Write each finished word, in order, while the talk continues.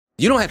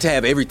you don't have to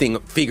have everything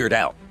figured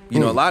out. You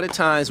know, a lot of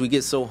times we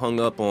get so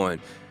hung up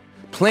on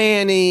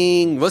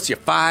planning. What's your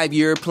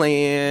 5-year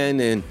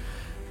plan? And,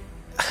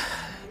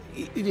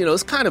 you know,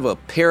 it's kind of a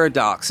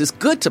paradox. It's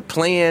good to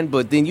plan,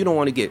 but then you don't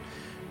want to get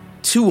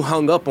too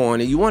hung up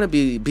on it. You want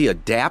to be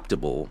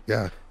adaptable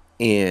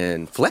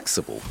and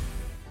flexible.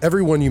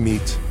 Everyone you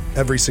meet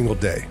every single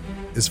day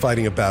is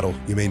fighting a battle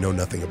you may know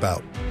nothing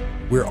about.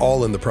 We're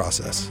all in the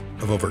process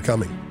of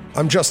overcoming.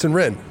 I'm Justin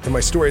Wren, and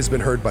my story has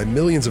been heard by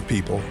millions of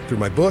people through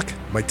my book,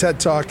 my TED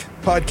Talk,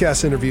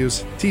 podcast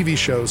interviews, TV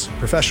shows,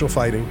 professional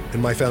fighting,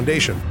 and my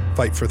foundation,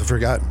 Fight for the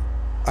Forgotten.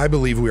 I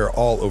believe we are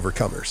all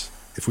overcomers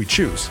if we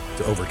choose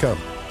to overcome.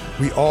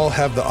 We all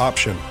have the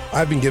option.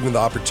 I've been given the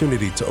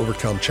opportunity to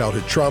overcome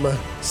childhood trauma,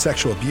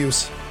 sexual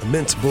abuse,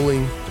 immense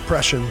bullying,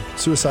 depression,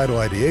 suicidal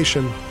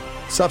ideation,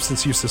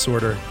 substance use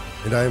disorder,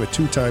 and I am a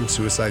 2-time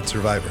suicide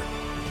survivor.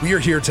 We are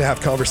here to have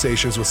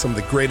conversations with some of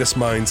the greatest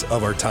minds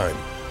of our time.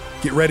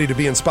 Get ready to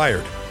be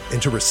inspired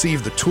and to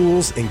receive the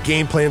tools and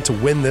game plan to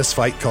win this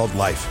fight called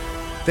life.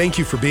 Thank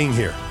you for being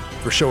here,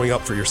 for showing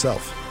up for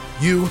yourself.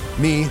 You,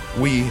 me,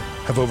 we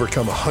have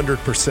overcome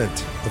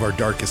 100% of our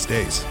darkest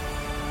days.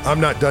 I'm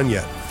not done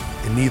yet,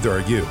 and neither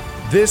are you.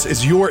 This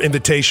is your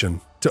invitation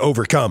to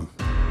overcome.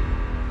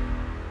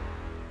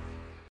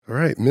 All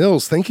right,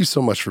 Mills, thank you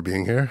so much for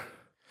being here.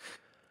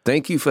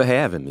 Thank you for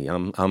having me.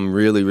 I'm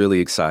really, really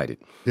excited.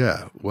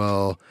 Yeah,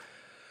 well,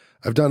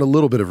 I've done a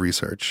little bit of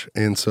research,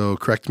 and so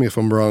correct me if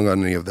I'm wrong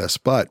on any of this,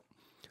 but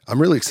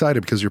I'm really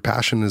excited because your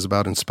passion is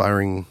about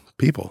inspiring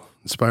people,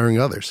 inspiring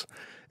others.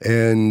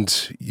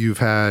 And you've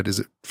had, is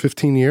it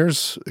 15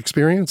 years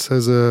experience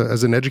as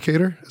an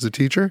educator, as a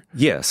teacher?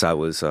 Yes, I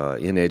was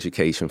in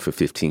education for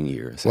 15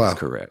 years. Wow. That's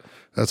correct.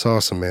 That's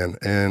awesome, man.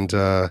 And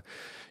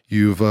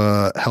you've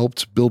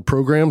helped build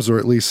programs, or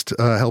at least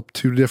helped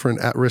 2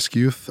 different at-risk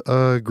youth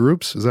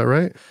groups. Is that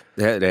right?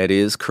 That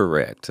is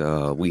correct.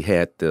 We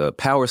had the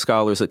Power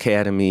Scholars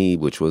Academy,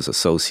 which was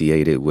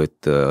associated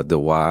with the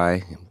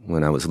Y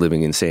when I was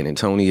living in San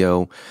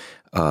Antonio.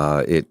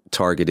 It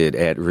targeted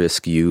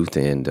at-risk youth,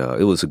 and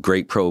it was a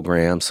great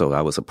program, so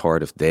I was a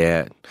part of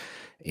that.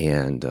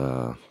 And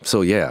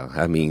so, yeah,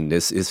 I mean,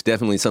 this is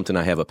definitely something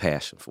I have a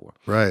passion for.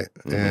 Right.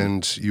 Mm-hmm.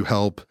 And you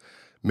help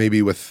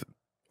maybe with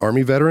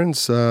Army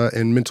veterans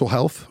and mental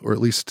health, or at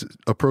least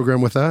a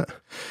program with that?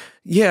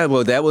 Yeah,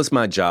 well, that was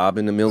my job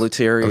in the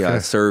military. Okay. I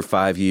served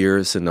 5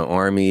 years in the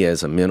Army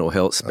as a mental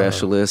health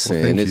specialist.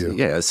 Well, and thank you.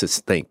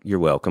 Yeah, you're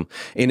welcome.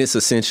 And it's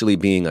essentially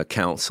being a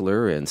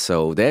counselor. And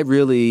so that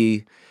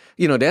really,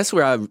 you know, that's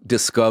where I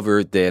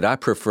discovered that I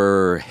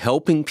prefer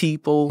helping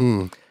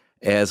people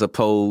as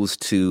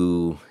opposed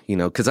to, you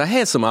know, because I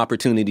had some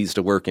opportunities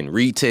to work in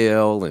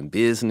retail and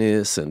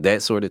business and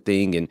that sort of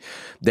thing. And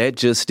that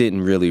just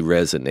didn't really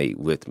resonate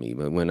with me.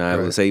 But when I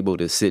was able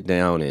to sit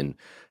down and,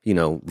 you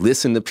know,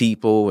 listen to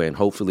people and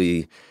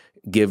hopefully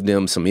give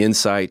them some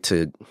insight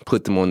to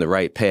put them on the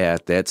right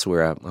path, that's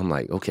where I'm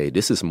like, okay,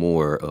 this is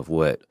more of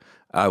what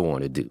I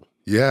want to do.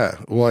 Yeah.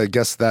 Well, I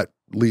guess that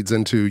leads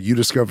into you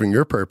discovering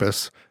your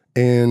purpose,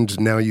 and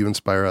now you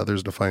inspire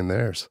others to find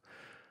theirs.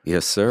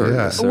 Yes, sir. Yeah.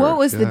 Yes, sir. What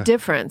was the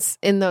difference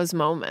in those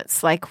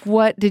moments? Like,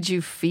 what did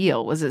you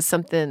feel? Was it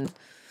something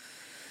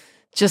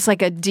just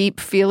like a deep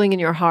feeling in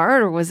your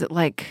heart, or was it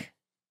like,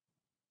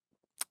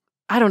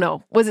 I don't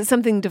know, was it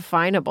something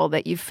definable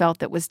that you felt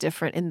that was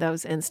different in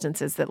those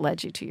instances that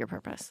led you to your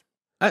purpose?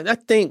 I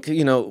think,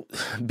 you know,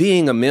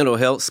 being a mental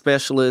health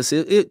specialist,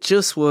 it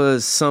just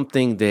was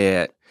something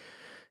that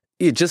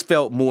it just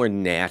felt more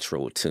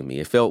natural to me.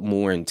 It felt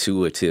more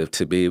intuitive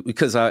to be,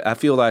 because I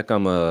feel like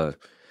I'm a,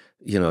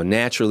 you know,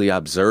 naturally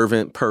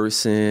observant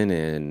person,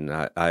 and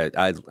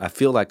I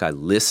feel like I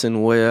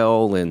listen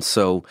well. And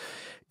so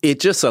it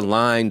just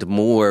aligned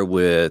more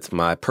with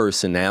my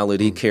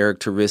personality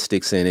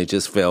characteristics, and it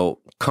just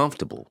felt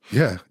comfortable.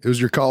 Yeah. It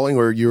was your calling,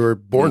 or you were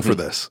born for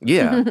this.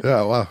 Yeah.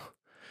 Yeah. Wow.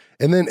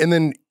 And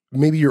then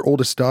maybe your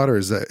oldest daughter,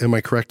 am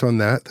I correct on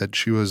that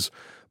she was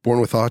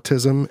born with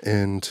autism?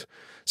 And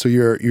so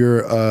you're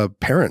a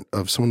parent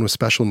of someone with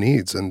special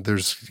needs, and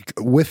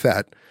with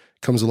that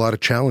comes a lot of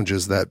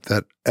challenges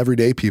that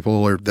everyday people,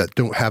 or that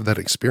don't have that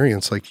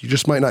experience, like, you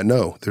just might not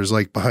know. There's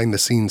like behind the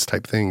scenes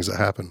type things that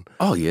happen.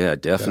 Oh yeah,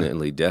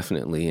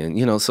 definitely. And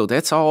you know, so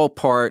that's all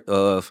part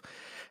of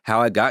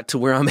how I got to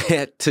where I'm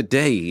at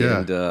today. Yeah.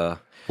 And well,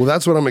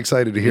 that's what I'm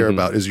excited to hear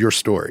about, is your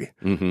story.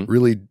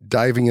 Really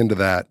diving into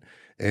that.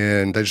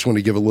 And I just want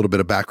to give a little bit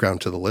of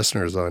background to the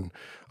listeners on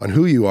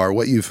who you are,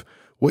 what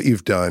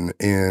you've done,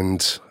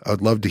 and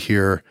I'd love to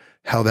hear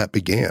how that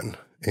began.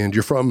 And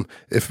you're from,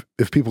 if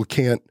people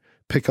can't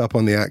pick up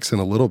on the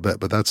accent a little bit,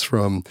 but that's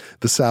from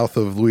the south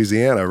of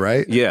Louisiana,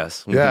 right?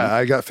 yes. Yeah,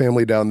 I got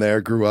family down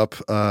there, grew up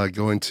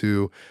going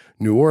to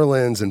New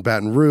Orleans and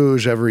Baton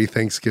Rouge every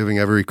Thanksgiving,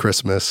 every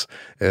Christmas,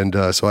 and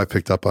so I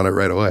picked up on it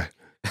right away.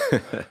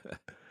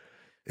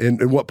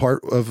 And what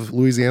part of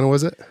Louisiana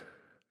was it?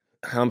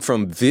 I'm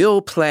from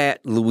Ville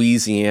Platte,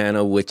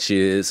 Louisiana, which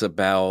is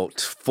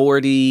about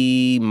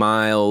 40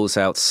 miles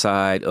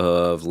outside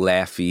of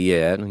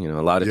Lafayette. You know,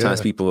 a lot of times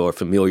people are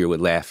familiar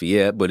with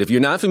Lafayette, but if you're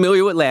not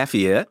familiar with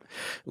Lafayette,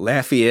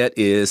 Lafayette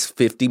is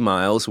 50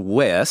 miles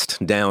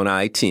west down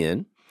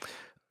I-10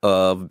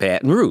 of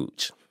Baton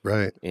Rouge.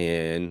 Right.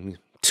 And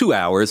 2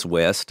 hours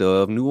west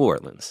of New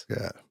Orleans.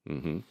 Yeah.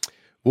 Mm-hmm.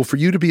 Well, for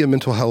you to be a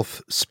mental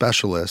health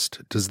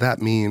specialist, does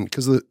that mean,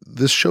 because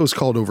this show is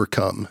called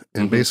Overcome,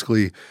 and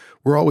basically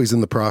we're always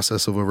in the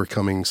process of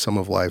overcoming some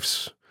of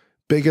life's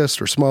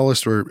biggest or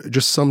smallest or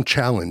just some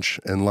challenge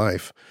in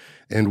life.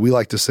 And we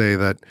like to say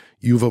that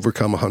you've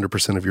overcome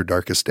 100% of your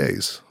darkest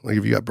days. Like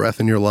if you got breath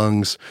in your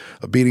lungs,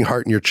 a beating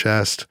heart in your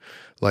chest,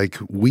 like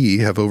we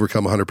have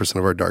overcome 100%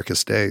 of our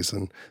darkest days.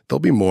 And there'll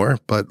be more,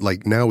 but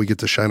like now we get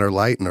to shine our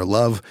light and our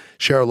love,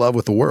 share our love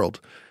with the world.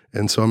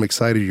 And so I'm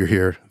excited you're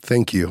here.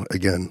 Thank you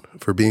again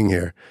for being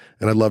here.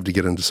 And I'd love to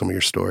get into some of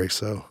your stories.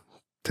 So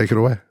take it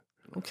away.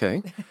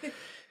 Okay.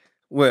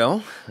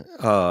 Well,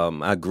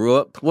 I grew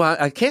up,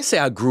 I can't say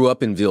I grew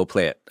up in Ville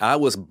Platte. I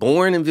was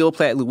born in Ville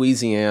Platte,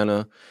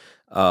 Louisiana.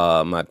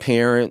 My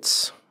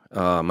parents,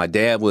 my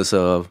dad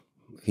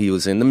he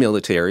was in the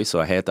military, so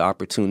I had the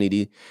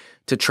opportunity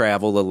to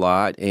travel a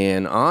lot.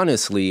 And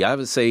honestly, I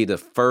would say the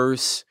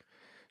first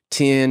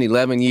 10,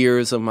 11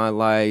 years of my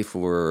life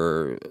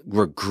were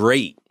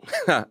great.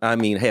 I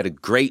mean, I had a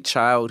great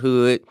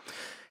childhood,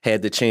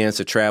 had the chance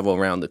to travel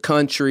around the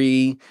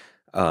country,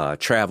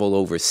 travel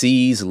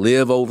overseas,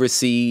 live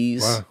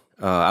overseas.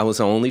 Wow. I was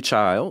the only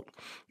child.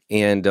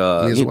 And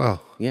Me as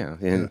well. Yeah.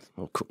 And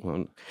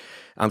well,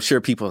 I'm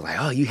sure people are like,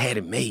 oh, you had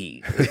it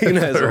made, as an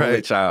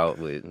only child.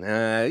 But,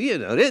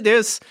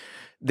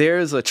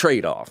 there's a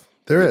trade-off.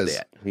 There is.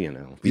 That,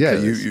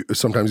 Because, you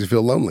sometimes you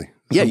feel lonely.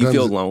 Yeah, Sometimes you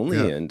feel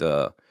lonely. And,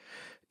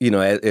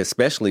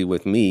 especially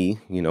with me,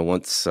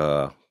 once,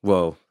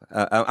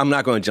 I'm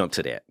not going to jump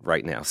to that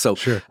right now. So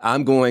sure.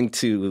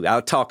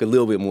 I'll talk a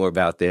little bit more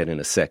about that in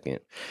a second.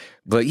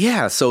 But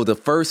yeah, so the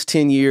first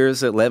 10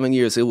 years, 11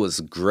 years, it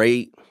was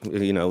great.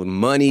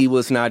 Money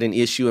was not an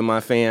issue in my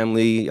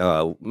family.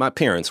 My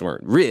parents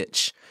weren't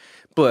rich,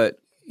 but,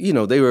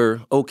 they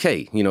were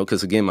okay,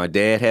 because again, my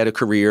dad had a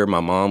career.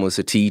 My mom was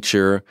a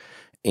teacher.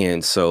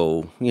 And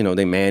so,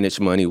 they managed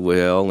money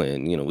well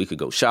and, we could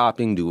go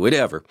shopping, do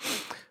whatever.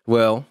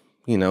 Well,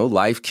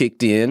 life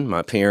kicked in.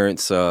 My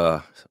parents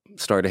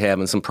started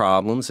having some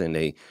problems and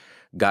they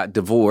got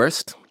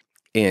divorced.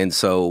 And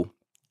so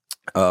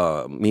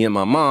me and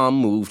my mom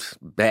moved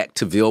back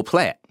to Ville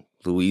Platte,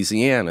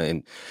 Louisiana.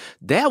 And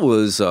that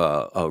was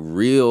a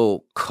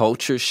real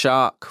culture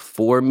shock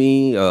for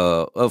me.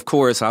 Of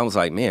course, I was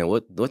like, man,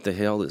 what the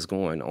hell is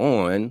going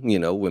on,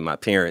 when my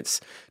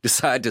parents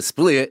decided to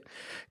split,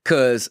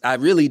 because I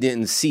really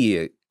didn't see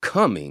it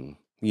coming,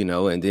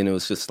 and then it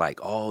was just like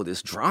all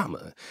this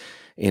drama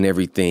and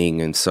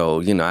everything. And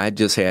so, I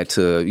just had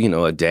to,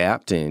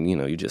 adapt and,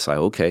 you're just like,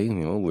 okay,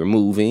 we're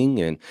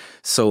moving. And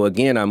so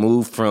again, I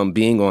moved from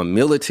being on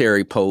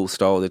military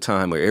post all the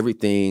time where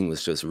everything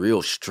was just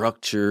real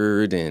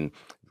structured and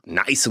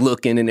nice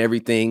looking and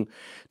everything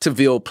to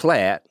Ville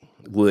Platte,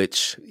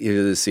 which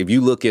is, if you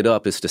look it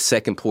up, it's the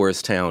second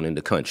poorest town in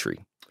the country.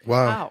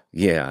 Wow.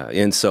 Yeah.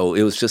 And so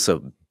it was just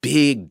a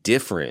big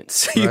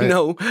difference,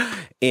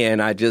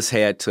 and I just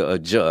had to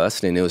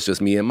adjust, and it was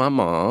just me and my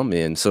mom.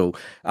 And so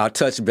I'll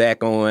touch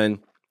back on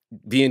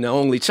being the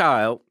only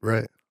child.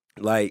 Right.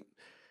 Like,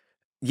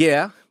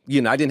 yeah,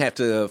 I didn't have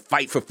to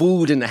fight for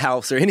food in the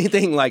house or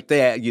anything like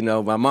that.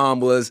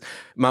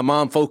 My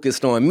mom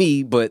focused on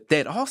me, but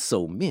that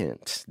also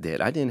meant that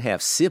I didn't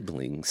have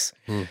siblings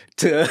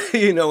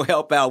to,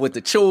 help out with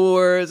the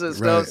chores and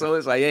stuff. Right. So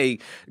it's like, hey,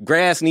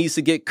 grass needs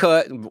to get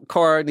cut,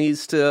 car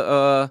needs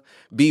to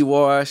be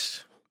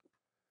washed.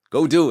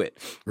 Go do it.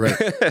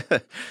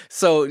 Right.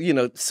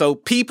 So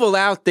people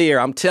out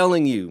there, I'm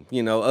telling you,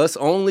 us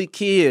only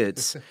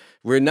kids,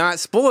 we're not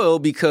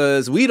spoiled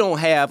because we don't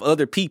have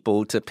other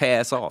people to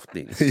pass off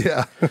things.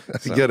 Yeah,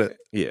 I get it.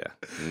 Yeah.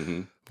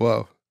 Mm-hmm.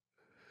 Wow.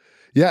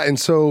 Yeah, and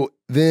so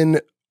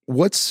then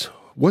what's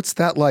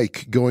that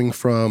like going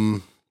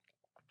from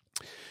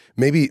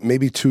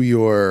maybe to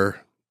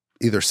your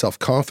either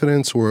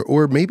self-confidence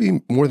or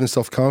maybe more than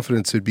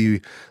self-confidence, it'd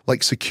be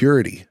like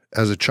security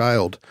as a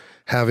child,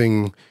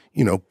 having,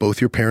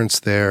 both your parents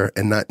there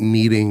and not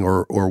needing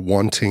or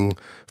wanting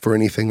for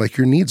anything, like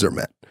your needs are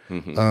met.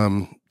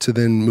 Mm-hmm. To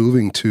then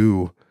moving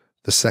to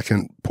the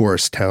second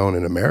poorest town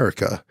in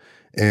America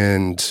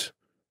and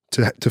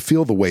to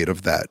feel the weight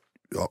of that.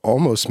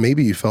 Almost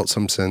maybe you felt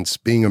some sense,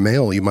 being a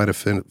male, you might have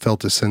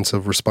felt a sense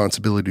of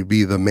responsibility to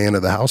be the man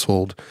of the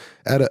household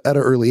at an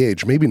early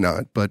age. Maybe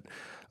not, but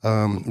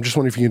I'm just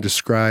wondering if you can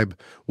describe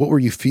what were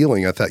you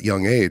feeling at that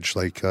young age,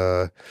 like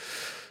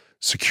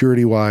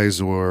security-wise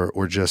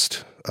or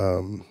just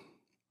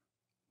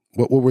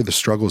what were the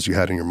struggles you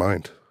had in your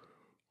mind?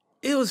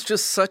 It was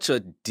just such a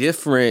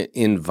different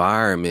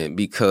environment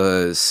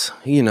because,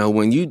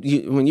 when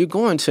you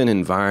go into an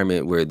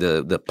environment where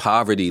the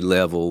poverty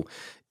level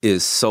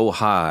is so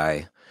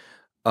high,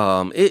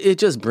 it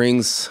just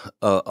brings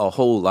a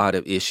whole lot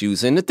of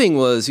issues. And the thing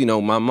was,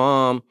 my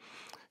mom,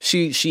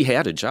 she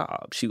had a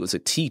job. She was a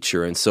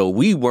teacher. And so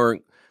we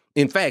weren't,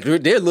 in fact,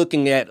 they're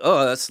looking at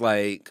us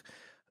like,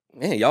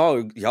 man,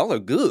 y'all are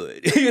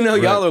good.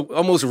 Right. Y'all are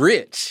almost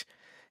rich.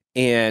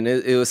 And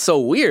it was so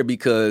weird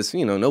because,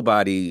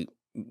 nobody,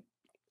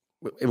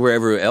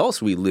 wherever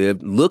else we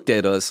lived, looked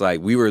at us like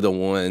we were the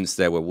ones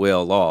that were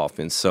well off.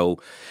 And so,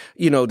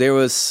 there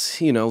was,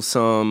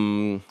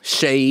 some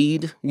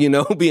shade,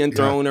 being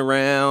thrown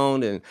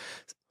around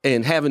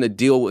and having to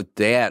deal with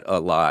that a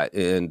lot.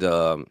 And,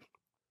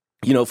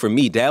 for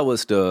me, that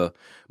was the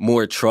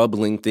more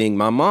troubling thing.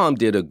 My mom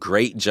did a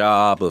great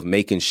job of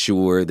making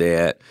sure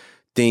that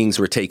things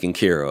were taken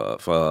care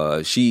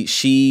of.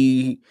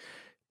 She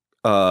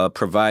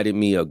provided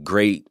me a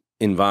great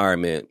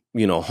environment,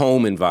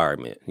 home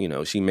environment.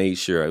 She made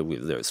sure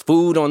there's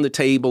food on the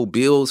table,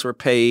 bills were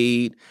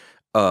paid.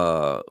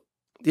 It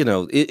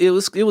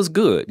was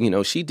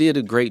good. She did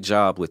a great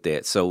job with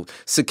that. So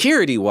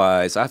security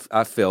wise,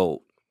 I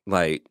felt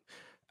like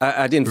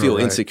I didn't feel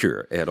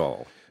insecure at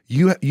all.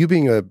 You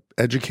being an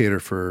educator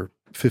for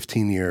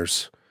 15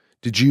 years,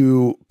 did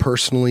you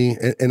personally,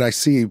 and I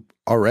see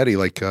already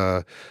like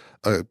a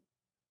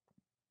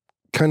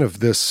kind of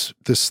this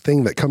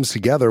thing that comes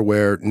together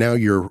where now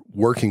you're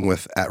working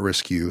with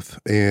at-risk youth,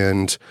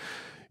 and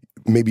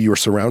maybe you were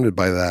surrounded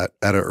by that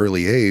at an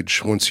early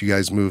age once you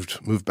guys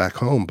moved back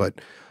home. But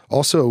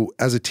also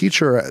as a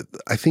teacher,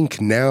 I think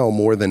now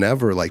more than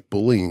ever, like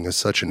bullying is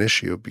such an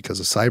issue because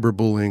of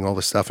cyberbullying, all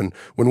this stuff. And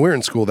when we're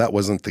in school, that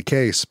wasn't the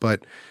case.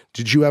 But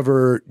did you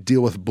ever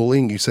deal with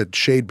bullying? You said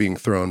shade being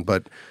thrown,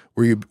 but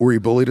were you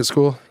bullied at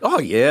school? Oh,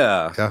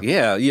 yeah.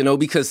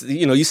 Because,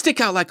 you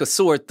stick out like a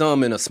sore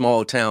thumb in a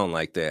small town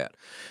like that.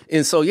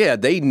 And so, yeah,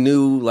 they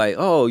knew like,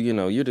 oh,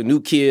 you're the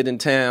new kid in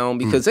town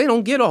because they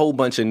don't get a whole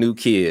bunch of new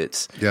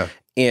kids. Yeah.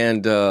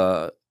 And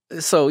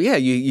so, yeah,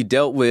 you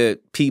dealt with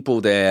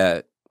people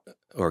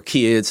or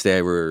kids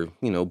that were,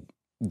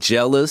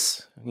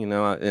 jealous,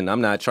 and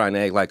I'm not trying to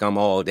act like I'm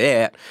all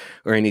that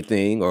or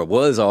anything or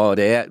was all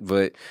that,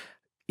 but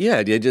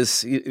yeah, they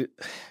just, the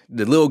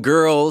little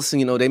girls,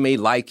 they may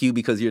like you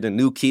because you're the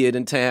new kid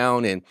in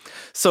town. And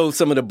so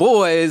some of the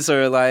boys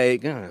are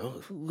like,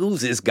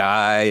 who's this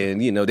guy? And,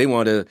 they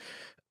want to,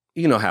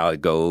 how it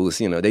goes,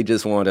 they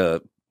just want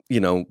to,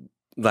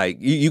 like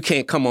you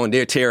can't come on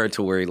their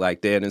territory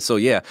like that. And so,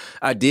 yeah,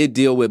 I did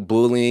deal with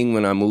bullying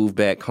when I moved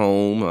back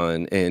home.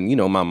 And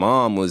my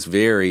mom was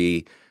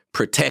very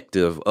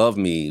protective of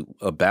me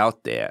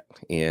about that.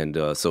 And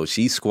so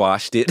she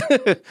squashed it,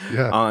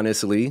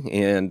 honestly.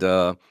 And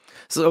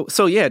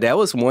so yeah, that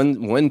was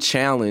one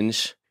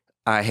challenge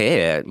I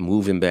had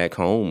moving back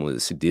home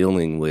was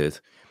dealing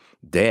with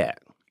that.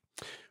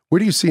 Where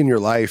do you see in your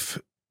life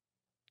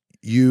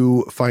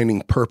you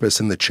finding purpose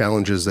in the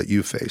challenges that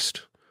you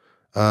faced?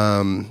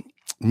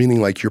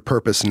 Meaning like your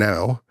purpose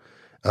now,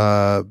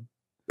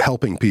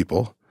 helping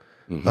people.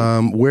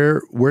 Mm-hmm.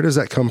 Where does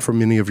that come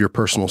from? Any of your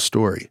personal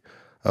story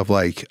of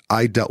like,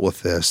 I dealt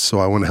with this, so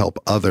I want to help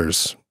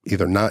others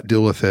either not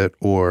deal with it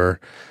or,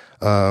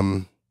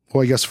 I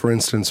guess for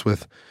instance,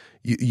 with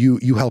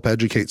you help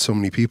educate so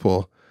many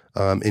people,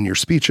 in your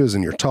speeches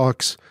and your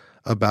talks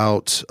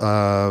about,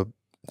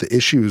 the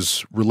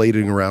issues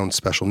relating around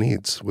special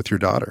needs with your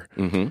daughter.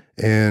 Mm-hmm.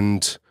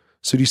 And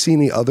so do you see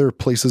any other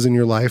places in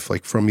your life,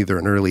 like from either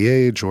an early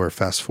age or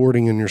fast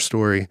forwarding in your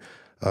story,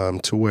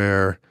 to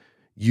where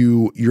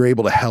you're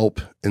able to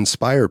help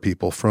inspire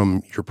people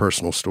from your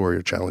personal story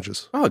or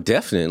challenges? Oh,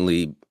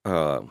 definitely.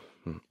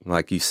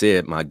 Like you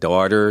said, my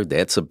daughter,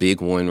 that's a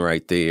big one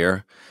right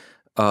there.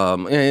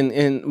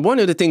 And one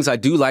of the things I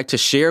do like to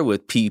share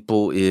with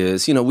people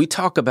is, we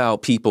talk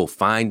about people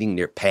finding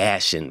their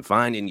passion,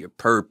 finding your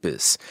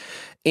purpose.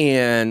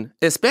 And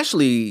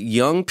especially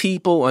young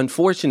people,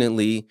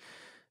 unfortunately,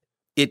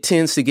 it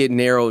tends to get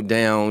narrowed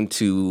down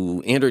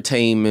to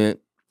entertainment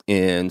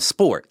and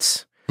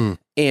sports.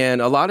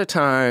 And a lot of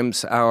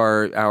times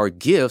our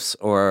gifts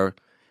are,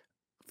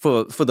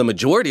 for the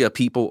majority of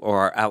people,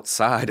 are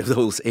outside of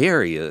those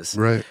areas.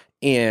 Right.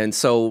 And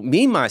so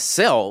me,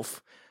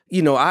 myself,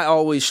 I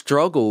always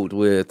struggled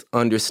with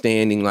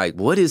understanding, like,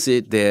 what is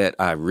it that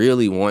I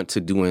really want to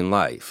do in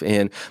life?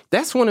 And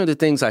that's one of the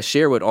things I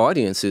share with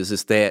audiences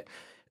is that,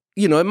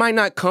 it might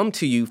not come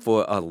to you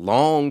for a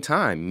long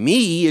time.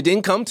 It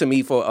didn't come to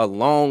me for a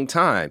long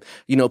time.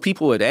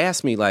 People would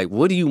ask me, like,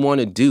 what do you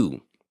want to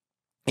do?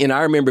 And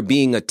I remember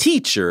being a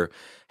teacher,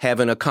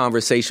 having a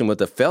conversation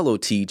with a fellow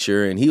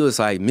teacher, and he was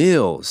like,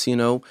 Mills,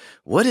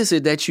 what is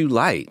it that you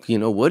like?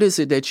 What is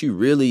it that you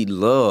really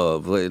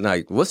love?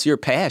 Like, what's your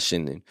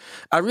passion? And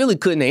I really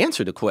couldn't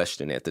answer the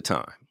question at the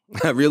time.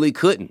 I really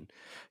couldn't.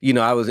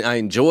 I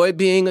enjoyed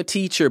being a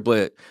teacher,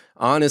 but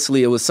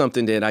honestly, it was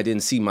something that I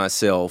didn't see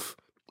myself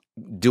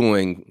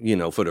doing,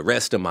 for the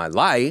rest of my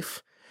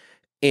life.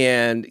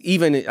 And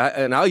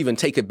I'll even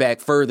take it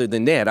back further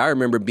than that. I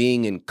remember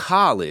being in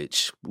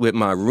college with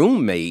my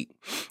roommate,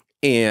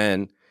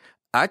 and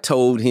I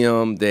told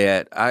him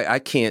that I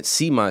can't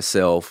see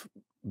myself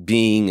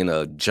being in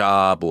a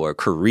job or a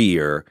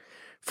career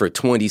for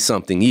 20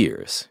 something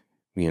years,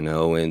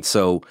 and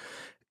so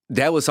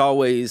that was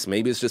always,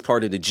 maybe it's just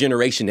part of the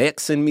Generation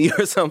X in me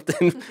or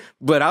something,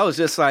 but I was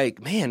just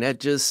like, man, that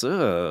just,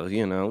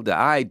 the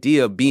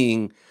idea of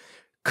being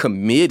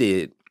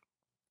committed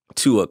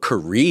to a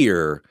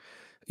career,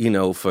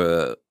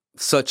 for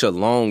such a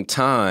long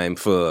time,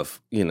 for,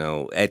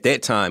 at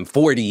that time,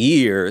 40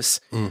 years,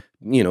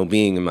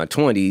 being in my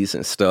 20s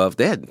and stuff,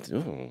 that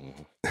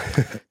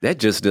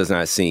just does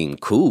not seem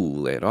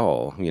cool at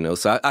all,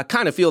 So I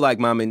kind of feel like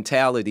my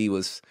mentality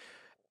was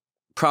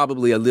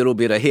probably a little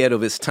bit ahead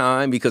of its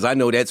time, because I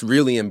know that's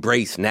really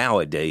embraced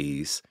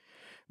nowadays.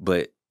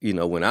 But,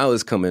 when I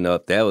was coming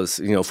up, that was,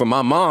 for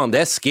my mom,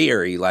 that's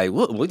scary. Like,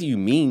 what do you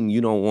mean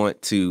you don't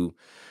want to,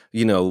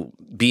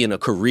 be in a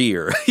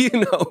career?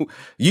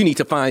 You need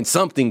to find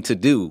something to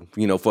do,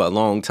 for a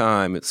long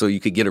time so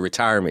you could get a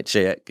retirement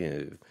check.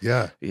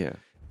 Yeah. Yeah.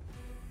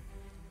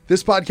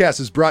 This podcast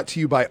is brought to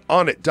you by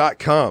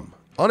Onnit.com.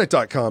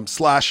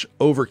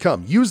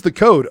 Onnit.com/overcome. Use the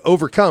code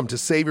OVERCOME to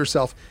save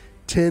yourself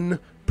 10%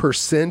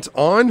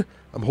 on,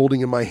 I'm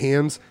holding in my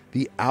hands,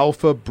 the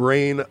Alpha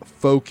Brain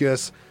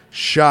Focus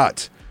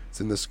Shot. It's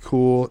in this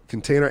cool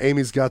container.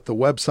 Amy's got the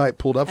website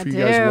pulled up for you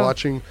guys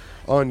watching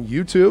on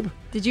YouTube.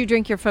 Did you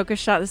drink your Focus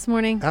Shot this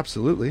morning?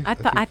 Absolutely.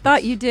 I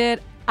thought you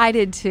did. I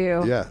did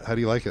too. Yeah. How do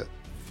you like it?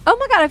 Oh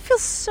my God, I feel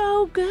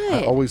so good.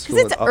 I always feel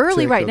because it's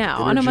early right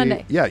now on a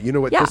Monday. Yeah, you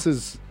know what? Yeah.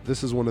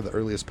 This is one of the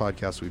earliest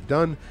podcasts we've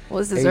done. Well,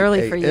 this is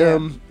early for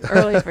you.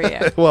 Early for you.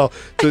 Well,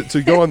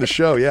 to go on the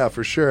show, yeah,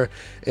 for sure.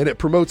 And it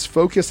promotes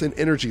focus and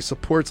energy,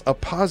 supports a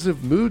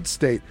positive mood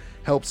state,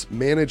 helps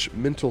manage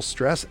mental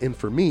stress. And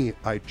for me,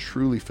 I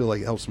truly feel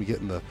like it helps me get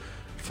in the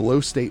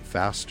flow state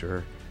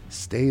faster,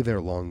 stay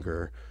there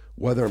longer.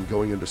 Whether I'm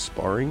going into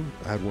sparring,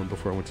 I had one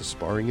before I went to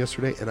sparring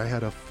yesterday, and I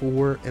had a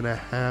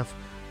 4.5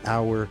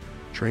 hour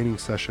training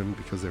session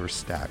because they were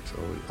stacked. So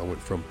I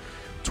went from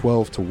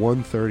 12 to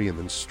 1:30 and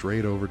then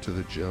straight over to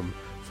the gym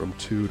from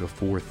 2 to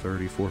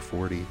 4:30,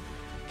 4:40.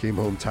 Came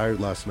home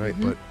tired last night,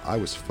 but I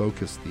was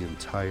focused the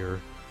entire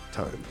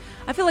time.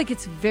 I feel like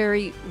it's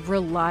very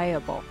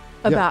reliable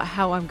about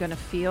how I'm going to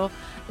feel.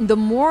 The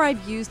more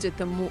I've used it,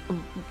 the more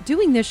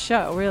doing this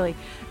show, really,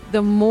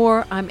 the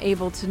more I'm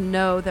able to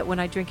know that when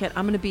I drink it,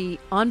 I'm going to be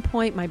on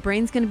point. My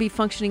brain's going to be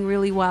functioning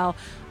really well.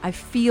 I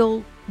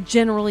feel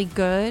generally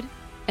good.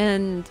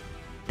 And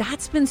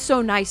that's been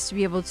so nice to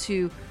be able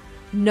to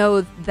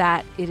know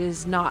that it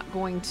is not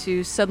going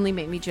to suddenly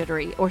make me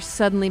jittery or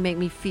suddenly make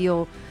me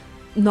feel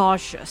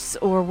nauseous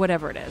or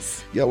whatever it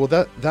is. Yeah, well,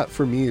 that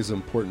for me is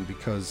important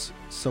because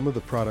some of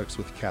the products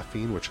with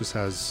caffeine, which just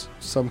has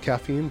some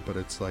caffeine, but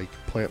it's like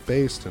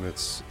plant-based and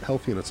it's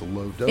healthy and it's a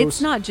low dose.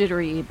 It's not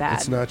jittery bad.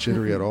 It's not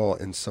jittery at all.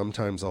 And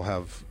sometimes I'll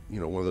have,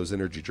 one of those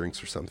energy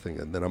drinks or something,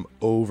 and then I'm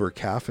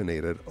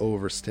over-caffeinated,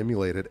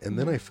 overstimulated, and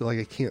then I feel like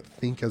I can't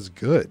think as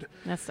good.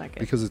 That's not good.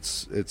 Because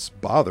it's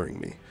bothering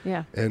me.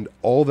 Yeah. And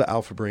all the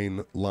Alpha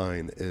Brain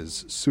line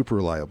is super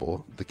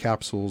reliable. The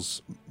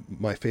capsules,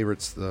 my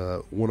favorites,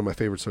 one of my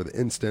favorites are the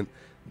Instant,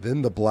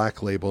 then the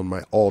Black Label, and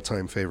my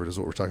all-time favorite is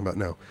what we're talking about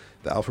now,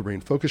 the Alpha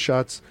Brain Focus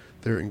Shots.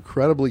 They're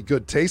incredibly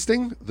good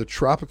tasting. The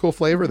tropical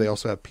flavor, they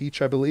also have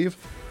peach, I believe,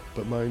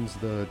 but mine's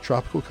the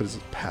tropical because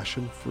it's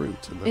passion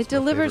fruit. And that's it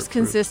delivers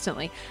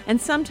consistently. And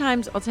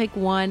sometimes I'll take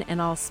one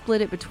and I'll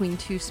split it between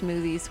two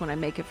smoothies when I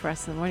make it for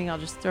us in the morning. I'll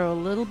just throw a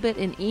little bit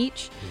in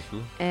each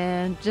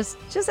and just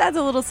adds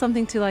a little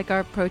something to like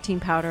our protein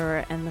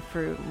powder and the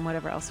fruit and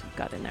whatever else we've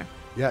got in there.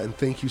 Yeah, and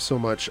thank you so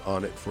much,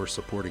 Onnit, for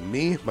supporting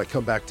me, my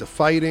comeback to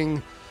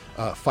fighting,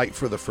 Fight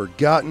for the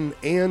Forgotten,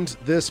 and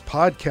this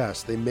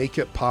podcast. They make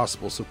it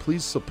possible. So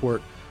please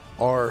support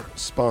our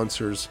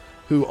sponsors,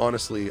 who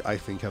honestly I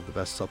think have the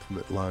best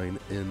supplement line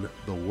in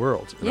the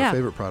world. And our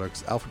favorite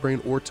products, Alpha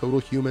Brain or Total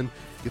Human,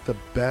 get the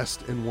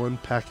best in one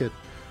packet,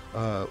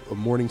 a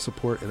morning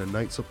support and a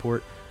night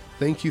support.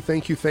 Thank you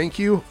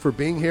for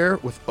being here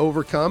with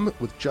Overcome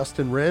with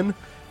Justin Wren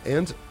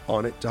and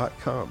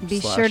Onnit.com. Be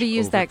sure to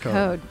use that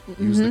code.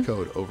 Use the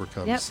code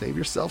Overcome. Yep. Save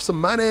yourself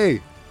some money.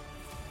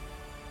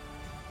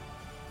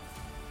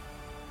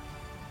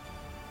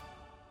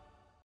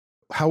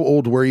 How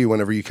old were you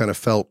whenever you kind of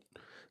felt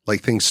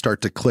like things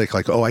start to click,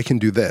 like, oh, I can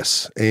do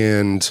this,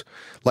 and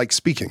like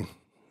speaking?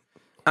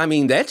 I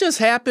mean, that just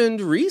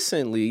happened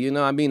recently.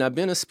 I've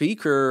been a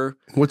speaker.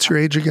 What's your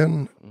age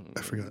again?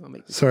 I forgot.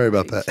 Sorry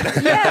about that.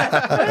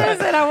 Yeah, what is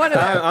it? I want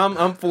to.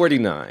 I'm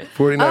 49.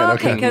 49. Oh,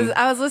 okay, because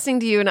I was listening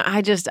to you, and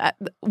I just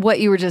what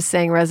you were just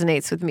saying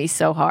resonates with me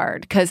so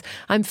hard. Because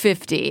I'm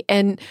 50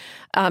 and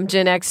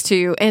Gen X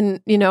too,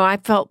 and I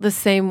felt the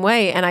same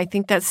way, and I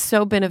think that's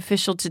so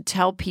beneficial to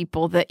tell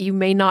people that you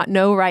may not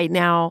know right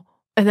now.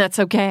 And that's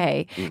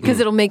okay, because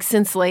it'll make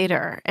sense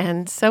later.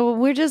 And so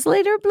we're just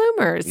later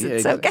bloomers. Yeah,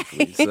 it's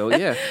exactly. okay. So,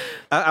 yeah.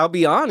 I'll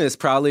be honest,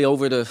 probably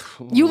over the...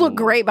 You look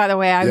great, by the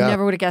way. I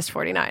never would have guessed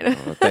 49.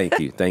 Oh, thank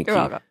you. You're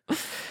welcome.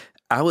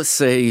 I would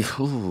say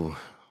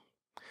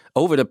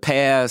over the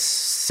past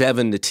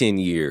 7 to 10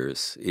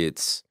 years,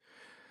 it's,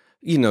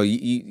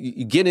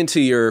 you get into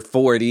your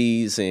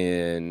 40s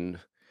and...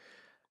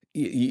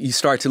 you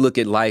start to look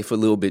at life a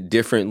little bit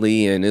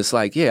differently, and it's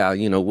like, yeah,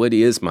 what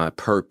is my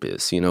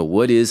purpose?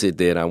 What is it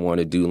that I want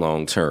to do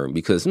long term?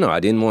 Because no, I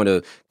didn't want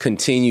to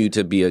continue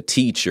to be a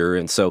teacher.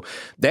 And so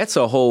that's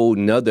a whole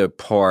nother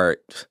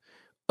part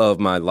of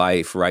my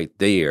life right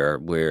there,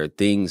 where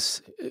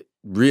things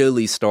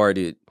really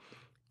started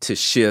to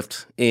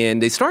shift,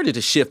 and they started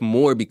to shift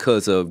more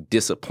because of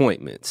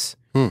disappointments.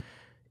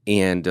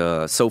 And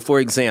so, for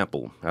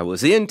example, I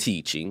was in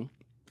teaching,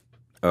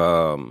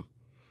 and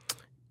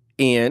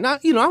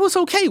I was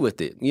okay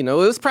with it. It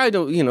was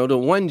probably the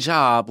one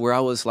job where I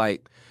was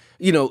like,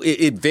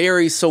 it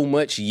varies so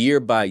much year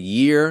by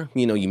year.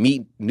 You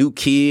meet new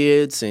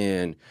kids,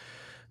 and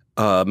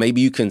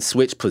maybe you can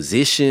switch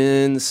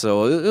positions.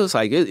 So it was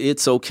like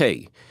it's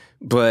okay,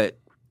 but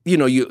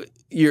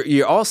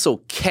you're also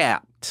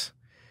capped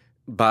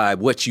by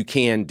what you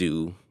can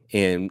do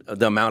and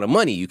the amount of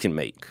money you can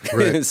make.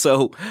 Right.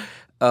 So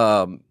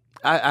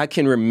I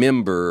can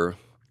remember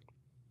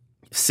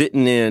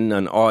sitting in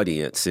an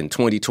audience in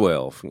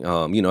 2012.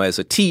 As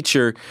a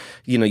teacher,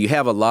 you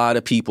have a lot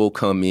of people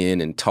come in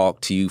and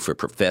talk to you for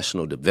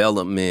professional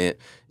development,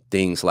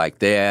 things like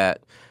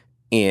that.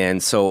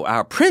 And so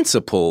our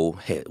principal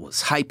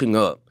was hyping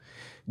up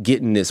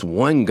getting this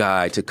one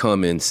guy to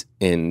come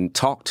and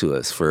talk to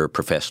us for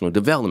professional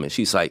development.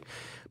 She's like,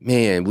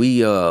 man,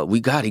 we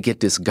got to get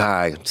this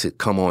guy to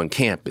come on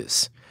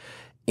campus.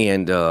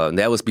 And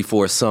that was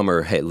before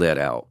summer had let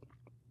out.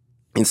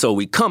 And so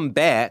we come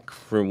back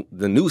from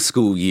the new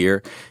school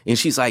year, and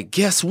she's like,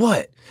 guess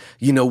what?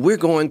 We're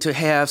going to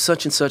have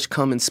such and such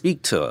come and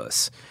speak to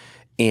us.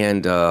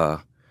 And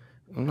I'm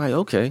like,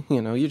 okay,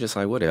 you're just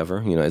like,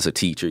 whatever. As a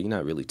teacher, you're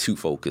not really too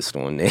focused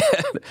on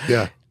that.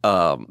 Yeah.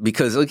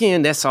 Because,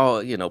 again, that's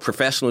all,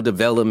 professional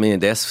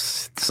development,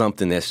 that's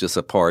something that's just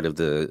a part of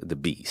the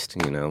beast,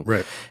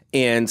 Right.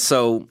 And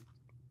so,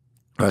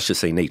 I should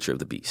say nature of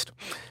the beast.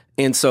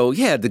 And so,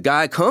 yeah, the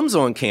guy comes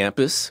on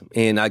campus,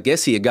 and I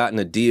guess he had gotten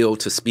a deal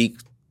to speak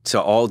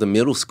to all the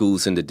middle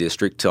schools in the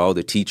district, to all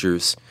the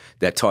teachers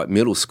that taught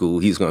middle school.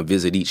 He's going to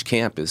visit each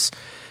campus.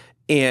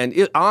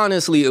 And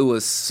honestly, it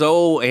was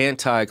so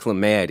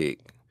anticlimactic.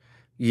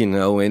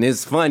 And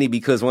it's funny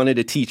because one of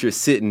the teachers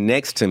sitting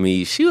next to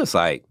me, she was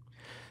like,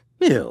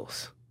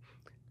 Mills,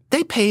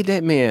 they paid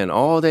that man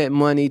all that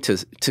money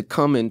to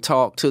come and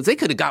talk to us. They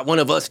could have got one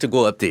of us to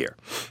go up there.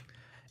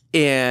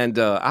 And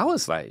I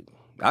was like,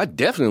 I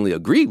definitely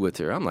agreed with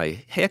her. I'm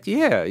like, heck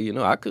yeah,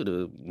 I could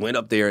have went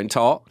up there and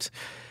talked.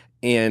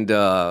 And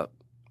and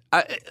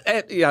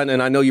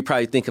I know you're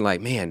probably thinking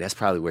like, man, that's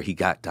probably where he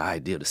got the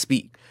idea to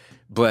speak.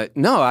 But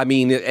no, I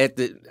mean, at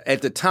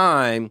the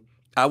time,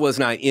 I was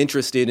not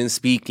interested in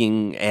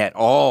speaking at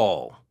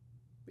all.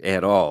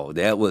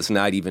 That was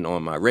not even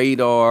on my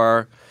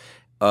radar.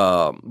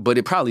 But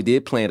it probably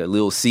did plant a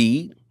little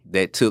seed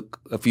that took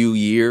a few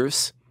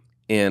years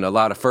and a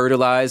lot of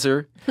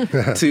fertilizer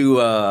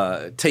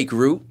to take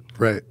root.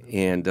 Right.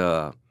 And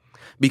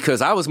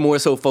because I was more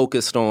so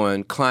focused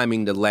on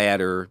climbing the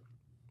ladder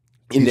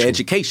in the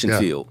education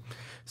field.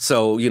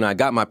 So, I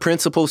got my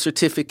principal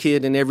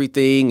certificate and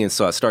everything, and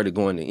so I started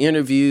going to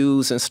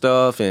interviews and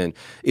stuff, and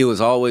it was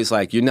always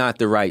like, you're not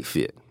the right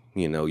fit.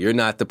 You're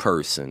not the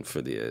person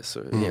for this.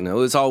 Or,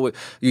 it's always,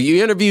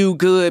 you interview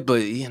good,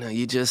 but,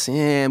 you just,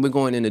 we're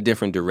going in a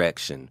different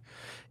direction.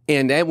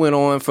 And that went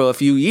on for a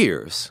few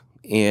years.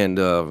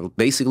 And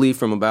basically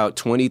from about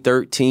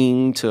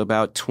 2013 to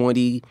about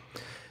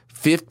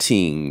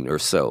 2015 or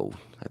so.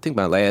 I think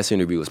my last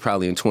interview was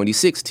probably in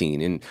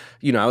 2016. And,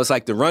 I was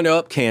like the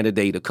runner-up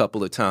candidate a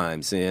couple of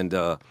times. And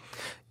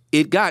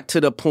it got to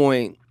the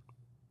point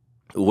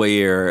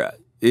where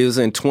it was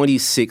in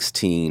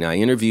 2016. I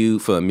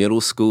interviewed for a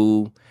middle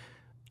school,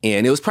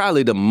 and it was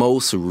probably the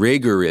most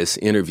rigorous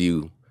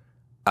interview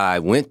I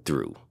went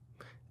through.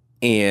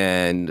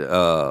 And, it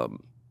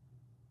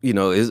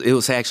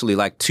was actually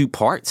like 2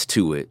 parts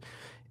to it.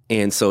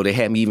 And so they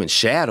had me even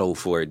shadow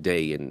for a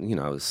day. And,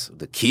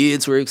 the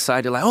kids were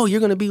excited, like, oh, you're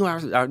going to be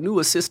our new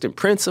assistant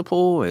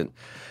principal. And,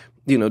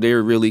 they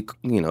were really,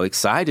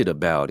 excited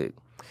about it.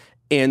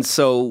 And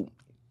so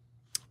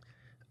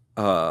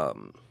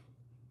I'm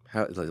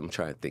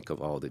trying to think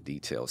of all the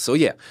details. So,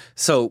 yeah.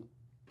 So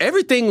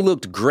everything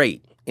looked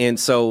great. And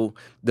so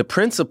the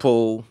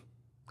principal,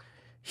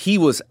 he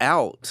was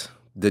out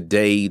the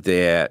day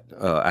that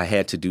I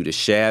had to do the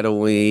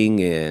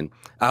shadowing, and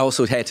I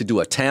also had to do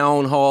a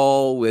town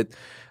hall with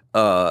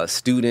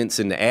students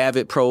in the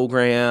AVID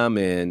program.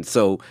 And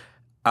so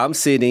I'm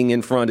sitting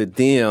in front of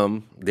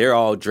them. They're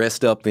all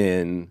dressed up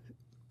in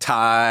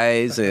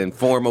ties and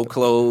formal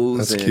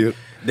clothes. That's and cute.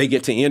 They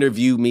get to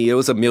interview me. It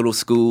was a middle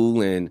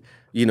school, and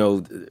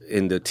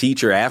and the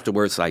teacher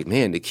afterwards like,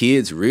 man, the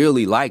kids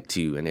really liked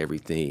you and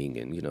everything,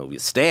 and your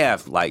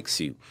staff likes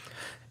you.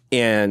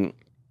 And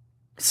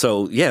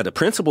so, yeah, the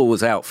principal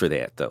was out for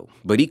that, though.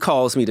 But he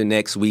calls me the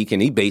next week,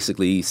 and he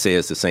basically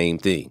says the same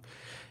thing.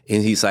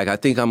 And he's like, I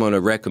think I'm going to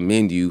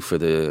recommend you for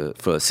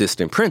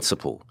assistant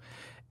principal.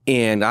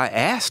 And I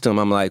asked him,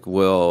 I'm like,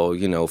 well,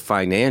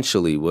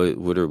 financially,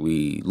 what are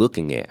we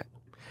looking at?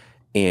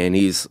 And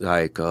he's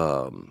like,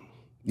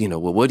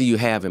 well, what do you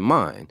have in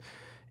mind?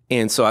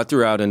 And so I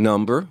threw out a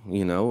number,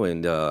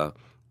 and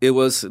it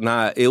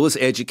was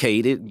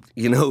educated,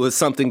 it was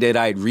something that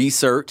I'd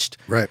researched.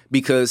 Right.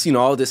 Because,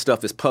 all this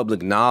stuff is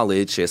public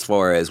knowledge as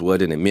far as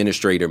what an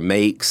administrator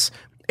makes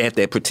at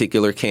that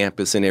particular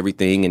campus and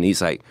everything. And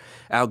he's like,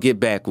 I'll get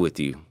back with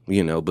you,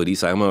 but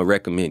he's like, I'm going to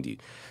recommend you.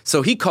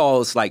 So he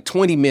calls like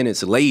 20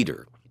 minutes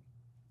later,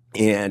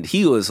 and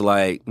he was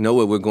like, no,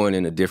 we're going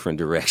in a different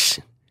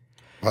direction.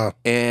 Wow.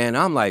 And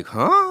I'm like,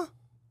 huh?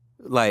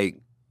 Like,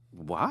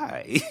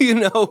 why?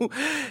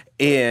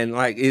 And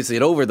like, is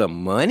it over the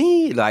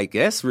money? Like,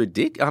 that's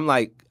ridiculous. I'm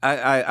like,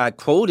 I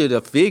quoted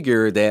a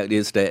figure that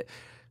is that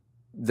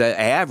the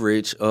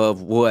average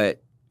of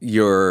what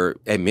your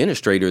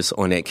administrators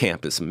on that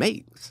campus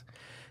makes.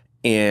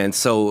 And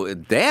so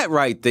that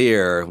right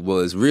there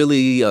was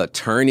really a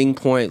turning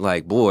point.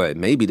 Like, boy,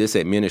 maybe this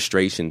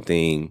administration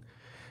thing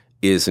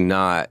is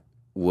not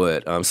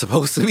what I'm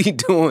supposed to be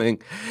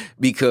doing,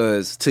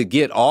 because to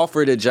get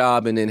offered a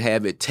job and then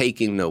have it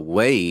taken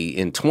away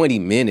in 20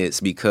 minutes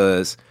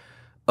because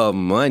of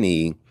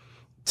money,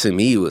 to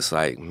me was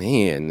like,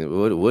 man,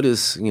 what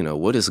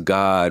is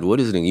God, what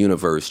is the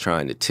universe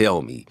trying to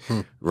tell me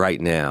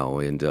right now?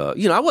 And,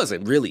 I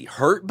wasn't really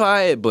hurt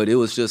by it, but it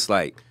was just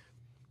like,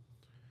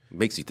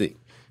 makes you think.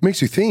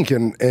 Makes you think,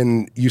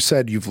 and you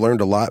said you've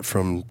learned a lot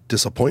from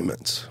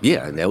disappointments.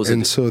 Yeah, and that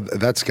was, so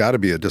that's got to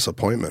be a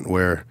disappointment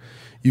where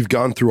you've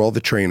gone through all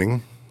the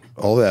training,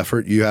 all the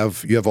effort. You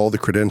have all the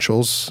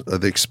credentials,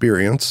 the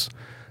experience,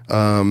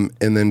 and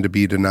then to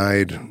be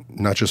denied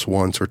not just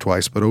once or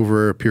twice, but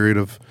over a period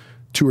of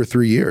 2 or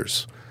 3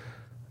 years.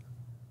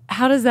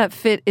 How does that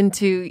fit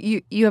into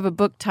you? You have a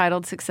book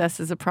titled "Success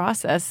is a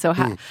Process." So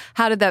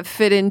how did that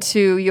fit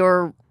into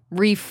your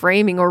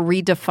reframing or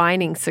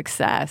redefining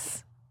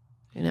success?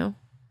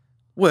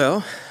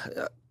 Well,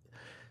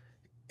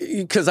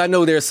 because I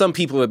know there are some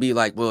people that be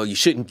like, well, you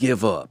shouldn't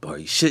give up, or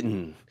you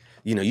shouldn't,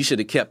 you should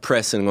have kept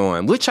pressing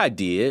on, which I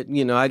did,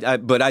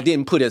 but I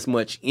didn't put as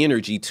much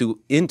energy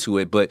into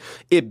it. But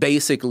it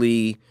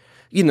basically,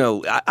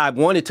 I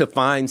wanted to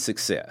find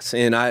success,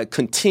 and I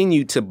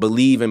continued to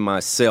believe in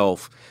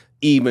myself,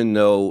 even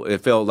though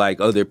it felt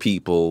like other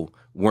people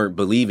weren't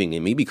believing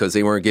in me because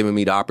they weren't giving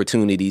me the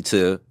opportunity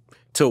to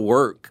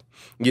work,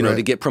 Right.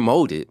 to get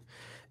promoted.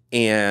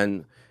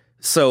 And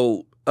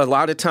so a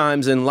lot of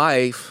times in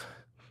life,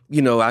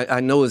 I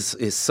know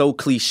it's so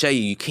cliche,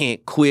 you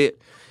can't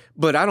quit,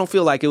 but I don't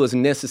feel like it was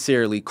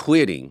necessarily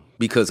quitting,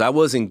 because I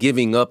wasn't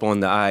giving up on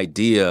the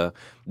idea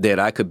that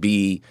I could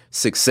be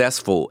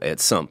successful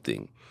at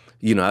something.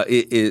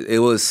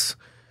 It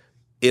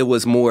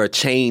was more a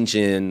change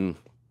in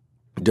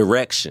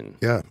direction.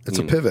 Yeah, it's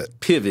a pivot.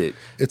 Pivot.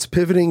 It's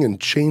pivoting and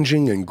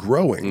changing and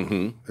growing.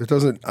 Mm-hmm. It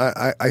doesn't.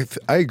 I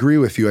agree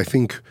with you. I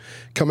think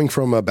coming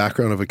from a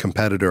background of a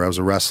competitor, I was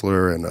a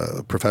wrestler and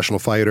a professional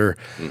fighter.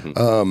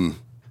 Mm-hmm.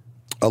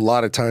 A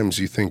lot of times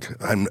you think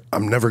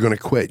I'm never going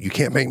to quit. You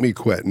can't make me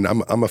quit. And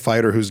I'm a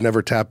fighter who's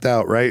never tapped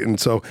out, right? And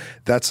so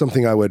that's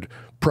something I would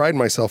pride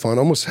myself on,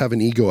 almost have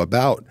an ego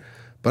about.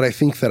 But I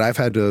think that I've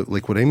had to,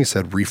 like what Amy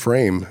said,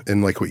 reframe,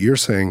 and like what you're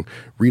saying,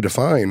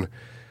 redefine.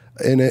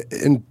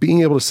 And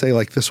being able to say,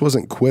 like, this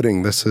wasn't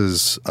quitting, this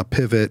is a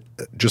pivot.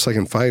 Just like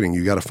in fighting,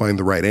 you got to find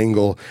the right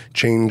angle,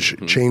 change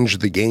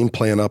the game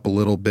plan up a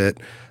little bit,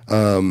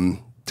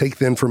 take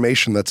the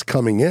information that's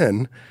coming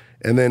in,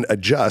 and then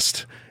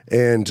adjust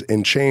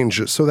and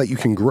change so that you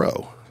can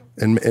grow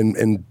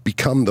and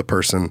become the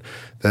person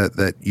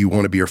that you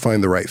want to be, or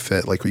find the right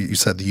fit. Like you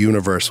said, the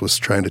universe was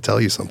trying to tell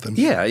you something.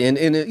 Yeah, and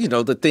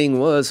the thing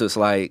was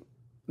like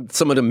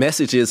some of the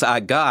messages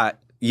I got,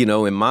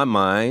 in my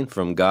mind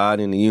from God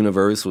and the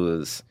universe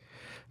was,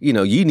 you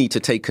need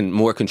to take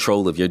more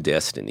control of your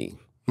destiny.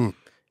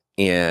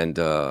 And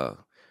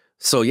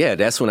so, yeah,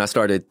 that's when I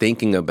started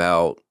thinking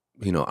about,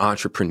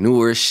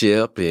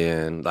 entrepreneurship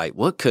and like,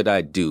 what could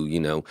I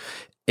do,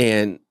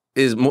 And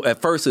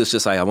at first it's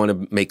just like, I want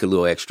to make a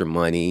little extra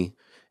money.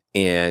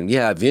 And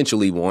yeah, I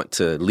eventually want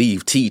to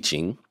leave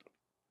teaching,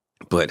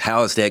 but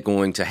how is that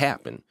going to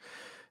happen?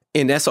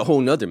 And that's a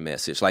whole nother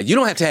message. Like, you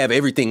don't have to have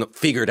everything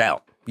figured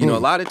out. A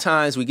lot of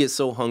times we get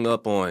so hung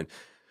up on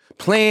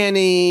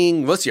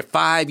planning. What's your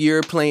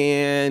 5-year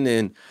plan?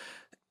 And,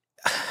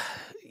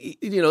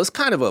 it's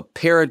kind of a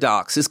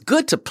paradox. It's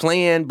good to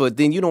plan, but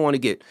then you don't want to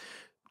get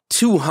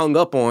too hung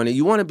up on it.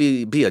 You want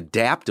to be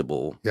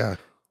adaptable. Yeah.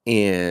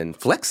 And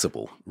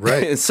flexible.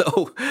 Right. And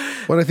so.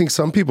 Well, I think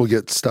some people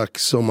get stuck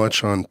so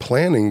much on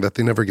planning that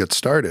they never get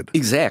started.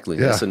 Exactly.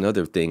 Yeah. That's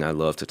another thing I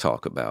love to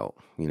talk about.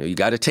 You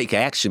got to take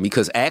action,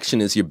 because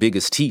action is your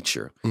biggest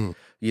teacher.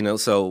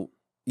 So.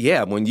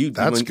 Yeah,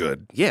 That's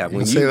good. Yeah,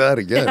 when you say that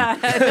again. I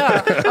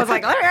was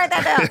like, let me write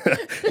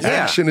that down.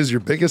 Action is your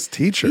biggest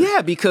teacher.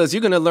 Yeah, because you're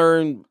going to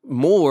learn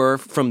more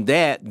from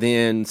that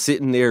than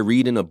sitting there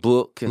reading a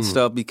book and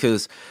stuff,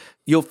 because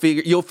you'll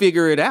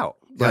figure it out.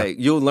 Yeah. Like,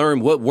 you'll learn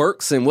what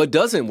works and what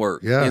doesn't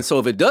work. Yeah. And so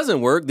if it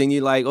doesn't work, then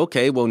you're like,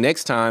 okay, well,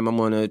 next time I'm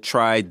going to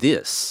try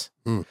this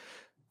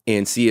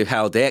and see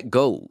how that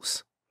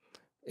goes.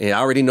 And I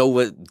already know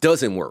what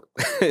doesn't work.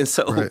 And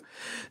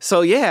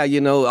so yeah,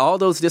 all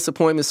those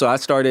disappointments. So I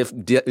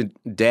started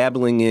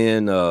dabbling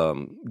in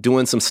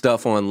doing some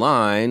stuff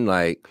online,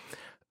 like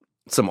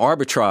some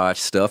arbitrage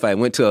stuff. I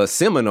went to a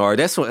seminar.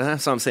 That's what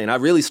I'm saying. I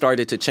really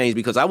started to change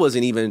because I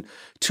wasn't even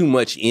too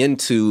much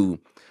into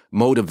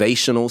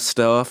motivational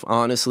stuff,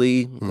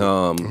 honestly.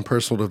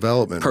 Personal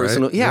development,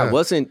 right? Yeah, I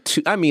wasn't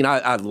too,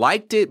 I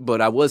liked it,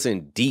 but I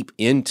wasn't deep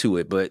into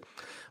it. But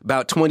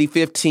about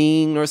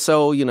 2015 or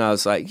so, I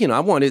was like, I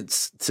wanted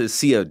to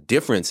see a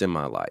difference in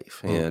my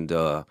life. And,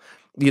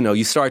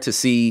 you start to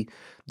see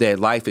that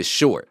life is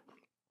short.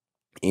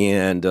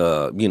 And,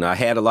 I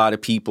had a lot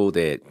of people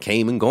that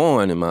came and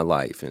gone in my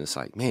life. And it's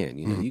like, man,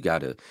 you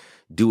got to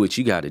do what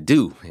you got to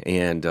do.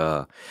 And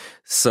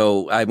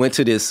so I went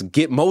to this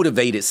Get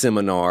Motivated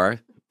seminar.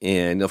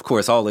 And, of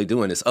course, all they're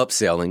doing is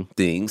upselling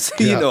things,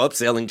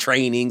 upselling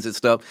trainings and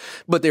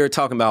stuff. But they were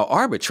talking about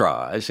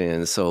arbitrage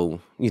and so,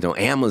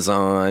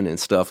 Amazon and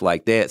stuff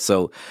like that.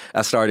 So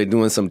I started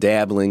doing some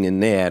dabbling in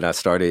that. I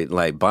started,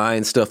 like,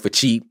 buying stuff for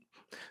cheap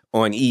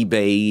on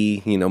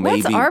eBay, maybe.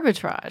 What's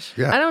arbitrage?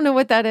 Yeah. I don't know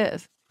what that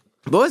is.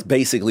 Well, it's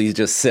basically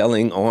just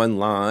selling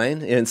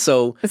online. And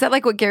so. Is that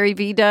like what Gary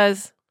Vee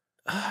does?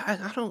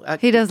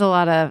 He does a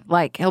lot of,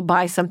 like, he'll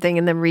buy something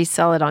and then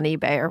resell it on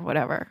eBay or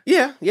whatever.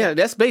 Yeah,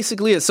 that's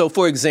basically it. So,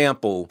 for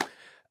example,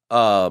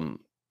 my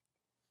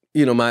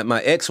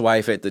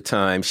ex-wife at the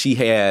time, she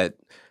had,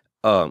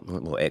 my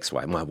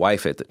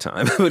wife at the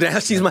time, but now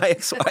she's my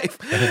ex-wife.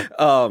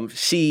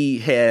 She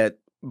had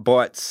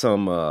bought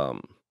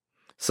some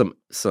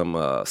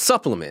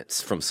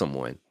supplements from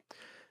someone.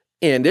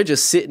 And they're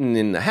just sitting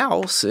in the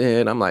house.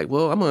 And I'm like,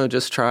 well, I'm going to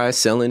just try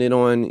selling it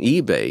on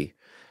eBay.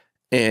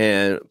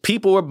 And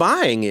people were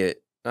buying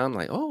it. I'm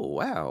like, oh,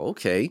 wow,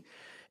 okay.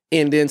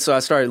 And then so I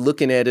started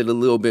looking at it a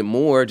little bit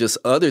more, just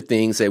other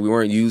things that we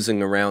weren't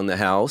using around the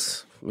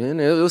house,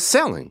 and it was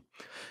selling.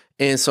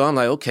 And so I'm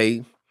like,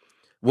 okay,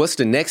 what's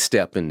the next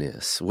step in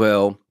this?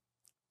 Well,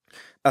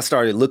 I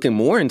started looking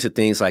more into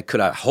things like,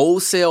 could I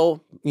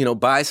wholesale,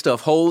 buy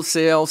stuff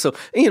wholesale? So,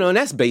 and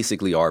that's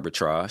basically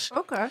arbitrage.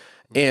 Okay.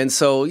 And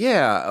so,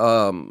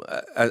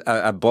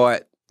 I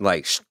bought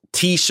like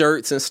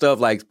T-shirts and stuff.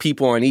 Like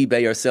people on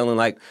eBay are selling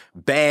like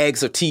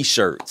bags of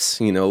T-shirts,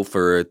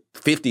 for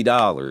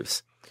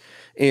 $50.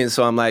 And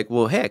so I'm like,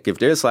 well, heck, if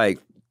there's like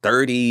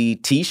 30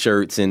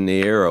 T-shirts in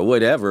there or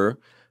whatever,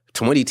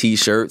 20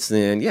 T-shirts,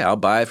 then I'll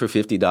buy it for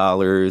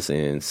 $50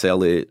 and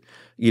sell it,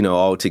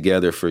 all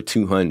together for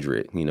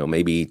 $200,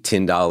 maybe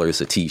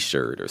 $10 a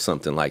T-shirt or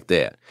something like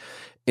that.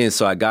 And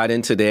so I got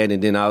into that,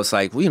 and then I was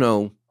like,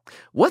 well,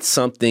 what's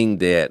something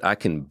that I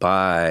can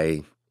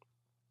buy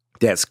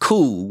that's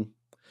cool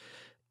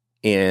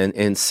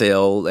and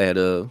sell at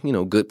a,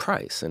 good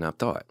price? And I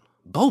thought,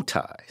 bow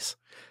ties,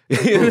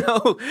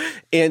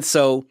 And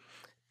so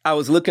I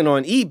was looking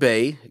on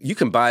eBay. You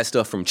can buy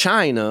stuff from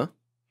China.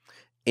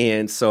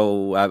 And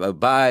so I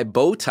buy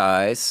bow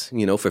ties,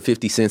 for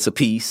 50 cents a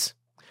piece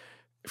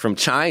from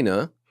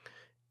China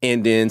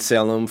and then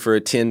sell them for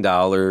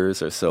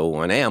 $10 or so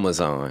on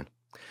Amazon.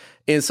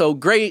 And so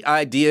great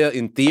idea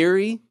in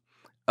theory.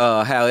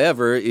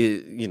 However,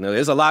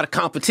 there's a lot of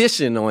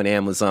competition on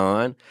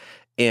Amazon.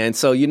 And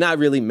so you're not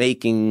really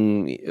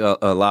making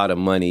a lot of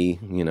money,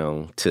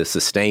 to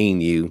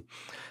sustain you.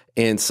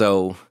 And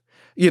so,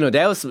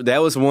 that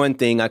was one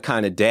thing I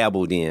kind of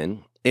dabbled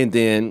in. And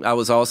then I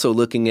was also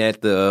looking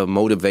at the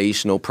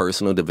motivational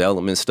personal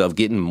development stuff,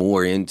 getting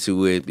more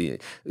into it.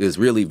 It was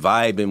really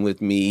vibing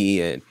with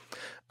me. And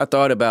I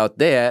thought about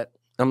that.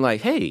 I'm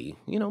like, hey,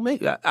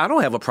 maybe I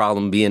don't have a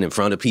problem being in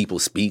front of people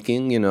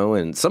speaking,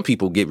 and some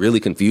people get really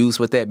confused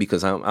with that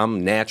because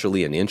I'm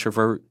naturally an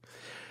introvert.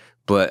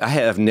 But I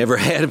have never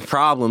had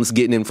problems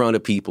getting in front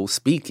of people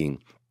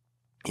speaking.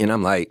 And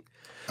I'm like,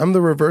 I'm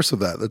the reverse of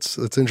that.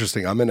 That's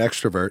interesting. I'm an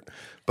extrovert,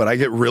 but I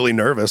get really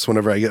nervous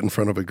whenever I get in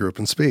front of a group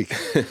and speak.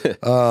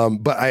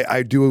 But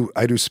I do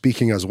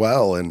speaking as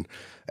well. And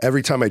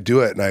every time I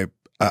do it, and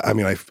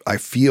I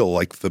feel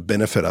like the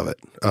benefit of it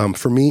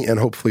for me, and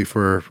hopefully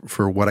for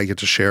what I get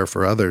to share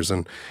for others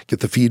and get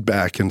the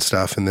feedback and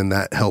stuff. And then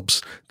that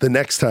helps the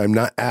next time,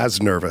 not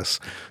as nervous.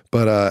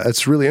 But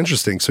it's really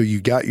interesting. So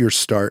you got your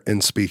start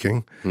in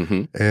speaking,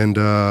 and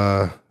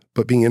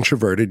but being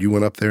introverted, you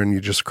went up there and you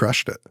just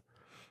crushed it.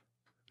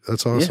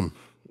 That's awesome.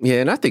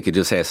 Yeah, and I think it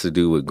just has to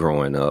do with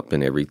growing up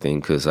and everything,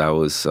 because I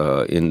was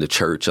in the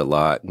church a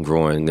lot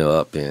growing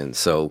up. And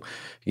so,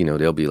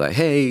 they'll be like,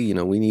 hey,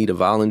 we need a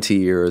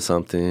volunteer or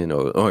something,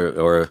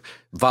 or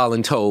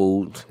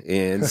voluntold.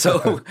 And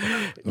so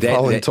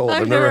voluntold,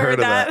 I've never heard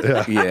of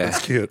that. Yeah.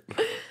 That's cute.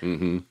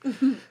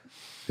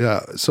 Yeah.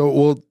 So,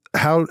 well,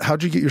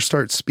 how'd you get your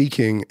start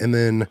speaking? And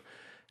then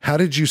how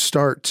did you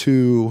start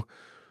to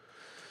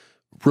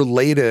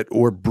relate it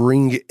or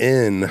bring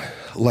in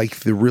like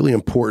the really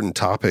important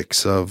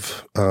topics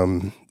of,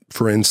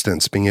 for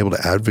instance, being able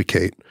to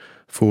advocate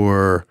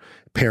for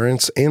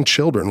parents and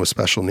children with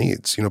special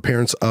needs,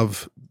 parents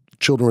of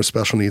children with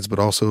special needs, but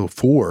also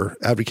for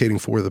advocating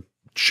for the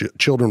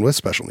children with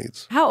special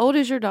needs. How old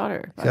is your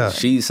daughter? Yeah.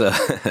 She's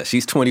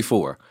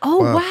 24. Oh,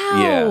 wow.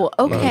 Yeah.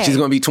 Okay. She's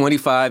going to be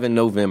 25 in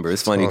November.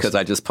 It's funny because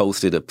I just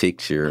posted a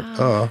picture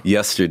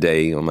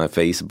yesterday on my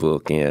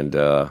Facebook, and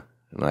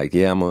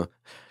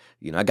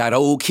I got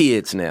old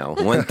kids now.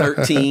 One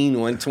 13,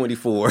 one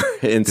 24,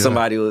 and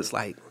somebody was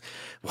like,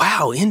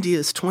 "Wow,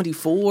 India's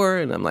 24,"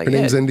 and I'm like, "Her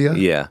name's India."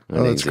 Yeah.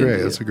 Oh, that's great.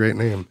 India. That's a great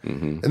name.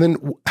 Mm-hmm. And then,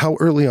 how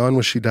early on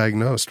was she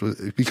diagnosed?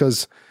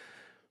 Because,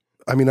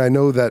 I mean, I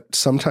know that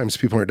sometimes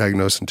people aren't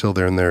diagnosed until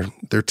they're in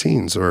their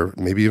teens or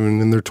maybe even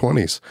in their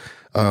 20s.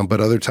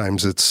 But other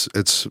times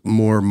it's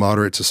more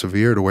moderate to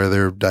severe to where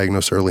they're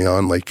diagnosed early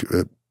on, like,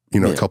 a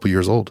couple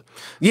years old.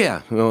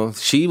 Yeah. Well,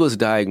 she was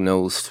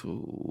diagnosed,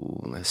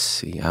 let's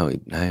see, I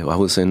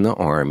was in the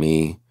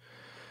Army.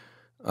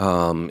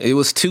 It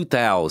was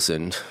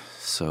 2000,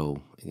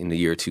 so in the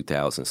year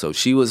 2000. So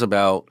she was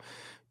about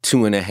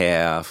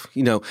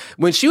 2.5.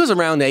 When she was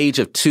around the age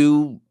of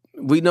 2,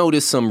 we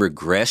noticed some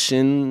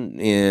regression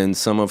in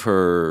some of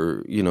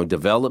her,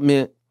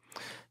 development.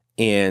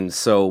 And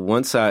so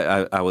once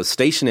I was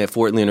stationed at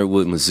Fort Leonard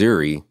Wood,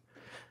 Missouri,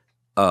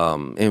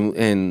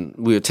 and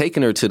we were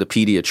taking her to the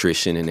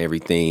pediatrician and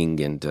everything,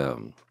 and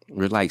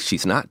we're like,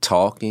 she's not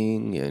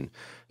talking, and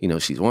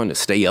she's wanting to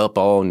stay up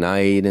all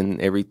night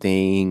and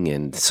everything,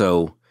 and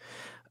so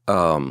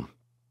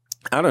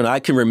I don't know. I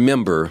can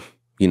remember,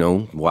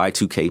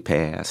 Y2K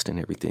passed and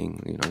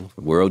everything.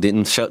 The world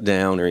didn't shut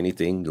down or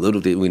anything.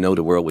 Little did we know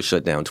the world would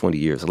shut down 20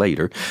 years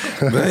later.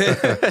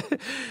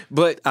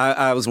 But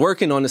I was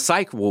working on the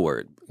psych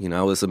ward.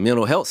 I was a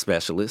mental health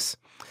specialist.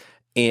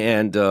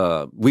 And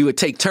we would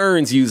take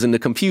turns using the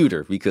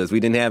computer because we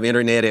didn't have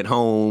internet at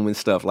home and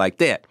stuff like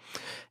that.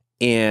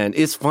 And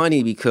it's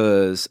funny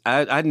because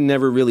I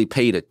never really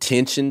paid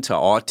attention to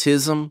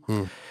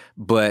autism,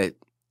 but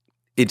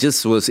it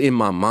just was in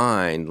my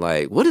mind,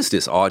 like, what is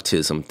this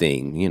autism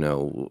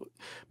thing?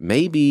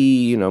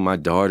 Maybe, my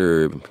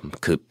daughter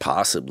could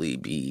possibly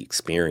be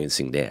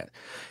experiencing that.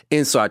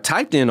 And so I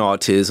typed in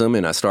autism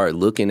and I started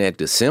looking at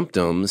the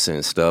symptoms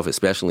and stuff,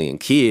 especially in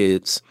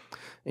kids.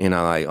 And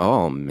I'm like,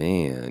 oh,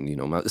 man,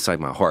 it's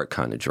like my heart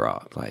kind of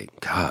dropped. Like,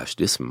 gosh,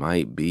 this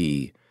might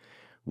be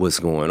what's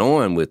going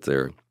on with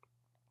her.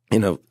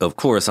 And of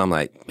course, I'm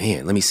like,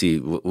 man, let me see,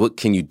 what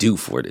can you do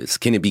for this?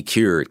 Can it be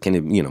cured? Can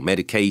it,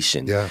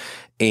 medication? Yeah.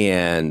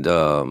 And,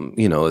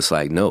 it's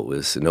like, no,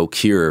 it's no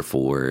cure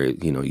for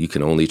it. You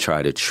can only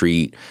try to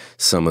treat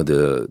some of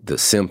the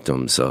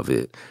symptoms of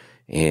it.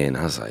 And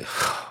I was like,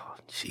 oh,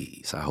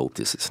 geez, I hope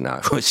this is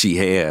not what she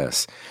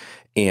has.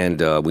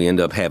 And we end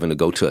up having to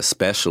go to a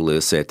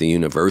specialist at the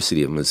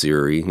University of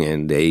Missouri,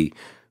 and they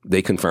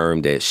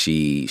confirmed that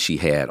she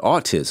had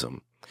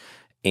autism.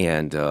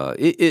 And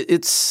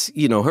it's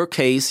her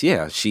case.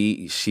 Yeah,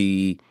 she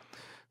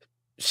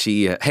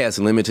has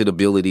limited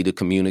ability to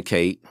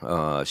communicate.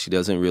 She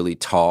doesn't really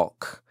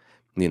talk.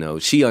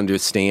 She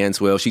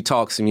understands well. She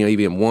talks,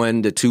 even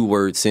 1 to 2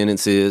 word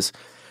sentences.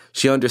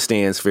 She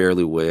understands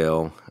fairly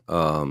well.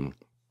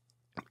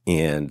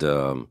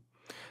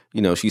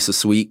 She's a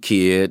sweet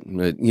kid.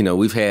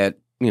 We've had,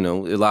 a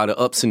lot of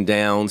ups and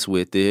downs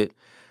with it.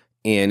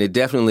 And it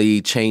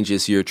definitely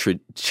changes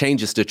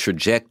the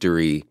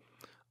trajectory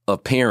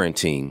of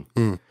parenting.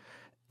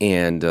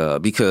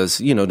 And because,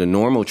 the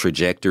normal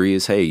trajectory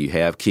is, hey, you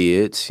have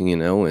kids,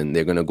 and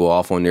they're going to go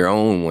off on their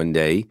own one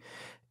day.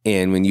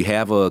 And when you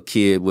have a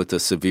kid with a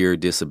severe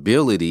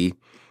disability,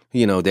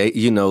 they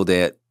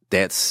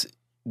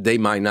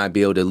might not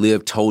be able to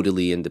live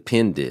totally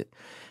independent.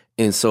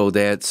 And so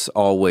that's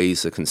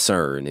always a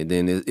concern. And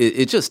then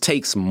it just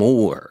takes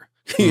more,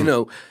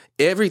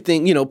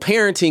 everything,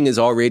 parenting is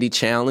already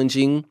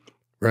challenging,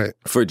 right?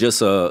 For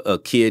just a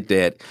kid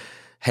that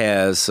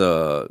has,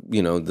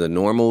 the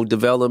normal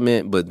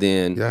development. But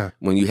then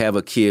when you have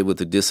a kid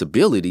with a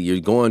disability, you're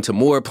going to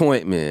more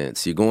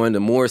appointments, you're going to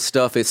more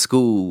stuff at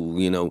school,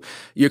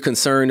 you're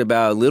concerned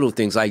about little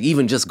things like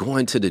even just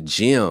going to the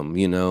gym,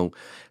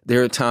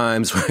 there are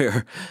times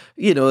where,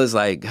 it's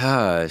like,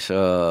 gosh,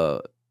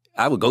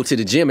 I would go to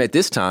the gym at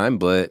this time,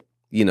 but,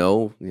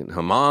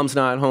 her mom's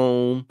not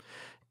home.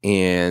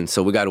 And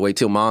so we got to wait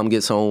till mom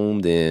gets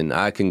home. Then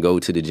I can go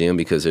to the gym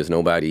because there's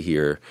nobody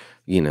here,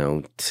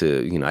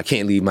 I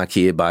can't leave my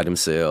kid by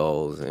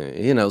themselves.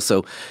 And,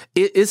 so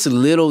it's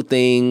little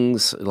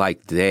things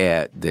like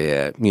that,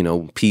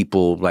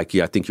 people like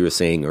I think you were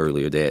saying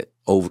earlier that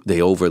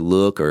they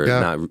overlook or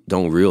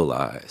don't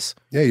realize.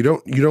 Yeah. You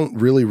don't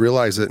really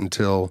realize it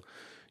until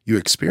you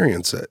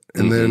experience it.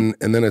 And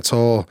then it's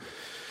all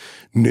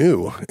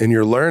new and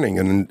you're learning,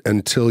 and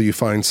until you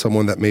find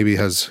someone that maybe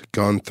has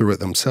gone through it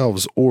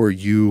themselves, or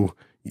you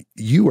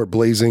are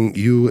blazing,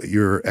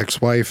 your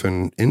ex-wife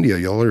and India,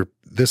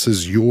 this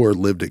is your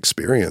lived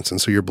experience.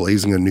 And so you're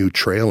blazing a new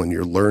trail and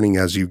you're learning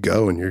as you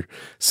go and you're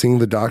seeing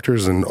the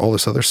doctors and all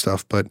this other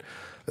stuff. But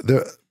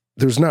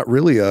there's not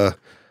really a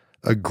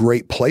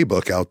great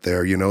playbook out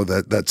there,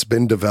 that's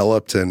been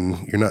developed,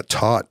 and you're not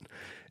taught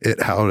it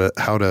how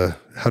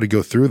to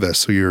go through this.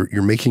 So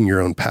you're making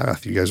your own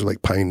path. You guys are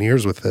like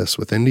pioneers with this,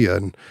 with India.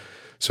 And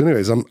So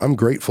anyways, I'm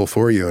grateful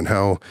for you and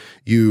how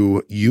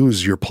you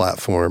use your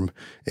platform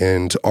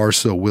and are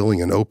so willing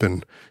and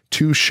open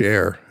to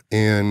share.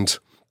 And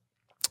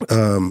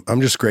I'm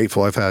just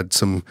grateful. I've had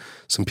some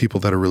people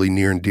that are really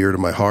near and dear to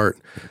my heart.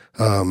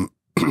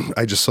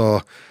 I just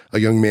saw a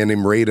young man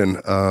named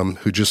Raiden,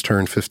 who just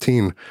turned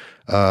 15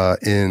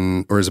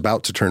 or is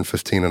about to turn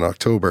 15 in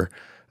October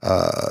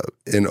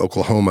in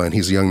Oklahoma. And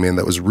he's a young man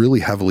that was really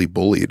heavily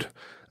bullied.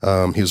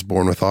 He was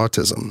born with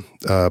autism,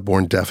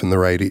 born deaf in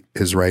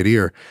his right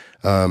ear,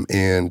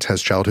 and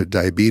has childhood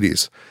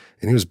diabetes.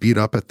 And he was beat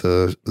up at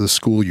the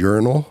school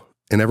urinal,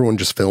 and everyone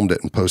just filmed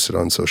it and posted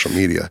on social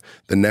media.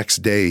 The next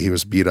day, he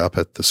was beat up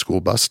at the school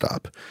bus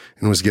stop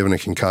and was given a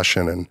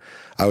concussion. And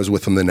I was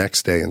with him the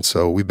next day. And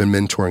so we've been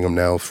mentoring him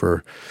now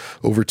for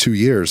over 2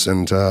 years.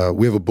 And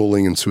we have a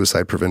bullying and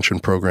suicide prevention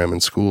program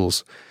in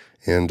schools,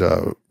 and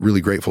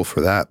really grateful for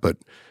that. But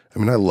I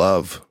mean, I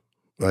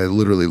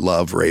literally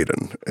love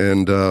Raiden.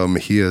 And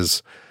he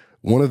is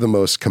one of the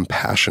most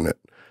compassionate,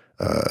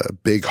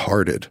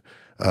 big-hearted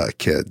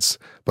kids.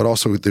 But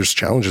also there's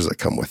challenges that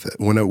come with it.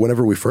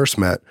 Whenever we first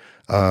met,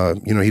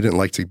 he didn't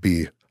like to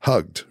be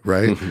hugged,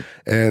 right?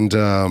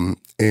 Mm-hmm.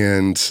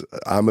 And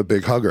I'm a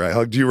big hugger. I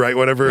hugged you right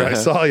whenever I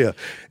saw you.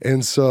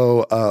 And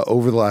so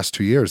over the last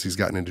 2 years, he's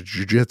gotten into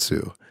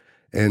jiu-jitsu.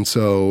 And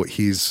so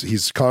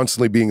he's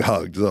constantly being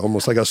hugged,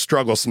 almost like a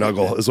struggle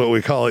snuggle is what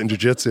we call it in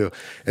jiu-jitsu.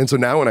 And so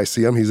now when I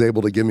see him, he's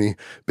able to give me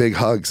big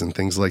hugs and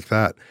things like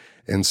that.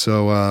 And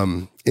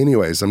so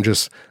anyways,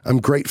 I'm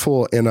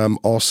grateful, and I'm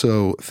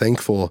also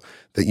thankful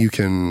that you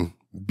can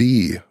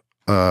be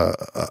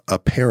a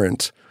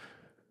parent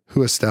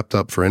who has stepped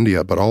up for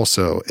India, but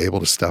also able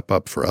to step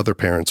up for other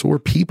parents or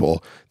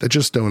people that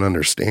just don't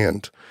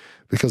understand.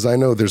 Because I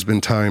know there's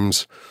been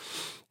times,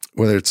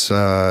 whether it's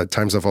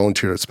times I've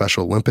volunteered at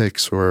Special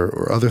Olympics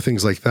or other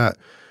things like that,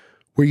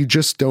 where you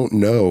just don't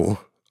know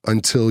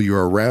until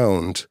you're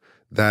around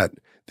that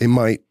they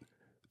might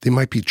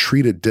be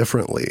treated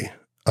differently,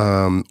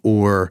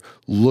 or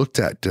looked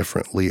at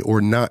differently,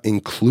 or not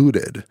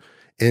included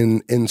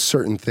in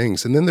certain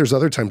things. And then there's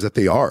other times that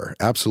they are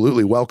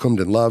absolutely welcomed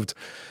and loved,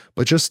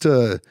 but just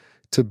to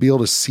be able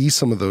to see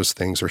some of those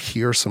things or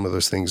hear some of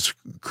those things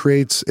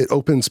it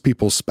opens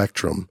people's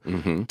spectrum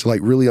to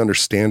like really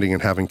understanding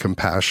and having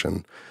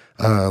compassion,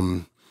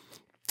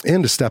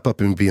 and to step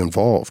up and be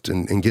involved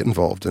and get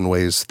involved in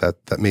ways that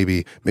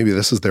maybe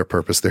this is their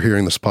purpose. They're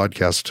hearing this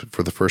podcast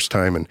for the first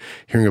time and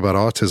hearing about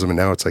autism, and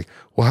now it's like,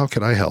 well, how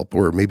could I help?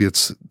 Or maybe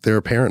they're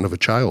a parent of a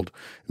child.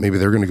 Maybe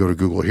they're going to go to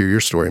Google, hear your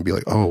story, and be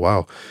like, oh,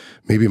 wow,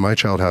 maybe my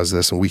child has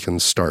this, and we can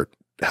start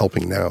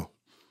helping now.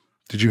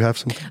 Did you have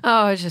something?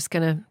 Oh, I was just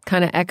going to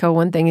kind of echo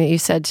one thing that you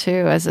said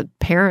too. As a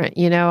parent,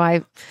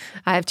 I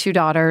have 2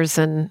 daughters,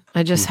 and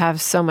I just have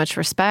so much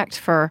respect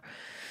for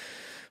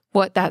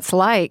what that's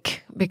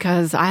like,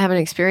 because I haven't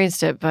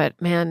experienced it,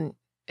 but man,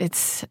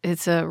 it's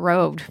a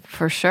road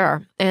for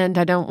sure. And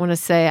I don't want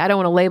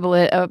to label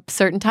it a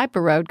certain type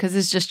of road, because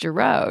it's just your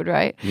road,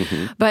 right?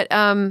 Mm-hmm. But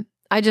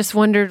I just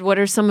wondered, what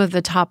are some of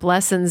the top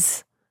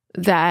lessons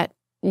that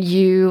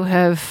you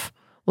have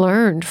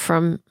learned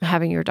from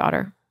having your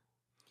daughter?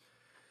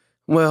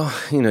 Well,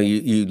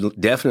 you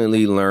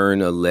definitely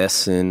learn a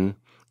lesson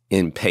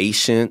in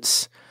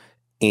patience,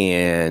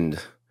 and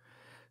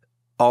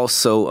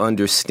also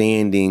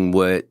understanding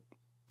what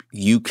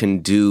you can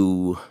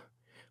do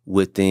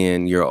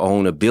within your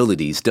own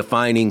abilities,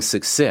 defining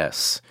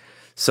success.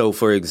 So,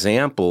 for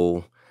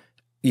example,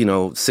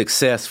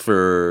 success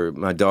for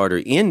my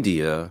daughter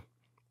India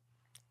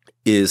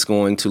is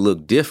going to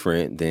look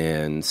different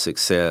than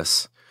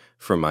success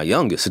for my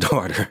youngest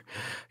daughter,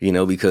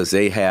 because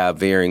they have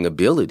varying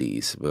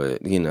abilities.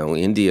 But,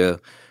 India,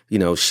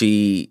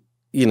 she,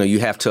 you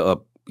have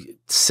to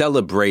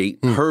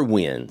celebrate her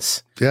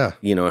wins. Yeah.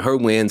 Her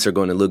wins are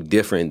going to look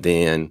different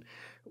than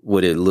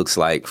what it looks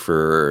like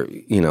for,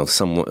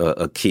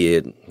 a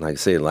kid, like I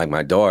said, like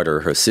my daughter,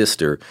 her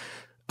sister,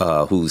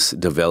 who's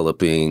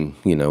developing,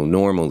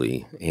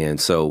 normally. And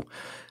so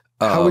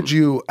how would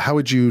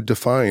you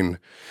define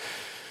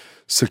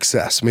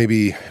success?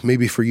 Maybe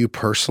for you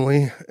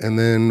personally, and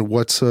then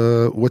what's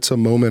a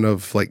moment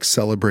of like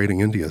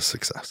celebrating India's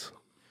success?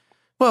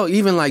 Well,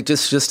 even like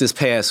just this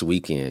past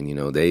weekend,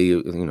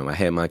 I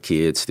had my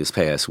kids this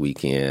past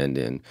weekend,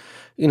 and,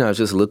 I was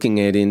just looking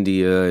at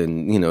India,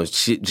 and,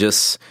 she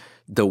just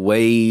the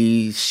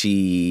way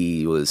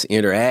she was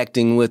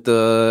interacting with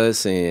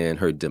us and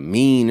her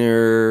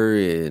demeanor,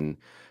 and,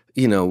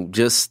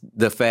 just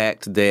the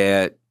fact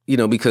that,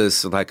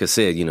 because like I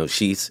said,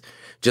 she's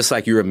just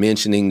like you were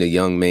mentioning the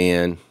young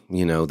man,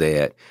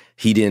 that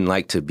he didn't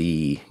like to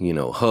be,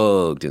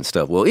 hugged and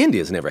stuff. Well,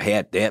 India's never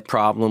had that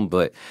problem,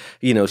 but,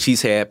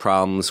 she's had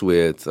problems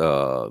with,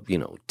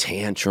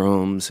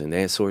 tantrums and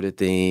that sort of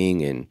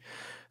thing. And,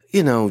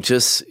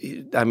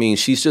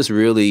 she's just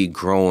really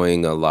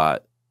growing a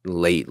lot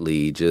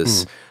lately,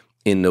 just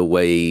in the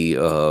way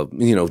of,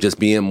 just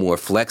being more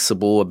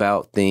flexible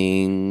about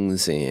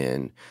things,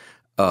 and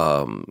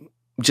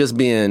just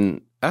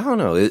being, I don't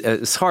know,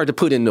 it's hard to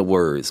put into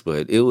words,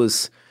 but it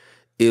was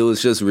it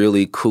was just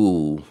really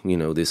cool,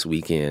 this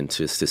weekend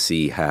just to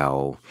see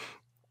how,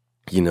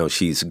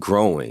 she's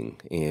growing.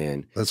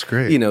 And that's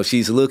great.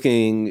 She's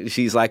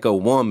like a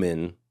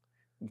woman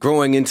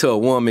growing into a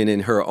woman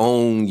in her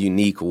own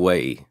unique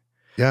way.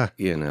 Yeah.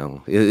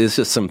 It's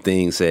just some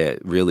things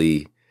that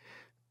really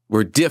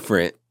were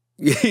different,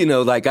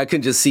 like I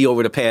can just see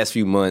over the past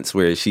few months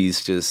where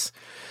she's just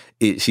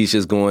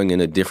going in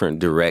a different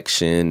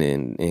direction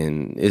and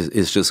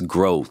it's just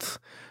growth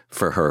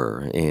for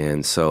her.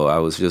 And so I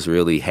was just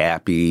really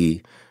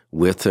happy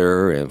with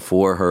her and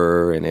for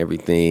her and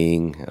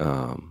everything.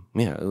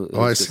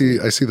 I see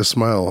the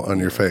smile on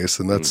your face,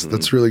 and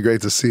that's really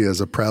great to see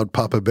as a proud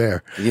Papa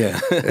Bear. Yeah.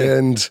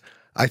 And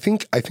I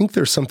think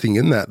there's something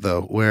in that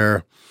though,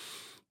 where,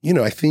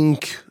 I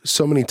think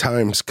so many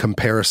times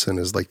comparison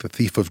is like the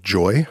thief of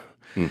joy.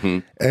 Mm-hmm.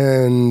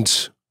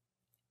 And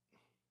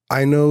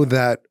I know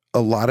that a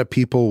lot of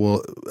people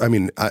will,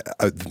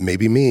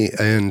 maybe me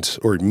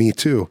or me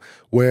too,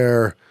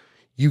 where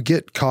you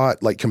get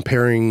caught like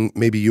comparing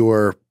maybe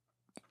your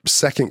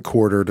second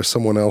quarter to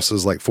someone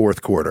else's like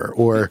fourth quarter,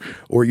 or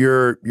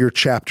your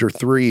chapter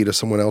 3 to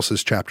someone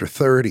else's chapter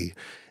 30.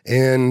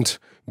 And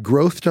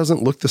growth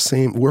doesn't look the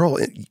same. We're all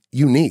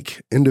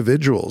unique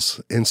individuals.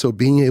 And so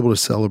being able to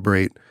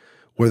celebrate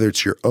whether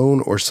it's your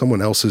own or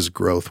someone else's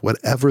growth,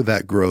 whatever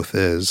that growth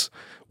is,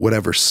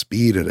 whatever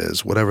speed it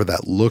is, whatever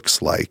that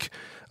looks like,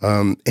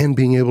 and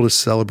being able to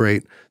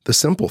celebrate the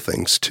simple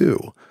things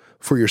too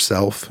for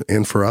yourself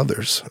and for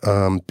others,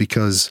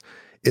 because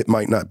it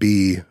might not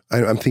be,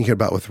 I'm thinking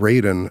about with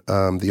Raiden,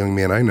 the young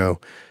man I know,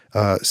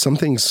 some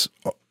things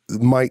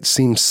might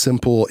seem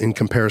simple in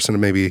comparison to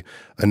maybe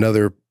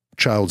another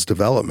child's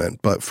development,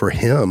 but for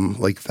him,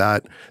 like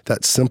that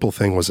simple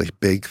thing was a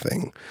big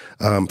thing.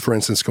 For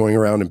instance, going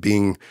around and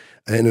being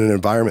in an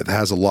environment that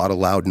has a lot of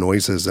loud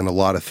noises and a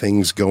lot of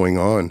things going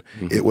on,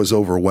 it was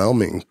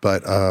overwhelming.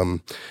 But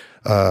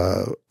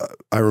I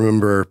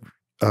remember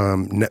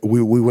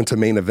we went to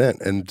Main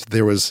Event, and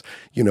there was,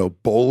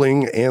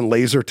 bowling and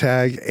laser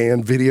tag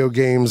and video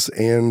games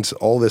and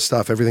all this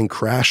stuff, everything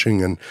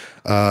crashing. And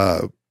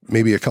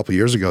maybe a couple of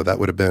years ago, that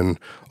would have been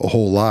a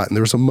whole lot. And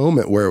there was a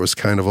moment where it was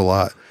kind of a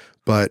lot,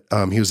 but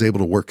he was able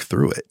to work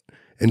through it.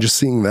 And just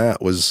seeing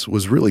that was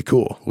really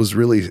cool, was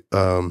really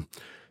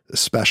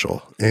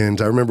special.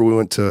 And I remember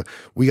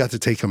we got to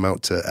take him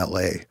out to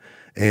LA,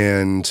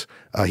 and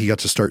he got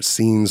to start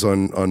scenes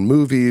on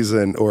movies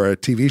or a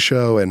TV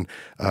show, and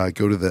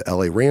go to the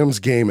LA Rams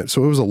game.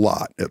 So it was a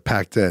lot. It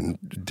packed in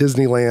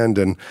Disneyland,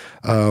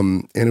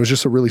 and it was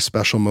just a really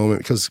special moment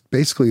because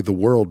basically the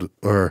world,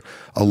 or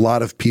a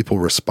lot of people,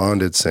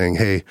 responded saying,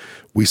 "Hey,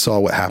 we saw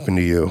what happened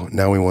to you.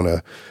 Now we want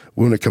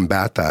to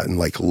combat that and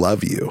like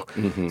love you."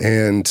 Mm-hmm.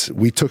 And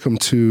we took him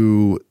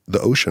to the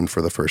ocean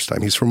for the first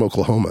time. He's from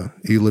Oklahoma.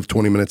 He lived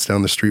 20 minutes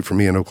down the street from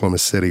me in Oklahoma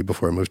City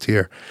before I moved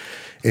here.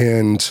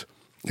 And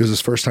it was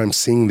his first time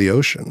seeing the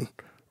ocean,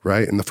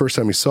 right? And the first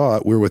time he saw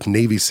it, we were with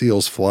Navy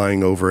SEALs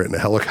flying over it in a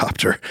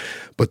helicopter.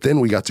 But then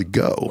we got to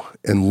go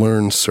and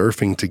learn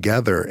surfing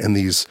together, and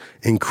these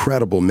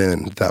incredible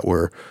men that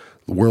were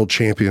world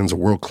champions,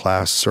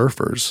 world-class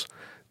surfers,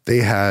 they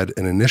had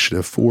an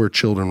initiative for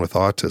children with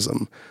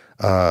autism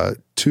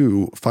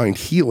to find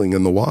healing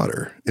in the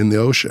water, in the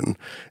ocean,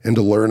 and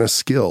to learn a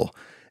skill.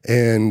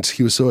 And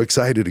he was so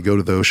excited to go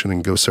to the ocean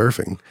and go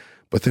surfing.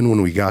 But then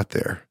when we got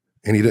there,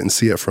 and he didn't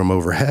see it from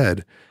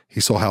overhead, he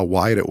saw how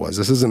wide it was.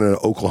 This isn't an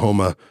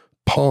Oklahoma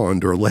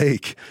pond or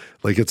lake.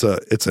 Like it's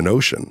an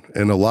ocean.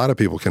 And a lot of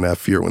people can have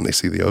fear when they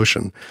see the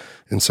ocean.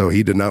 And so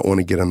he did not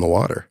want to get in the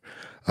water.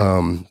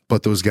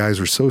 But those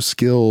guys were so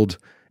skilled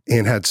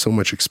and had so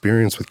much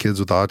experience with kids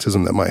with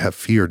autism that might have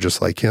fear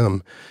just like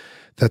him,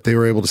 that they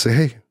were able to say,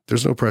 "Hey,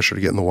 there's no pressure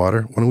to get in the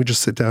water. Why don't we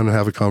just sit down and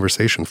have a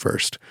conversation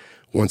first?"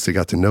 Once they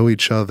got to know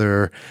each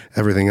other,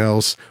 everything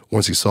else,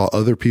 once he saw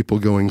other people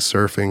going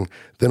surfing,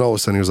 then all of a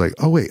sudden he was like,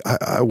 "Oh, wait,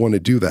 I want to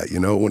do that." It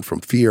went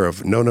from fear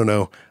of,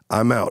 no,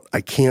 I'm out.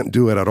 I can't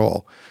do it at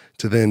all,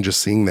 to then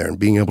just sitting there and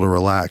being able to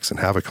relax and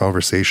have a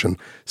conversation,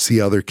 see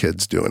other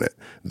kids doing it.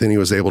 Then he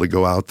was able to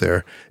go out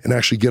there and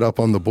actually get up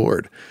on the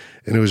board.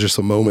 And it was just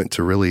a moment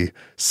to really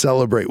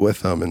celebrate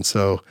with them. And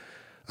so,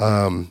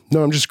 I'm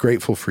just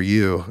grateful for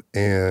you.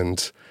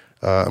 And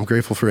I'm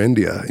grateful for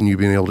India and you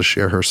being able to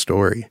share her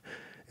story.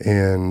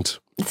 And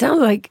it sounds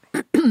like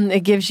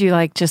it gives you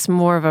like just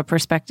more of a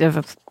perspective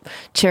of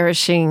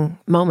cherishing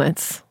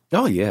moments.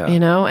 Oh, yeah.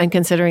 And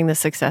considering the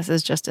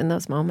successes just in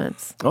those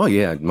moments. Oh,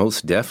 yeah,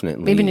 most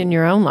definitely. Even in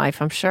your own life,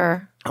 I'm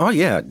sure. Oh,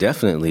 yeah,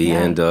 definitely.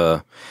 Yeah. And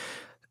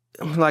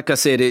like I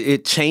said,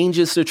 it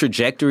changes the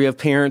trajectory of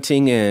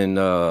parenting. And,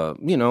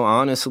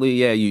 honestly,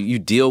 yeah, you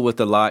deal with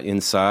a lot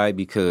inside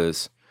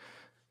because,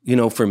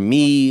 for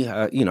me,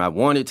 I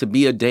wanted to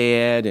be a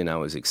dad and I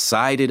was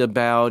excited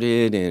about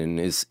it.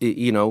 And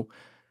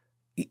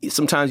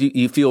sometimes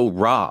you feel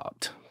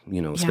robbed,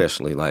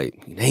 especially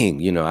like, dang,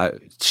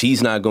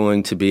 she's not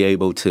going to be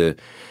able to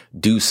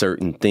do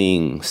certain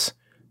things,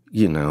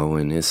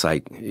 and it's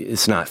like,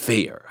 it's not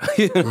fair,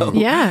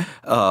 Yeah.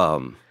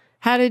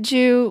 How did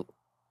you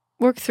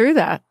work through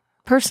that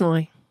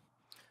personally?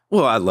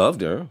 Well, I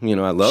loved her.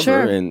 I love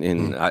Sure. her,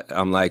 and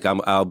I'm like,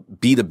 I'll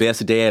be the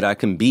best dad I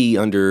can be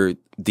under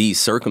these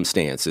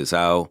circumstances.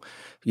 I'll,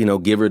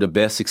 give her the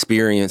best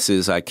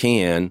experiences I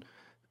can,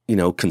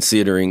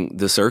 considering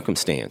the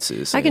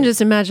circumstances. I can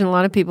just imagine a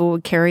lot of people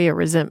would carry a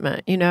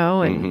resentment,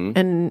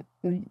 and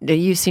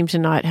you seem to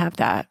not have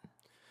that.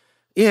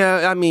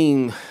 Yeah, I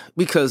mean,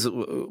 because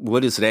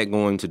what is that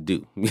going to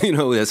do?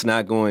 That's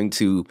not going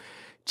to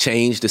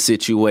change the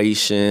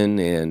situation,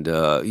 and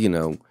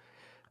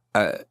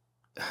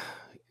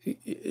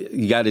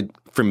you got to.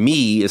 For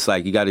me, it's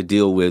like you got to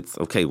deal with.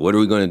 Okay, what are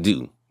we going to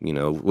do?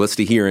 What's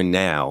the here and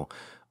now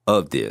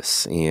of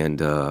this? And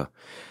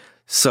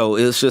so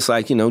it's just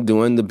like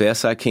doing the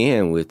best I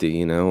can with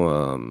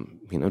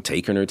it.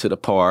 Taking her to the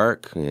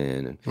park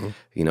and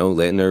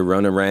letting her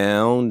run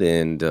around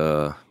and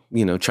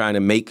trying to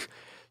make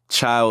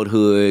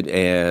childhood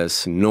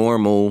as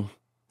normal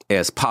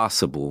as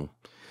possible,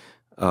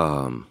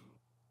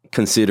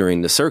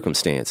 considering the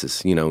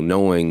circumstances,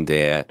 knowing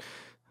that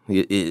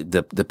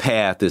the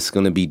path is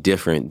going to be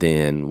different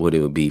than what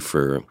it would be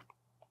for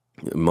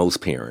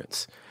most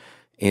parents.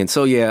 And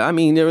so, yeah, I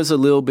mean, there was a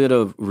little bit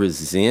of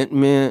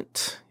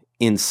resentment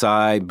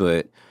inside,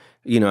 but,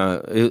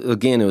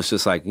 again, it was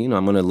just like, I'm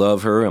going to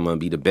love her. I'm going to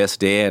be the best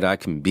dad I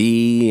can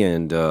be.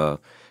 And,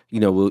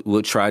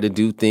 we'll try to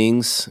do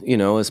things,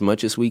 as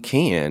much as we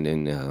can.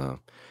 And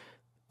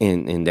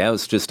that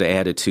was just the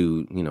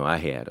attitude, I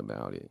had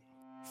about it.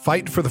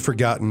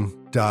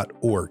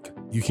 Fightfortheforgotten.org.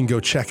 You can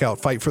go check out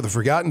Fight for the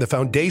Forgotten, the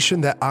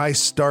foundation that I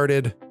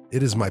started.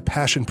 It is my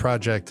passion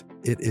project.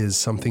 It is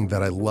something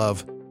that I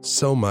love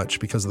so much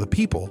because of the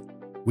people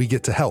we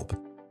get to help.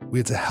 We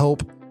get to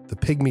help the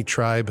Pygmy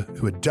tribe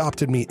who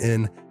adopted me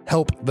in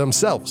help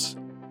themselves.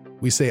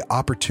 We say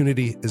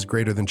opportunity is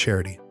greater than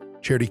charity.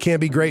 Charity can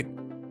be great,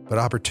 but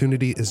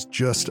opportunity is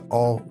just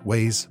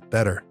always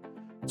better.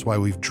 That's why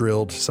we've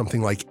drilled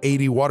something like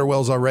 80 water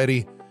wells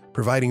already,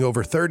 providing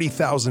over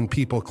 30,000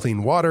 people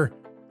clean water.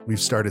 We've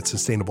started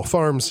sustainable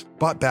farms,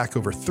 bought back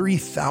over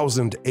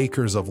 3,000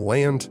 acres of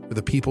land for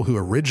the people who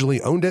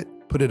originally owned it,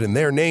 put it in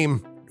their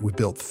name. We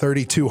built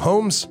 32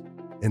 homes,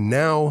 and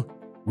now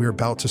we're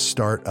about to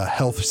start a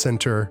health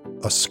center,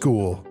 a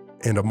school,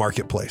 and a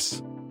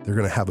marketplace. They're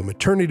going to have a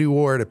maternity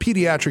ward, a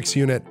pediatrics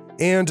unit,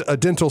 and a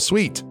dental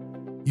suite.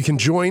 You can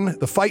join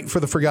the Fight for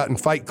the Forgotten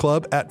Fight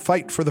Club at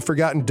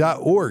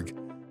fightfortheforgotten.org.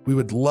 We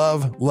would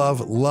love, love,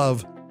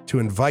 love to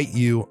invite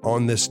you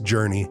on this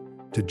journey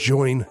to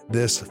join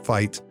this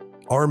fight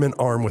arm in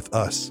arm with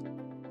us.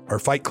 Our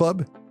fight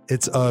club,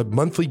 it's a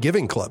monthly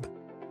giving club.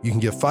 You can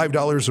give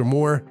 $5 or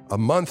more a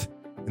month,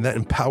 and that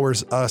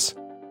empowers us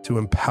to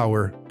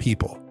empower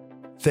people.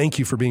 Thank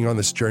you for being on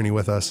this journey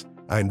with us.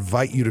 I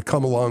invite you to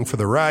come along for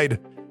the ride.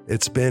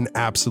 It's been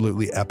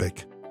absolutely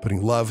epic,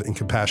 putting love and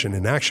compassion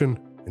in action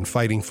and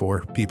fighting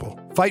for people.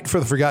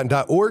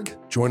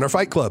 Fightfortheforgotten.org. Join our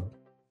fight club.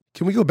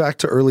 Can we go back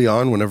to early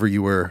on whenever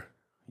you were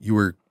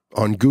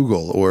on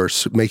Google or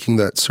making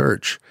that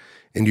search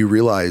and you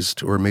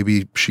realized, or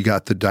maybe she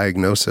got the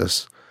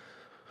diagnosis?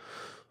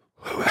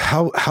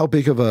 How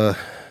big of a,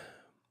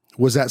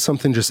 was that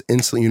something just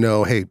instantly,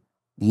 hey,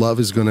 love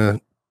is going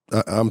to,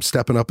 I'm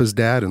stepping up as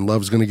dad and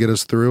love's going to get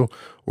us through?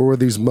 Or were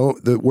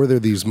there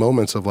these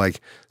moments of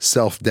like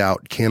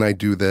self-doubt? Can I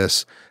do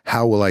this?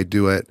 How will I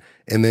do it?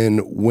 And then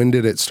when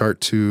did it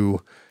start to,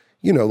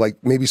 like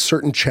maybe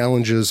certain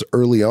challenges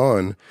early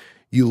on,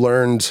 you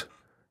learned,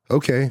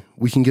 okay,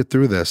 we can get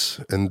through this,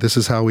 and this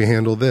is how we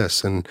handle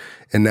this. And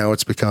now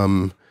it's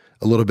become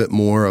a little bit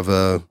more of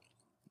a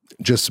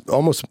just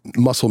almost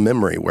muscle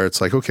memory where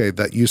it's like, okay,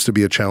 that used to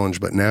be a challenge,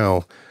 but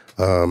now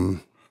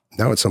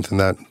it's something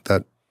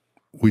that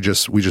we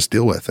just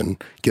deal with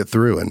and get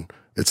through, and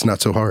it's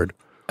not so hard.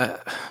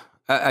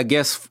 I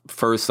guess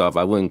first off,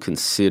 I wouldn't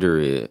consider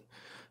it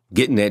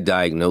getting that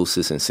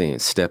diagnosis and saying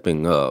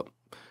stepping up.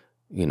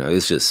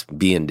 It's just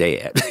being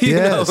dad.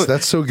 Yes,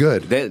 that's so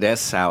good.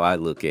 That's how I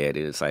look at it.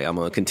 It's like, I'm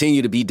going to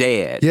continue to be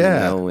dad.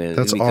 Yeah, and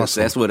that's because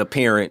awesome. That's what a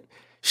parent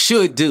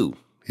should do.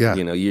 Yeah.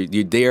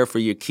 You're there for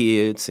your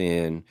kids,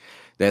 and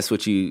that's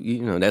what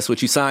that's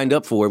what you signed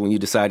up for when you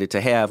decided to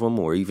have them,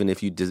 or even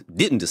if you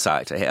didn't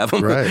decide to have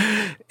them.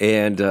 Right.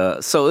 And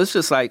so it's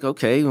just like,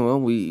 okay, well,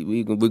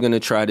 we're going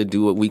to try to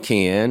do what we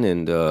can,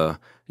 and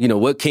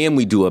what can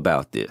we do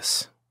about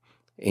this?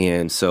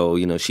 And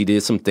so, she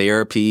did some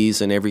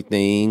therapies and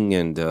everything.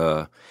 And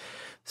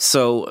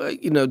so,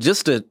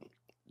 just the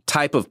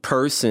type of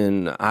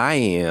person I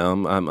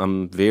am,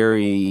 I'm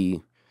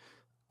very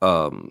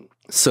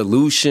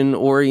solution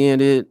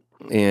oriented.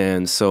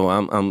 And so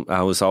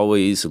I was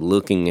always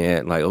looking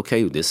at like,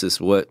 okay, this is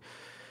what,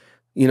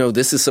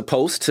 this is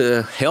supposed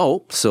to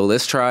help. So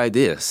let's try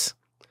this.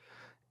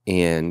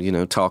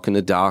 And, talking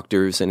to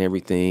doctors and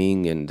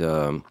everything. And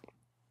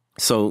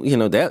so,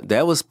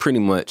 that was pretty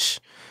much,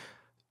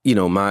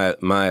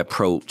 my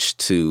approach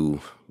to,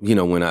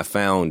 when I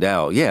found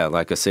out. Yeah,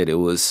 like I said, it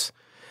was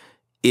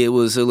a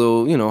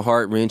little,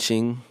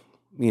 heart-wrenching,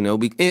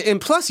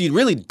 and plus you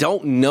really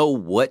don't know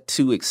what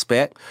to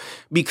expect,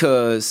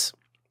 because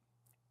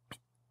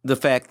the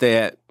fact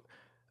that,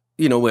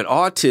 with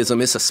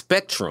autism, it's a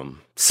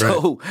spectrum.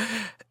 So,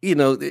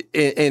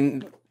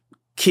 and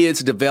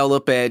kids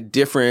develop at a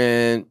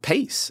different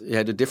pace.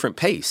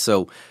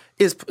 So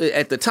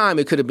at the time,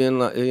 it could have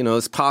been,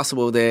 it's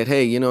possible that,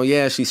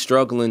 hey, she's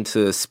struggling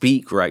to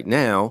speak right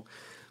now,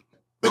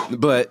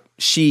 but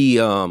she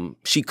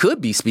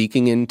could be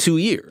speaking in 2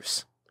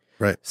 years.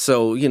 Right.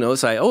 So,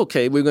 it's like,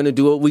 okay, we're going to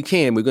do what we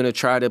can. We're going to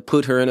try to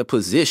put her in a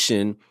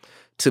position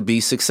to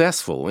be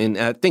successful. And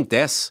I think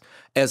that's,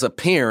 as a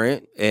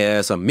parent,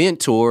 as a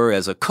mentor,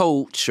 as a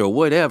coach or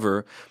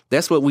whatever,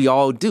 that's what we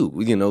all do.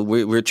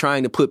 We're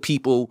trying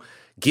to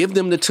give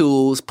them the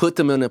tools, put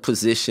them in a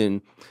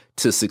position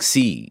to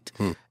succeed.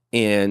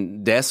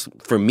 And that's,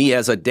 for me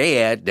as a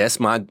dad,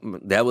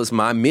 that was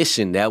my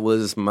mission. That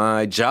was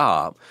my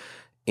job.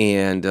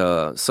 And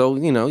so,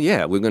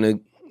 we're going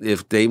to,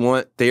 if they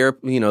want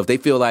therapy, if they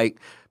feel like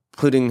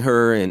putting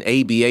her in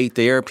ABA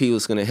therapy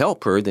was going to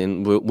help her,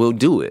 then we'll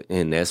do it.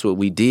 And that's what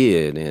we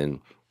did. And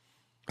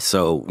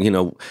so,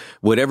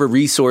 whatever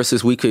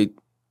resources we could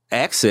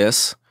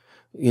access,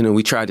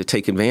 we tried to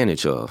take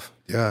advantage of.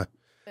 Yeah.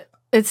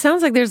 It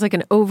sounds like there's like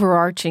an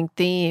overarching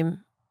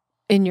theme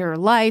in your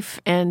life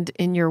and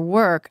in your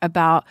work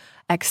about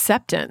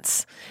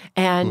acceptance.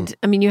 And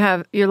I mean,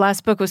 your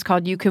last book was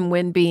called You Can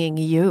Win Being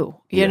You,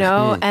 you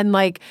know? And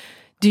like,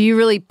 do you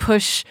really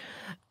push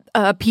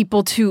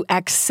people to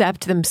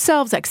accept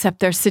themselves,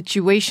 accept their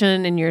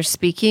situation in your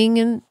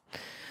speaking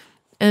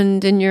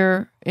and in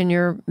your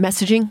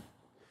messaging?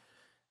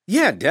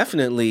 Yeah,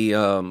 definitely.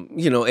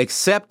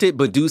 Accept it,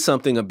 but do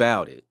something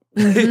about it.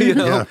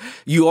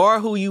 You are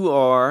who you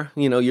are.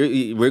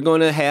 We're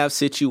going to have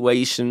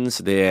situations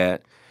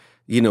that,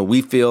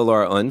 we feel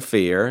are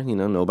unfair.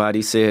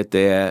 Nobody said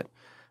that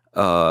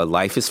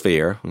life is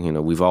fair.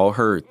 We've all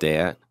heard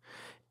that.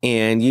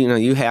 And,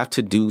 you have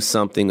to do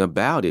something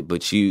about it,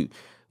 but you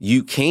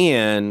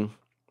can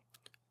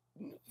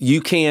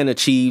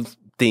achieve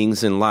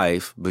things in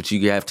life, but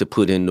you have to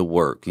put in the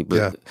work.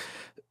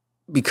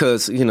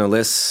 Because,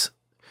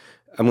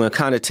 I'm going to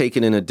kind of take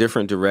it in a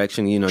different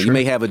direction. You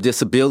may have a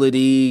disability,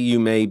 you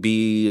may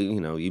be,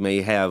 you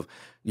may have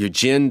your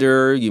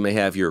gender, you may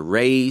have your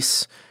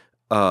race,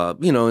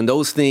 and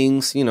those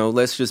things,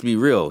 let's just be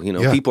real.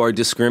 People are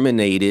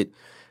discriminated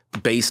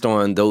based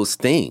on those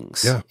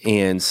things. Yeah.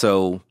 And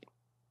so,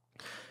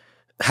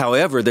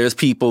 however, there's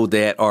people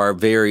that are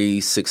very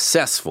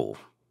successful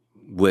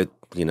with,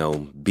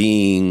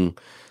 being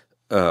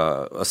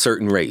a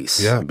certain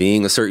race,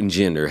 being a certain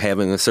gender,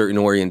 having a certain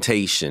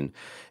orientation.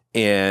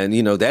 And,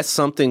 that's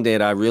something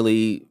that I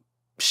really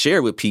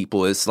share with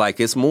people. It's like,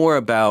 it's more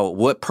about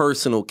what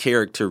personal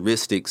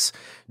characteristics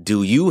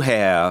do you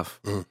have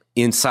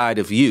inside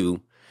of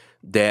you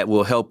that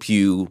will help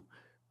you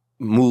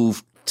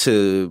move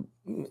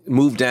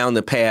down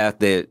the path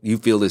that you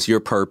feel is your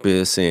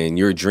purpose and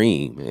your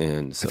dream.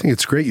 And so, I think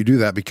it's great you do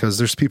that, because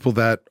there's people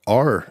that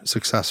are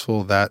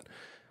successful that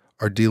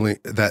are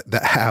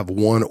that have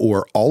one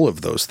or all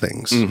of those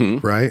things,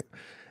 right?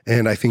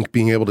 And I think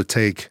being able to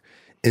take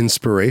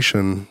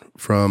inspiration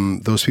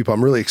from those people.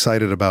 I'm really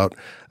excited about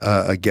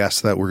a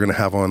guest that we're going to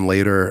have on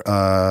later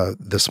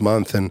this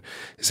month, and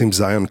his name's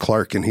Zion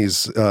Clark, and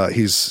he's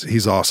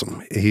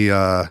awesome. He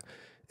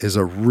is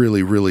a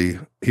really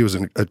he was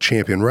a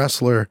champion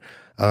wrestler,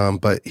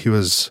 but he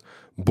was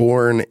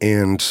born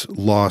and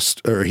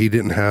lost, or he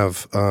didn't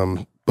have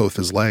both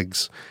his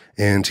legs,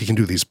 and he can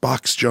do these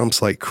box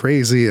jumps like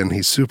crazy, and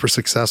he's super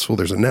successful.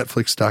 There's a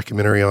Netflix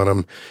documentary on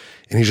him,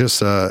 and he's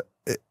just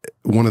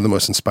one of the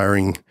most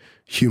inspiring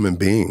human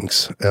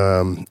beings.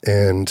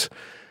 And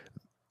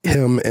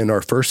him and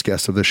our first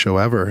guest of the show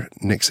ever,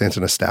 Nick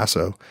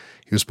Santonastasso,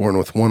 he was born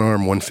with one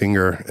arm, one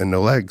finger, and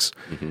no legs.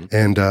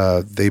 And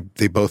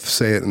they both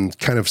say it in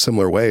kind of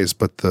similar ways,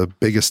 but the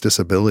biggest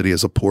disability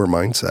is a poor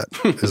mindset,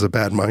 is a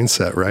bad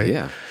mindset, right?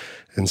 Yeah.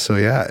 And so,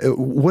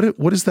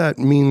 what does that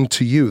mean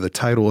to you, the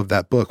title of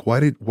that book?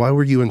 Why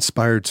were you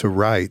inspired to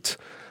write?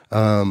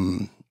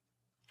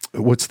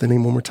 What's the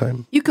name one more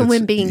time? You Can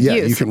Win Being You.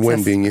 You Can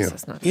Win Being You.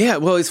 Yeah,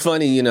 well, it's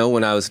funny,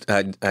 when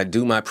I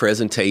do my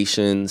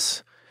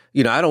presentations,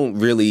 I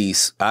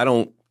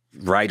don't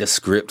write a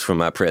script for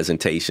my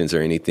presentations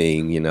or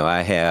anything.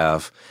 I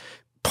have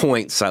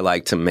points I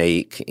like to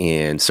make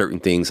and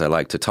certain things I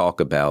like to talk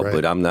about,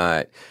 but I'm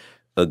not,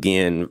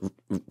 again,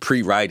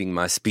 pre-writing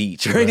my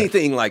speech or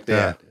anything like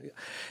that. Yeah.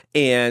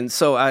 And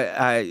so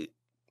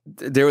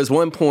there was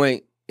one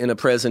point in a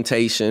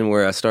presentation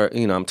where I start,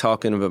 I'm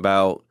talking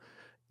about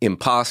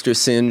imposter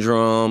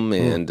syndrome,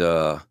 and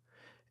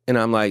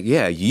I'm like,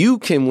 yeah, you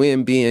can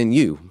win being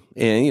you.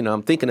 And,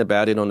 I'm thinking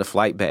about it on the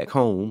flight back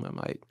home. I'm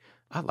like,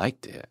 I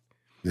like that.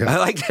 Yeah. I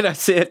like that I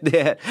said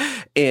that.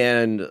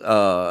 And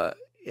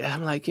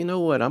I'm like, you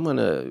know what? I'm going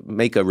to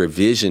make a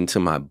revision to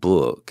my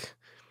book,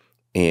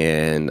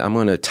 and I'm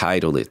going to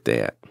title it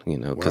that,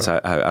 because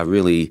I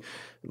really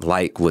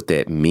like what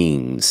that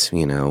means,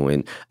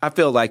 and I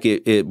feel like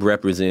it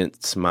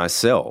represents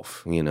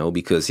myself,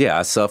 because,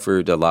 I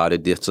suffered a lot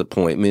of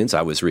disappointments.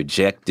 I was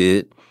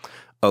rejected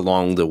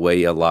along the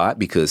way a lot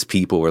because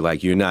people were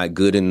like, you're not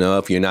good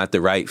enough. You're not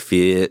the right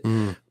fit.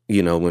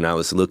 when I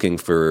was looking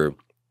for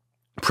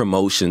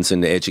promotions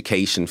in the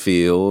education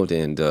field,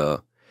 and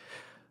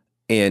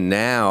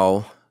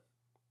now,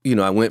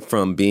 I went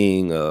from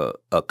being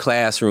a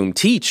classroom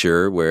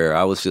teacher where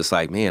I was just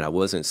like, man, I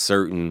wasn't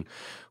certain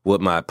what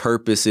my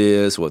purpose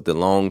is, what the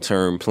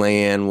long-term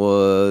plan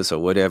was, or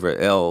whatever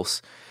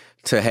else,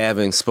 to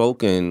having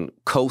spoken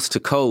coast to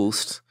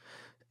coast.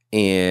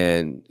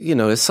 And,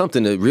 it's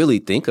something to really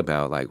think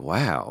about, like,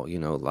 wow,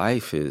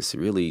 life has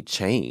really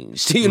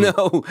changed,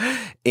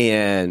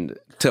 and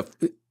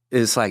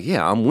it's like,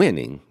 yeah, I'm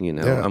winning,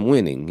 I'm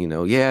winning,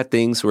 yeah,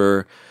 things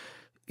were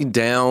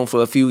down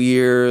for a few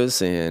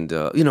years. And,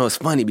 it's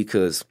funny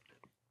because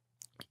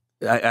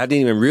I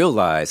didn't even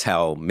realize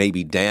how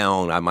maybe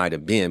down I might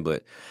have been,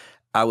 but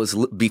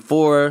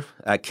before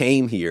I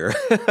came here,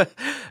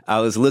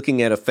 I was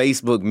looking at a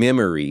Facebook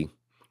memory,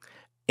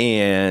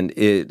 and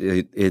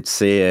it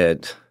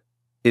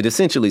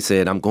essentially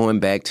said, I'm going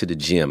back to the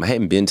gym. I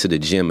hadn't been to the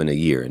gym in a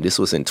year, and this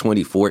was in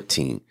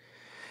 2014.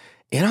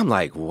 And I'm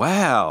like,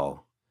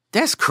 wow,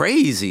 that's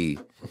crazy.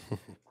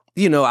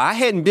 I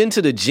hadn't been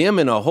to the gym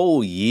in a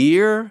whole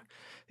year,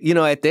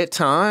 at that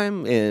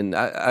time, and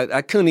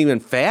I couldn't even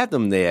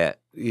fathom that,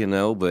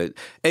 but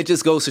it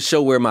just goes to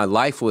show where my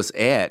life was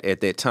at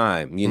that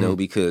time,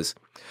 because,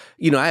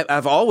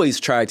 I've always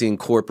tried to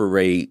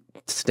incorporate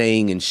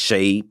staying in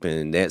shape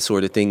and that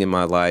sort of thing in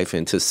my life.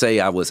 And to say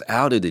I was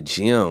out of the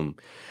gym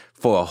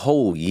for a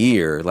whole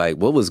year, like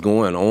what was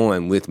going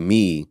on with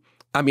me?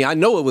 I mean, I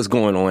know it was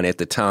going on at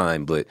the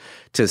time, but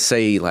to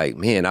say like,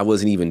 man, I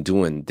wasn't even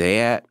doing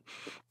that.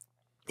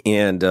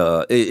 And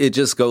it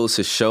just goes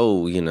to show,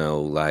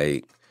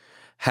 like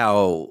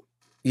how,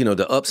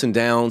 the ups and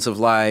downs of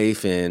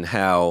life, and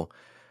how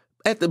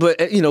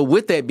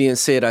with that being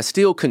said, I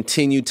still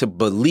continue to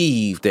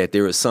believe that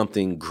there is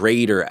something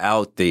greater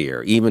out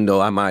there, even though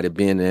I might have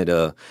been at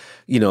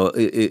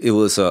it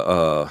was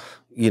a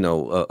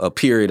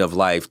period of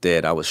life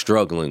that I was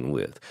struggling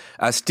with.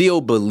 I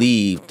still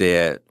believe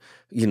that,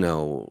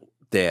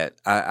 that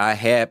I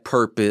had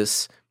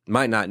purpose,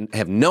 might not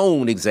have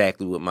known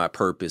exactly what my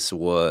purpose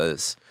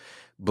was,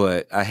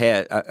 but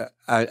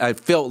I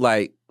felt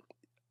like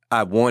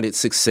I wanted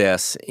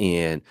success,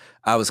 and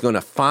I was going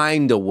to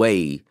find a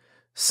way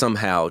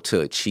somehow to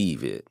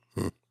achieve it.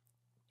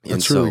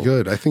 That's really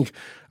good. I think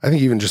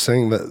even just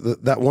saying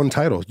that one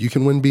title, you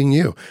can win being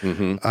you.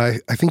 Mm-hmm. I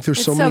think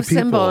there's so many people.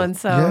 Simple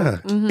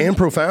and and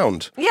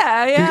profound.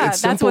 Yeah.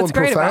 It's That's simple what's and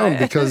great profound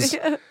about it. because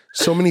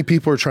so many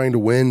people are trying to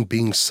win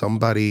being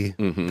somebody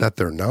that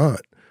they're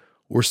not.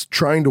 We're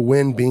trying to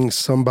win being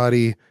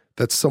somebody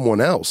that's someone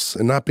else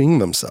and not being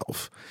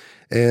themselves.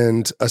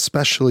 And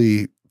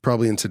especially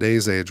probably in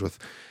today's age with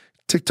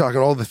TikTok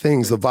and all the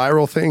things, the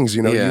viral things,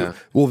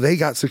 they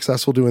got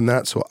successful doing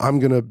that, so I'm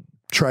going to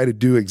try to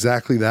do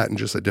exactly that in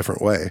just a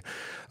different way.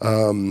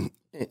 And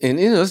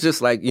it's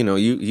just like,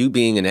 you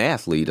being an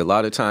athlete, a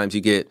lot of times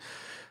you get,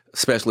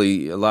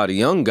 especially a lot of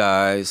young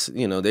guys,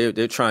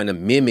 they're trying to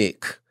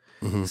mimic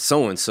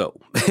so-and-so.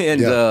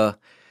 And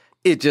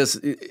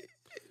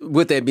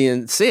with that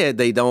being said,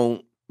 they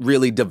don't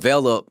really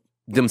develop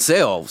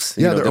themselves.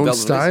 Their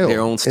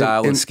own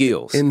style and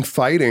skills. In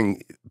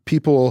fighting,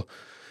 people,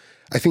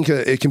 I think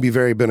it can be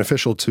very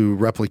beneficial to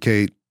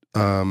replicate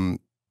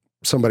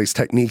somebody's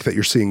technique that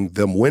you're seeing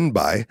them win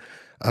by.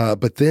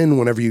 But then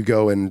whenever you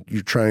go and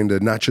you're trying to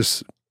not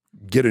just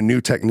get a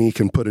new technique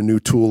and put a new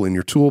tool in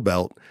your tool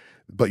belt,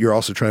 but you're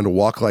also trying to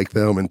walk like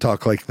them and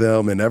talk like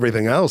them and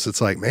everything else,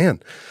 it's like,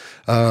 man,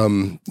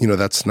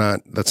 that's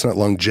not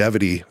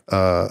longevity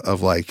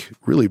of like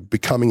really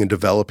becoming and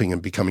developing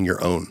and becoming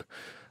your own.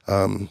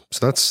 So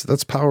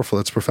that's powerful.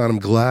 That's profound. I'm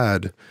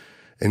glad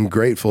and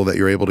grateful that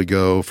you're able to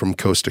go from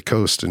coast to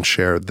coast and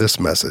share this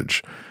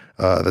message.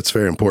 That's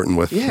very important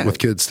with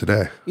kids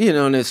today.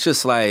 And it's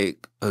just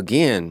like,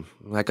 again,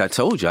 like I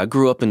told you, I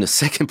grew up in the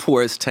second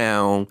poorest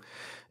town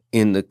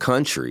in the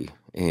country.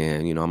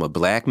 And, I'm a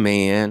black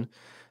man.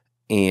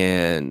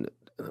 And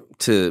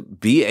to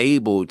be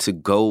able to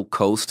go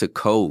coast to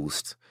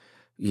coast,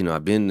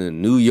 I've been to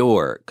New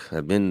York,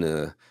 I've been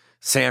to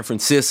San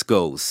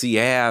Francisco,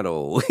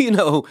 Seattle,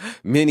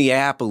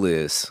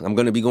 Minneapolis. I'm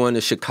going to be going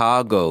to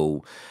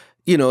Chicago.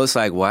 It's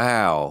like,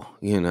 wow,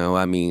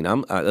 I mean,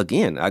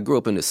 I grew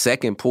up in the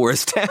second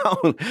poorest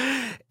town,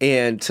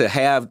 and to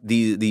have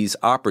these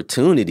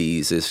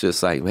opportunities, it's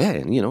just like,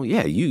 man,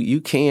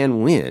 you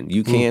can win.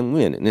 You can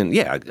win. And then,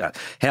 I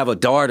have a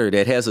daughter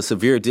that has a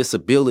severe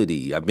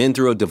disability. I've been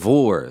through a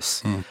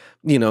divorce.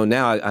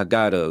 Now I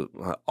got a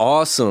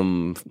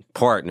awesome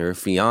partner,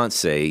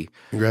 fiance.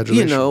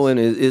 Congratulations. And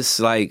it's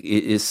like,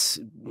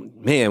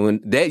 man,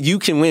 when that you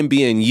can win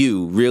being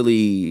you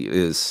really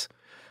is,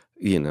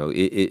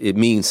 it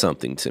means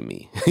something to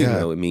me.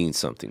 It means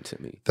something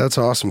to me. That's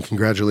awesome.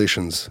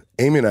 Congratulations.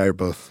 Amy and I are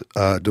both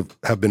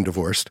have been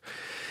divorced.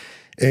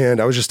 And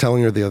I was just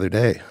telling her the other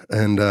day,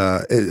 and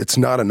it's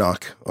not a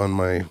knock on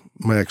my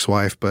my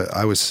ex-wife, but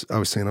I was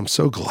saying I'm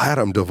so glad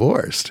I'm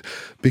divorced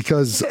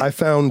because I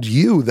found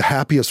you the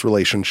happiest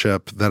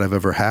relationship that I've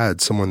ever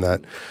had. Someone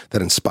that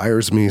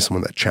inspires me,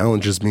 someone that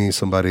challenges me,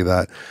 somebody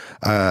that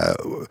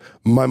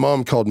my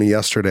mom called me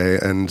yesterday,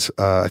 and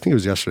I think it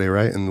was yesterday,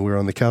 right? And we were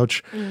on the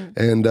couch,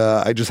 and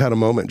I just had a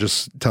moment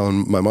just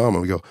telling my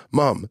mom, I go,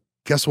 Mom,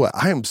 guess what?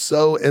 I am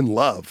so in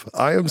love.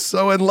 I am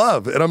so in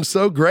love, and I'm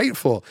so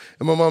grateful.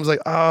 And my mom's like,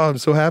 oh, I'm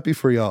so happy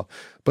for y'all.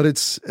 But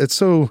it's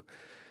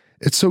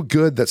so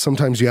good that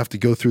sometimes you have to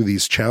go through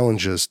these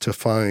challenges to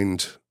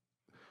find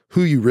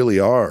who you really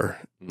are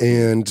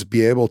and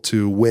be able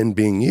to win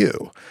being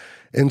you.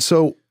 And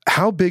so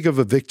how big of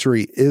a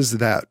victory is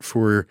that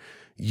for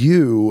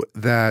you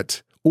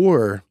that,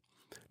 or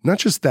not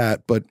just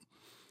that, but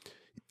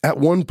at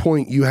one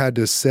point you had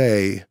to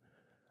say,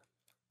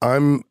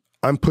 I'm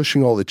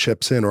pushing all the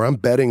chips in, or I'm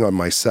betting on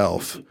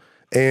myself,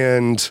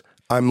 and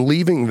I'm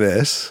leaving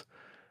this.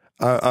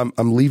 I'm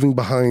leaving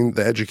behind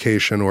the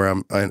education, or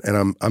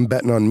I'm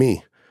betting on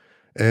me.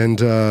 And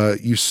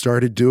you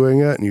started doing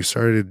it, and you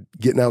started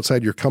getting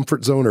outside your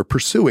comfort zone or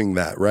pursuing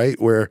that,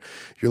 right? Where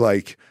you're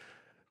like,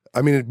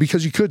 I mean,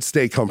 because you could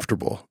stay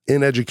comfortable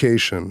in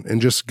education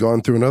and just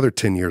gone through another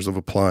 10 years of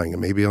applying,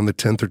 and maybe on the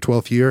 10th or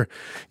 12th year,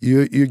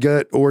 you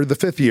get, or the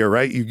 5th year,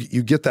 right?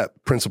 You get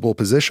that principal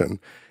position,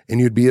 and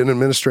you'd be an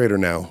administrator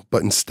now.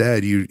 But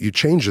instead, you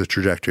change the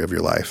trajectory of your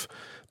life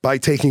by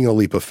taking a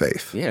leap of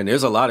faith. Yeah, and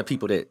there's a lot of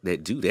people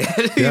that do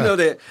that, you know,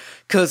 that,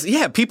 because,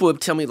 people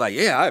would tell me like,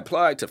 yeah, I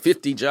applied to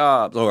 50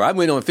 jobs, or I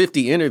went on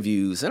 50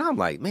 interviews, and I'm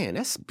like, man,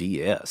 that's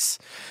BS.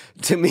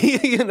 To me,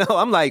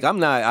 I'm like,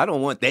 I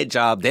don't want that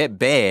job that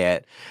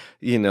bad,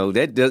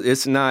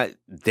 it's not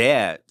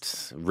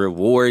that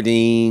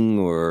rewarding,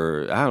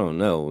 or I don't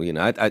know,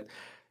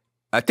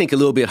 I think a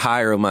little bit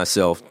higher of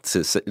myself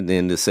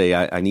than to say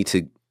I need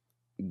to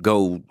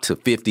go to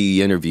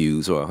 50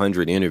 interviews or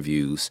 100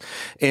 interviews.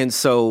 And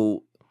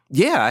so,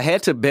 I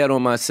had to bet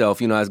on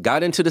myself. I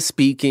got into the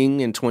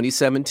speaking in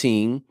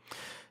 2017,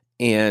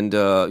 and,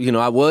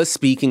 I was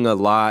speaking a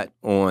lot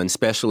on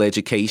special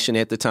education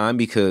at the time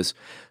because,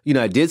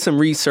 I did some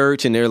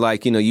research, and they're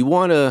like, you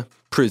want to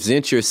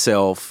present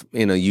yourself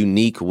in a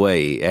unique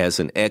way as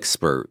an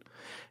expert.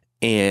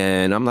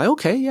 And I'm like,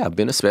 okay, I've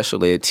been a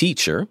special ed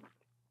teacher.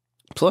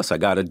 Plus, I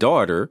got a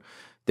daughter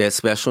that's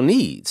special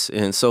needs.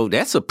 And so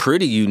that's a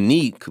pretty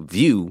unique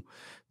view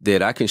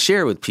that I can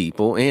share with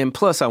people. And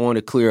plus, I want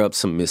to clear up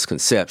some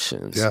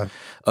misconceptions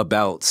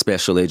about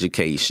special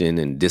education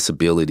and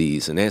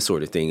disabilities and that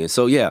sort of thing. And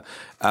so,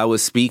 I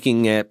was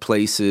speaking at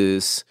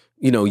places,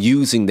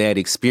 using that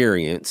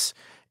experience.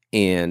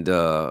 And,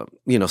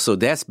 so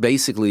that's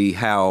basically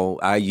how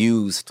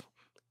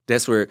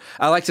that's where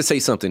I like to say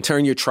something,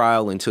 turn your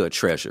trial into a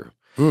treasure.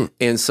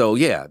 And so,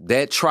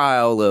 that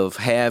trial of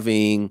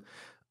having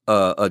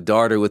a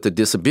daughter with a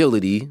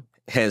disability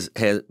has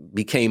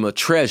became a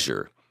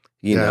treasure,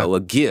 a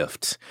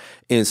gift.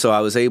 And so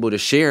I was able to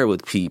share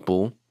with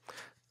people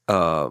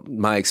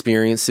my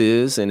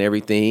experiences and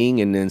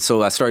everything. And then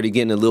so I started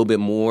getting a little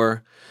bit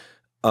more,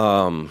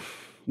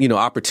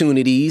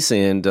 opportunities.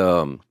 And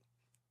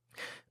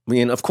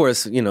of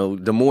course,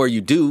 the more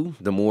you do,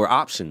 the more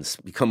options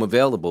become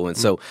available. And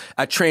so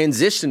I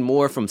transitioned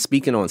more from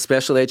speaking on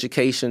special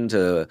education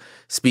to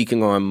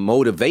speaking on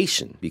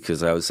motivation,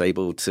 because I was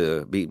able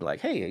to be like,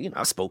 hey,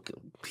 I spoke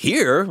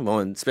here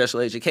on special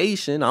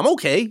education. I'm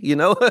okay,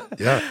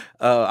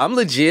 I'm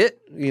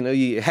legit.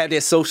 You have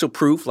that social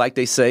proof, like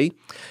they say.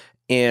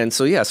 And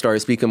so, I started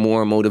speaking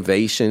more on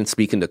motivation,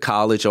 speaking to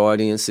college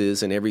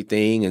audiences and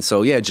everything. And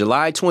so,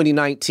 July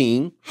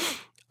 2019,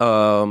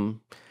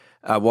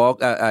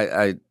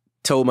 I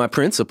told my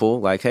principal,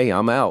 like, hey,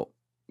 I'm out.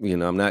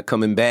 I'm not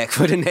coming back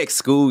for the next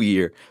school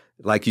year.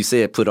 Like you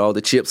said, put all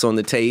the chips on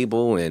the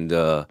table and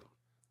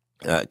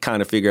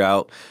kind of figure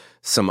out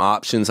some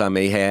options I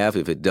may have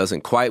if it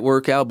doesn't quite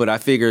work out. But I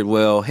figured,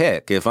 well,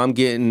 heck, if I'm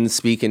getting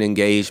speaking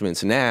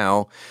engagements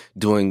now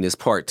doing this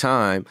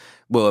part-time,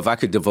 well, if I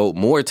could devote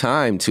more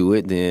time to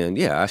it, then,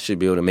 I should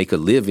be able to make a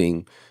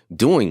living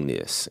doing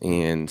this.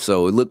 And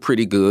so it looked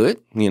pretty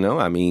good.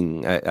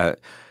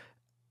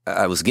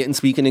 I was getting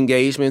speaking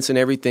engagements and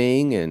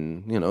everything,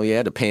 and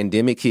the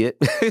pandemic hit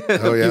a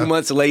few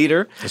months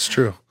later. That's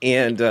true.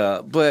 And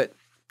but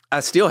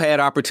I still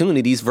had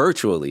opportunities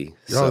virtually.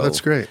 Oh,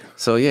 that's great.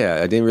 So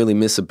I didn't really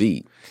miss a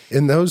beat.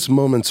 In those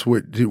moments,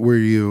 were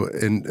you?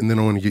 And then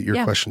I want to get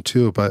your question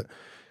too. But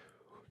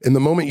in the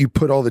moment you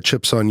put all the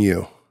chips on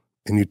you,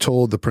 and you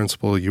told the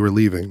principal you were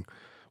leaving,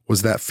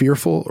 was that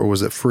fearful, or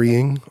was it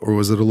freeing, or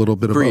was it a little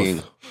bit of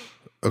both?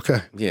 Okay.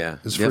 Yeah,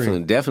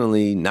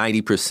 definitely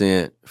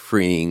 90%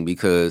 freeing,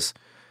 because,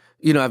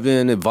 I've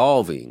been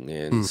evolving.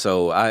 And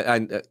so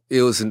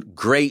it was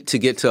great to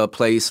get to a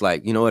place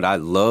like, I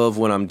love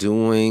what I'm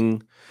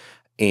doing,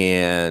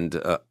 and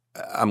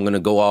I'm going to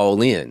go all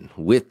in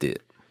with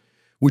it.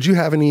 Would you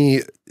have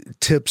any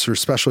tips or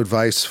special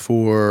advice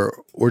or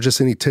just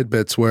any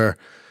tidbits where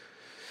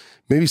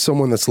maybe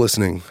someone that's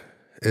listening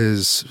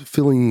is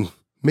feeling,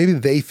 maybe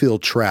they feel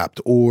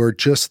trapped, or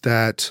just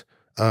that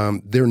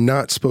they're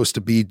not supposed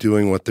to be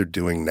doing what they're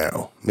doing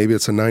now. Maybe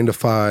it's a 9 to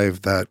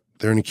 5 that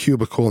they're in a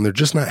cubicle and they're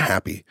just not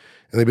happy.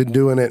 And they've been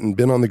doing it and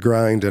been on the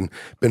grind and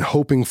been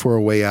hoping for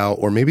a way out.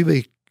 Or maybe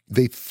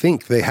they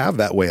think they have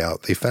that way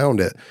out. They found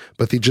it,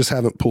 but they just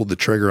haven't pulled the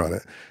trigger on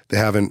it. They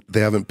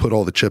haven't put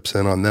all the chips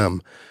in on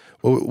them.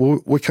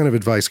 What kind of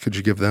advice could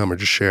you give them or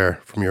just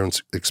share from your own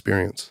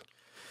experience?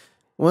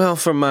 Well,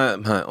 from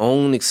my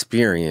own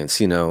experience,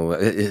 boy,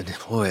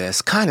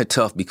 it's kind of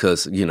tough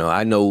because,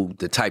 I know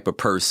the type of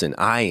person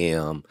I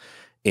am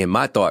in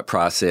my thought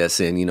process.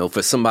 And,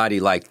 for somebody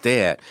like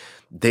that,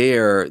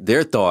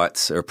 their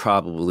thoughts are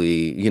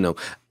probably,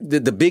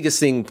 the biggest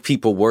thing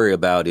people worry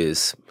about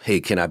is,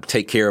 hey, can I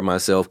take care of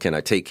myself? Can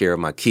I take care of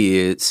my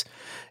kids?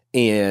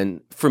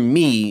 And for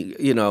me,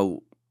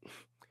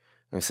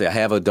 I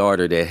have a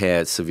daughter that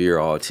had severe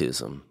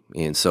autism.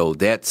 And so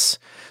that's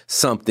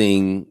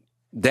something,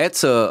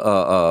 that's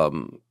a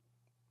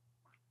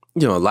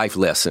life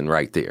lesson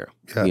right there.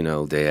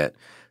 Yeah. That,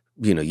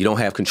 you don't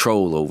have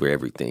control over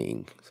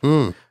everything.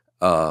 Because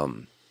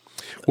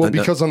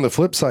on the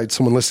flip side,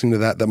 someone listening to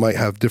that might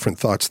have different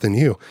thoughts than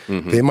you.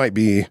 Mm-hmm. They might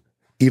be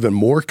even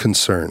more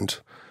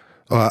concerned.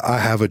 I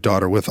have a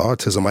daughter with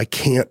autism. I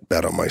can't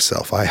bet on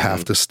myself. I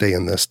have to stay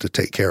in this to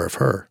take care of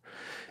her.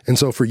 And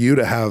so for you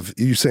to have,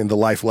 you saying the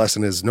life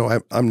lesson is,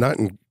 no, I'm not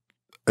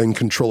in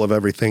control of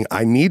everything.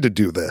 I need to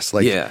do this.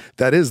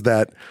 That is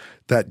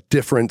that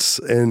difference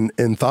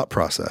in thought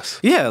process.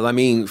 Yeah. I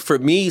mean, for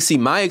me,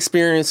 my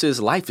experience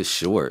is life is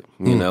short,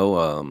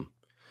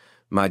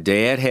 my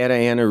dad had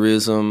an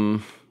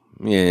aneurysm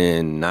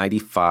in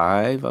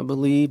 95, I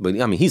believe. But,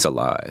 he's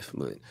alive.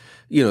 But,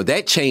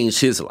 that changed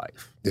his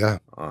life. Yeah.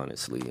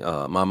 Honestly.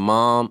 My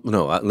mom,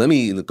 let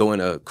me go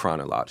in a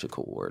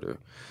chronological order.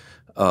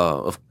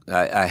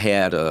 I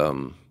had,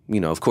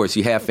 of course,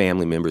 you have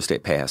family members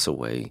that pass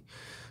away.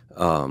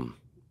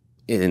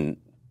 And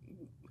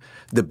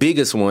the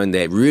biggest one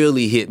that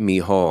really hit me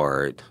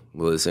hard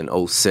was in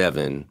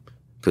 2007,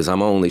 because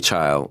I'm an only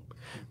child.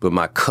 But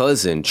my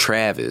cousin,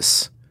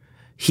 Travis,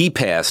 he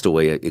passed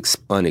away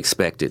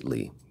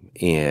unexpectedly.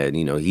 And,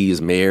 he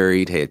is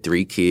married, had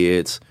 3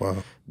 kids.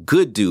 Wow.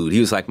 Good dude. He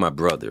was like my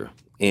brother.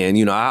 And,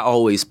 I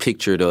always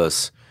pictured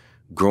us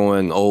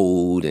growing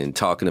old and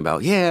talking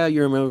about,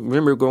 you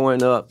remember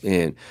growing up?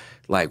 And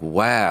like,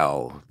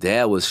 wow,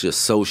 that was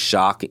just so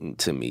shocking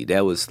to me.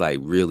 That was like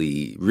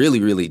really, really,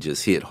 really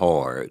just hit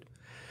hard.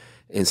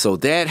 And so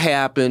that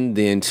happened.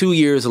 Then 2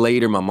 years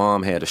later, my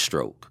mom had a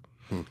stroke.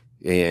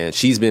 And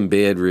she's been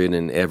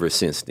bedridden ever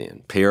since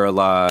then,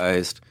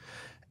 paralyzed.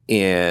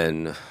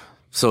 And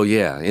so,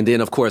 and then,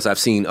 of course, I've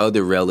seen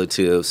other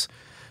relatives,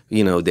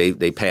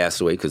 they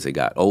passed away because they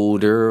got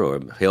older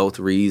or health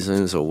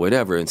reasons or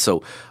whatever. And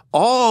so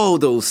all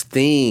those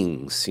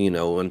things,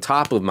 on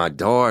top of my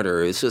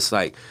daughter, it's just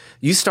like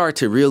you start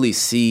to really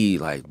see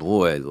like,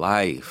 boy,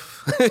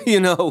 life,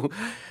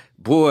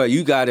 boy,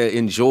 you got to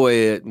enjoy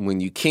it when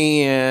you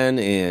can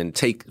and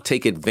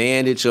take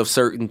advantage of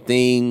certain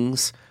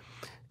things.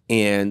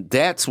 And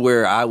that's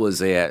where I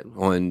was at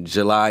on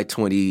July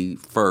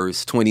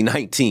 21st,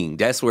 2019.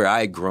 That's where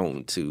I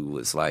grown to,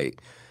 was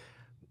like,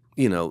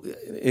 and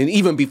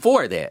even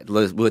before that,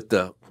 with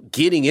the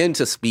getting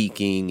into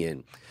speaking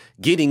and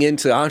getting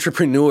into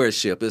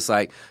entrepreneurship, it's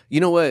like, you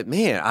know what,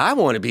 man, I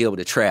want to be able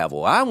to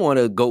travel. I want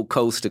to go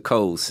coast to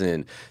coast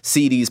and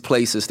see these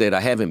places that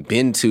I haven't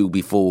been to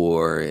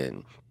before.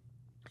 And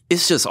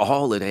it's just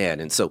all of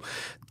that. And so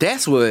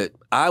that's what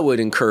I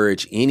would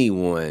encourage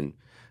anyone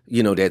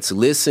that's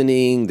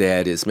listening,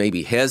 that is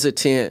maybe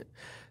hesitant.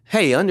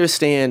 Hey,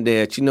 understand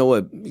that,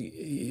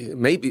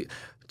 maybe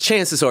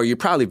chances are you're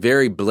probably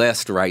very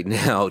blessed right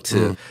now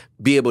to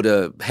be able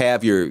to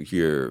have your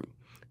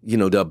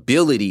the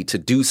ability to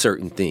do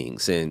certain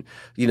things. And,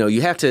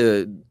 you have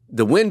to,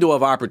 the window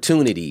of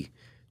opportunity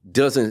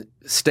doesn't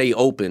stay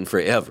open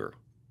forever.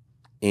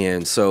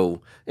 And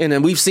so, and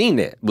then we've seen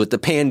that with the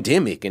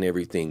pandemic and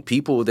everything.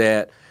 People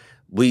that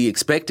we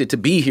expected to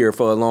be here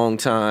for a long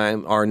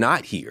time are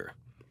not here.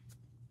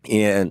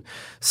 And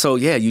so,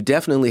 you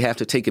definitely have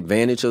to take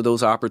advantage of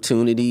those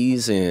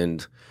opportunities.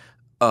 And,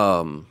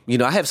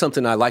 I have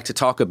something I like to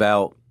talk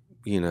about.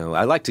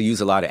 I like to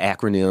use a lot of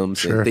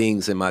acronyms and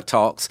things in my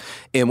talks.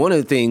 And one of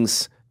the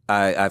things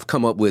I've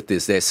come up with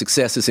is that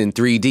success is in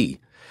 3D.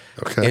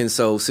 Okay. And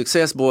so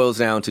success boils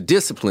down to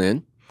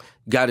discipline.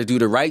 Got to do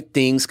the right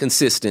things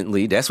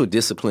consistently. That's what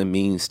discipline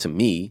means to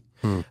me.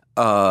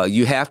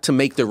 You have to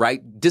make the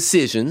right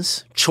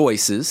decisions,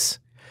 choices.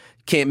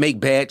 Can't make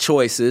bad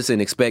choices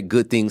and expect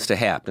good things to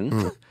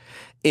happen.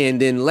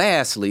 And then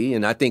lastly,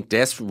 and I think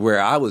that's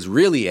where I was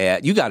really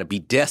at, you got to be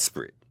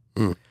desperate.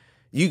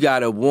 You got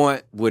to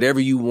want whatever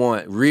you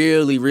want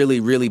really, really,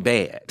 really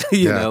bad,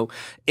 you know?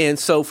 And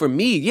so for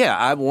me,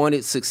 I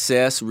wanted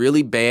success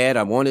really bad.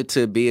 I wanted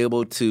to be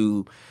able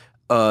to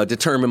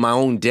determine my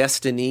own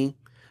destiny.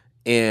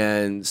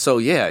 And so,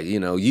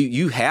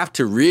 you have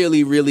to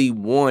really, really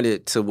want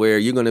it to where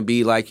you're going to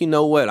be like, you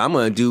know what, I'm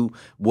going to do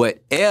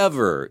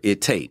whatever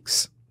it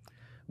takes,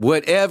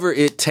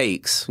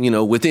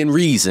 within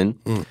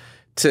reason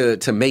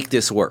to make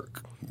this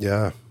work.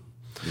 Yeah.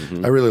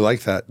 I really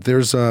like that.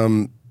 There's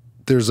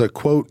a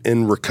quote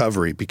in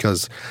recovery,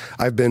 because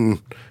I've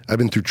been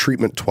through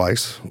treatment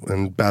twice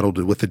and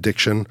battled with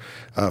addiction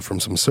from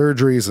some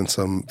surgeries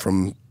and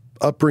from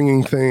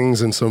upbringing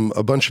things and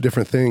a bunch of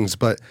different things.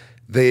 But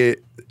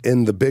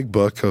in the big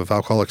book of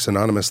Alcoholics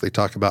Anonymous, they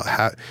talk about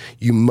how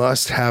you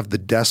must have the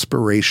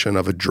desperation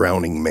of a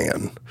drowning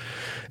man.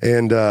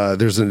 And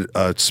there's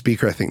a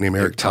speaker, I think, named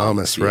Eric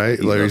Thomas, right?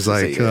 He's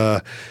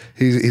like,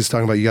 he's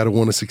talking about you got to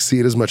want to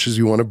succeed as much as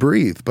you want to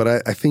breathe.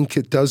 But I think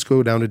it does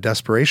go down to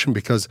desperation,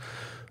 because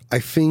I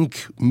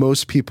think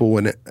most people,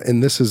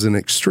 and this is an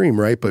extreme,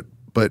 right?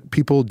 But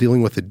people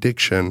dealing with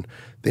addiction,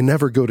 they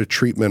never go to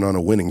treatment on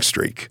a winning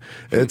streak.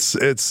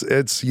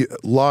 It's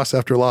loss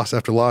after loss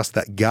after loss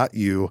that got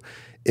you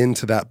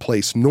into that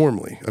place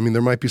normally. I mean,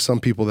 there might be some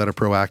people that are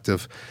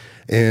proactive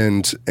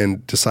and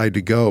decide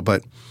to go,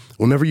 but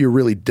whenever you're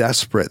really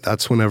desperate,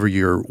 that's whenever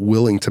you're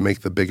willing to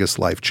make the biggest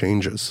life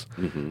changes,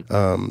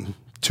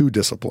 to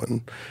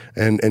discipline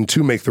and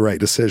to make the right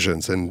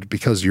decisions. And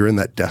because you're in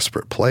that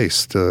desperate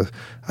place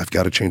I've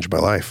got to change my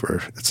life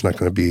or it's not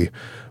going to be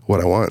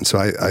what I want. So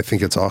I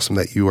think it's awesome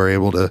that you are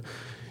able to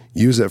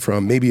use it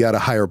from maybe at a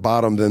higher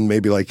bottom than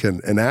maybe like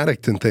an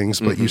addict and things,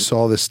 but you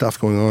saw this stuff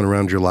going on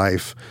around your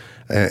life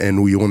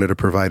and you wanted to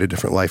provide a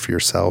different life for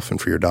yourself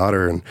and for your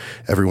daughter and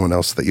everyone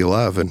else that you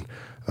love. And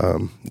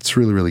it's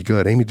really, really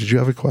good. Amy, did you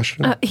have a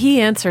question?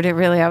 He answered it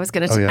really. I was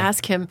going to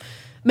ask him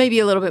maybe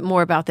a little bit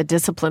more about the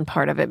discipline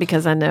part of it,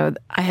 because I know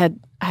I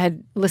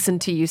had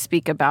listened to you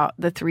speak about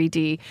the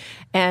 3D,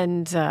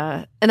 and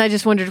I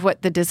just wondered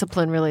what the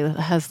discipline really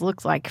has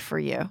looked like for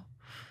you.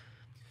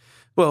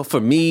 Well,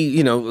 for me,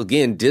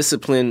 again,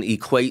 discipline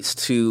equates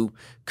to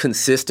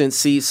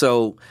consistency.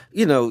 So,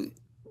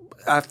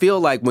 I feel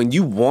like when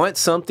you want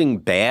something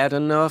bad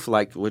enough,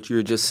 like what you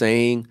were just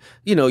saying,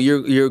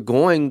 you're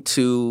going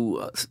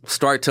to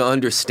start to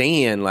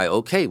understand, like,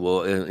 okay,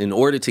 well, in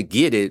order to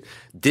get it,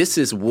 this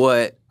is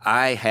what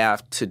I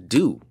have to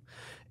do.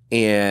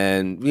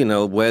 And,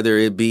 whether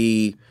it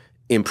be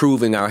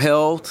improving our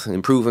health,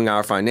 improving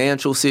our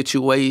financial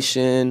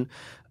situation,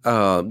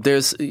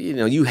 there's,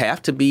 you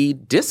have to be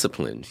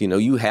disciplined.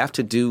 You have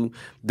to do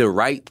the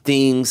right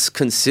things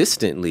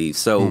consistently.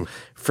 So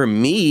for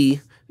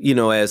me,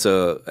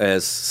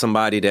 as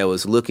somebody that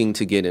was looking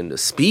to get into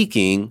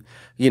speaking,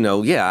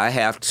 I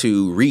have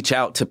to reach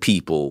out to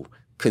people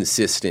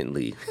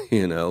consistently,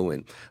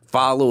 and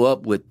follow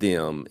up with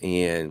them.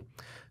 And,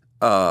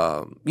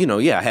 I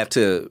have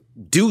to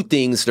do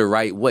things the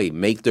right way,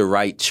 make the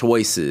right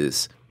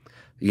choices,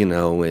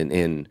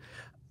 and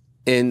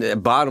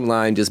bottom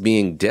line, just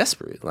being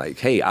desperate. Like,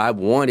 hey, I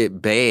want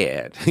it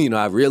bad.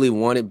 I really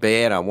want it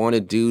bad. I want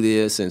to do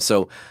this. And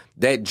so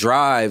that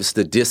drives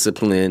the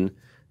discipline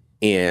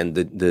and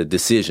the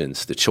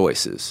decisions, the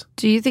choices.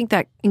 Do you think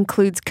that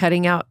includes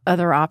cutting out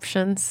other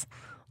options?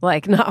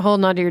 Like not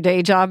holding on to your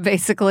day job,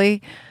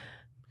 basically?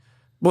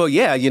 Well,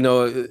 yeah,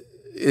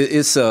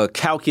 it's a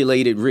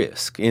calculated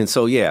risk. And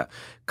so, yeah,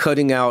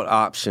 cutting out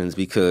options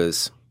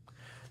because,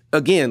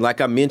 again, like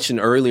I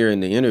mentioned earlier in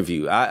the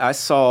interview, I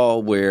saw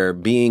where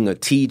being a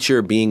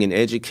teacher, being an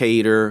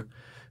educator,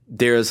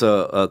 there's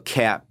a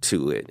cap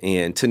to it.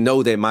 And to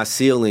know that my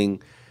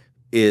ceiling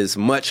is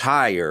much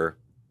higher,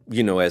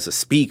 as a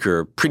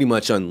speaker, pretty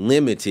much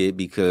unlimited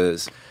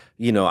because,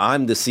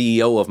 I'm the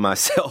CEO of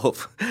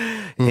myself.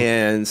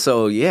 And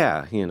so,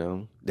 that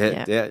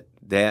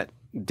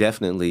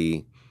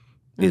definitely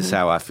is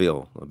how I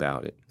feel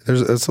about it.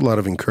 That's a lot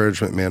of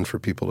encouragement, man, for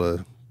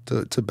people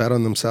to bet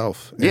on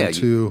themselves.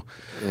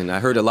 And I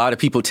heard a lot of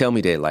people tell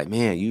me that, like,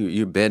 man,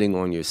 you're betting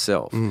on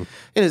yourself. And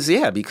it's,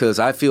 because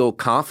I feel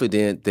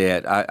confident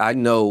that I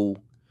know,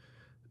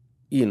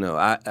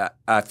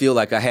 I feel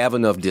like I have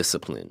enough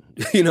discipline,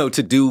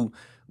 to do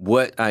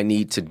what I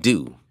need to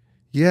do.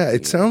 Yeah,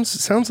 it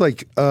sounds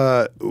like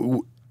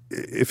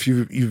if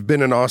you've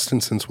been in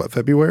Austin since what,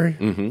 February?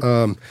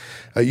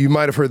 You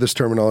might have heard this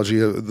terminology.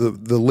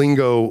 The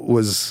lingo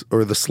was,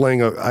 or the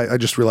slang. I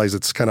just realized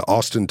it's kind of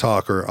Austin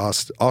talk or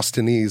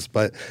Austinese,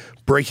 but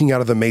breaking out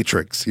of the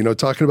matrix.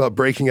 Talking about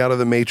breaking out of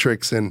the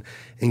matrix and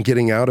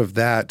getting out of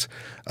that.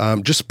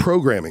 Just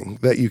programming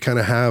that you kind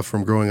of have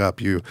from growing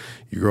up. You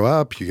grow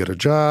up, you get a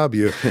job,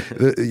 you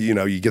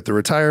get the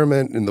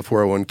retirement and the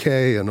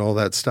 401k and all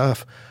that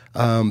stuff.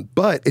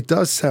 But it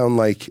does sound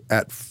like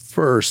at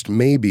first,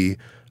 maybe,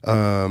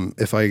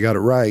 if I got it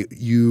right,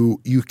 you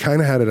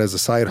kind of had it as a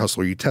side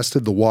hustle. You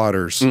tested the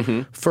waters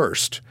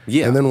first.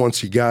 Yeah. And then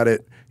once you got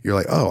it, you're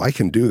like, oh, I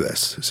can do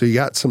this. So you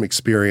got some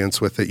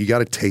experience with it. You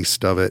got a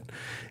taste of it.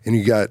 And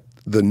you got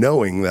the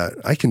knowing that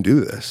I can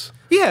do this.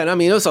 Yeah, and I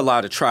mean, there's a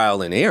lot of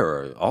trial and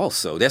error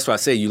also. That's why I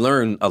say you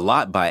learn a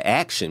lot by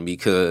action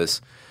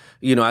because,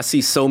 I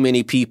see so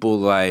many people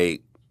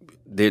like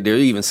they're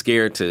even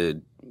scared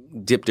to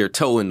dip their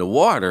toe in the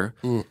water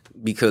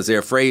because they're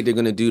afraid they're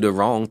going to do the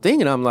wrong thing.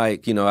 And I'm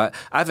like,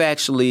 I've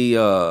actually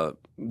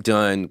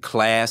done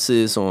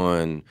classes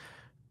on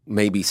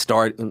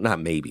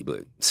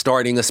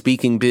starting a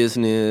speaking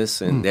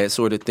business and that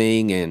sort of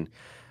thing. And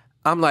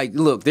I'm like,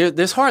 look,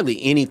 there's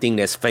hardly anything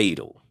that's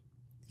fatal.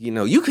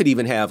 You could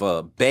even have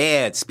a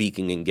bad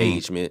speaking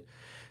engagement.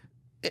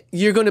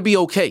 You're going to be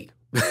okay.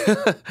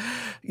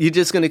 You're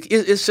just going to,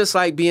 it's just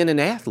like being an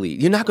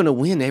athlete. You're not going to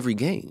win every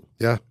game.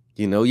 Yeah.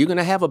 You're going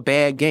to have a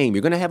bad game.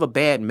 You're going to have a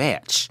bad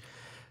match.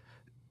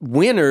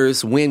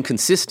 Winners win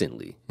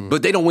consistently,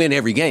 but they don't win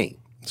every game.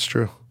 It's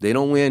true. They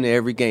don't win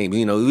every game.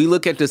 We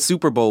look at the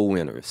Super Bowl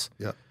winners.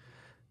 Yeah.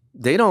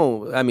 They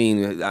don't,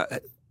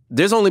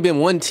 there's only been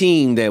one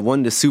team that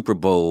won the Super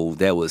Bowl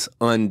that was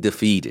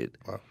undefeated.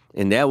 Wow.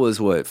 And that was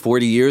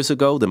 40 years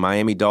ago, the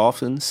Miami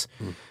Dolphins.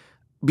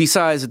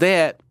 Besides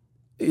that,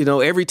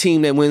 every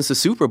team that wins the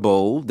Super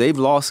Bowl, they've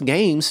lost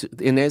games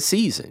in that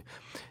season.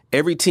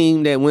 Every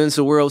team that wins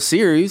the World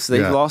Series,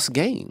 they've lost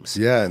games.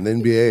 Yeah, and the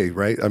NBA,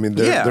 right?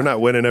 They're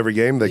not winning every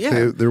game.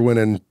 They're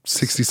winning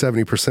 60,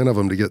 70% of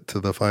them to get to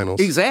the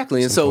finals.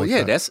 Exactly. And so,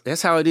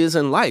 that's how it is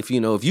in life.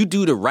 If you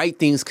do the right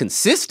things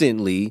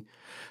consistently,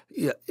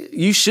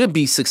 you should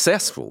be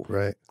successful.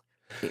 Right.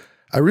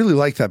 I really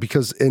like that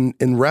because in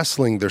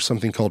wrestling, there's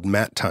something called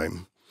mat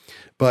time.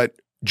 But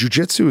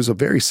jiu-jitsu is a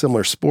very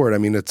similar sport.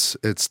 It's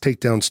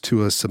takedowns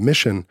to a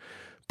submission,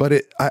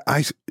 but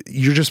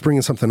you're just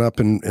bringing something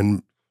up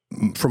and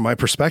from my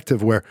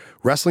perspective where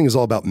wrestling is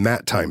all about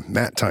mat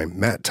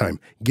time.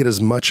 Get as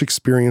much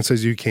experience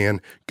as you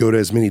can, go to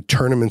as many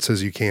tournaments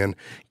as you can,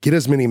 get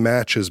as many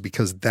matches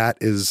because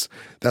that's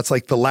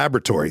like the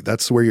laboratory.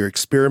 That's where you're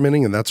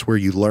experimenting and that's where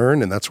you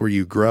learn and that's where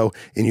you grow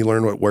and you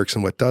learn what works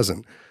and what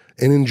doesn't.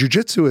 And in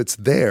jiu-jitsu, it's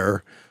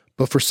there,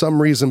 but for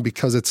some reason,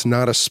 because it's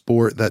not a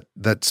sport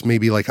that's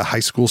maybe like a high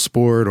school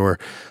sport or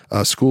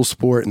a school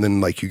sport, and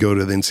then like you go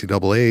to the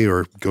NCAA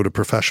or go to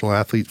professional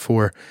athlete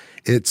for,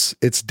 it's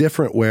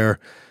different where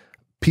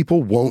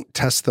people won't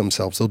test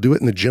themselves. They'll do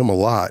it in the gym a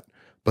lot,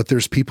 but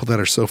there's people that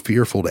are so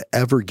fearful to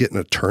ever get in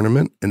a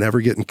tournament and ever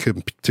get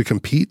to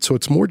compete. So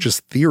it's more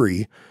just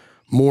theory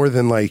more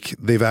than like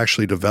they've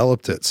actually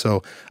developed it.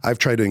 So I've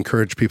tried to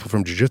encourage people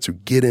from jiu-jitsu,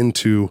 get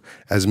into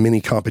as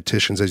many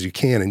competitions as you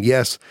can. And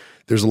yes,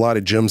 there's a lot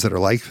of gyms that are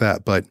like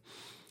that. But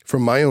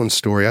from my own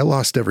story, I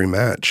lost every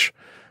match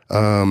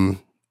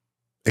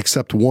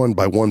except one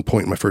by 1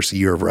 point in my first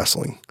year of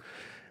wrestling.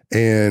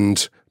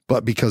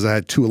 But because I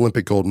had 2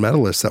 Olympic gold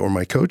medalists that were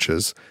my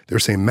coaches, they were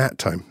saying, mat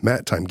time,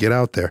 get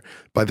out there.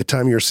 By the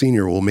time you're a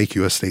senior, we'll make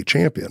you a state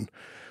champion.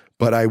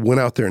 But I went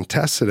out there and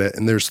tested it,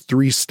 and there's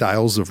 3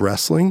 styles of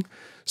wrestling.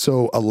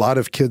 So a lot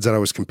of kids that I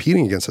was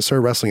competing against, I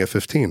started wrestling at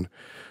 15,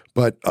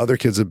 but other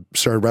kids had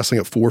started wrestling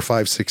at 4,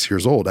 5, 6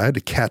 years old. I had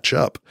to catch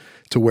up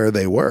to where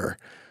they were.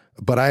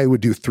 But I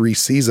would do 3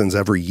 seasons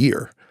every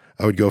year.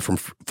 I would go from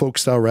folk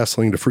style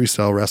wrestling to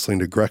freestyle wrestling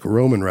to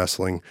Greco-Roman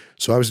wrestling.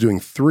 So I was doing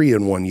 3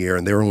 in 1 year,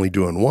 and they were only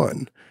doing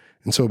 1.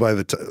 And so by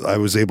the time I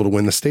was able to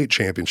win the state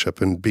championship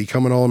and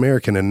become an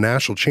All-American and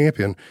national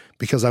champion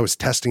because I was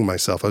testing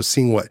myself. I was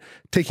seeing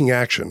taking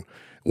action.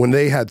 When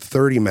they had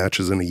 30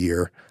 matches in a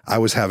year, I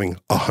was having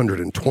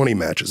 120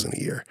 matches in a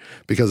year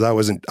because I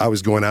was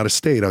going out of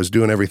state. I was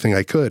doing everything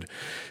I could.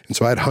 And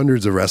so I had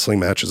hundreds of wrestling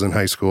matches in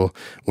high school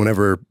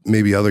whenever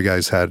maybe other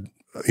guys had,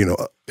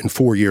 in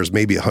 4 years,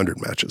 maybe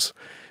 100 matches.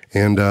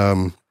 And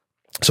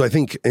so I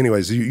think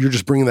anyways, you're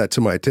just bringing that to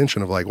my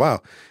attention of like,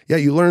 wow, yeah,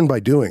 you learn by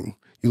doing.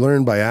 You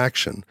learn by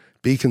action.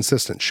 Be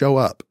consistent. Show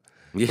up.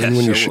 Yeah, and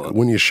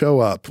when you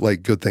show up,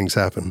 like good things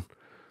happen.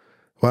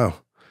 Wow.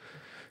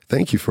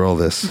 Thank you for all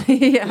this.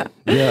 Yeah.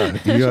 Yeah,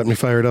 you got me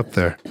fired up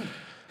there.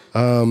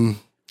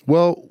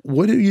 Well,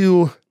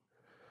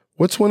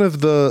 what's one of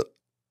the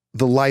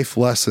life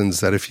lessons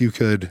that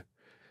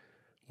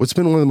what's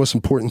been one of the most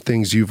important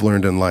things you've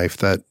learned in life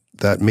that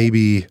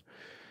maybe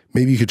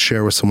you could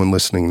share with someone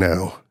listening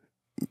now?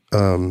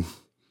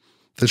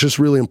 That's just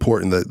really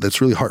important,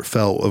 that's really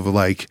heartfelt of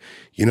like,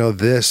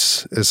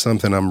 this is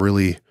something I'm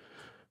really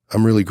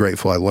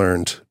grateful I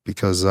learned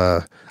because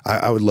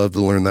I would love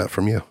to learn that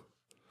from you.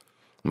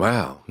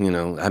 Wow.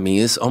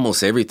 It's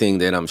almost everything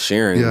that I'm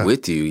sharing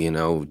with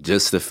you,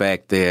 just the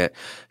fact that,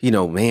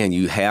 man,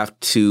 you have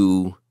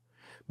to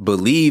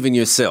believe in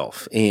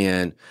yourself.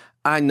 And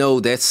I know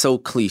that's so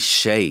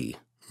cliche.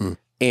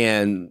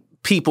 And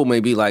people may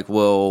be like,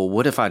 well,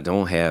 what if I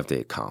don't have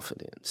that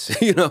confidence?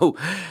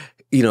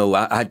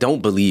 I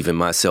don't believe in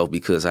myself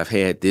because I've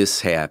had this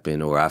happen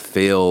or I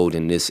failed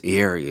in this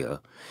area.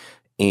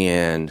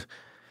 And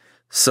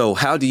so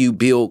how do you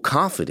build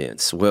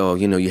confidence? Well,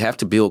 you have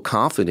to build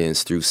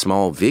confidence through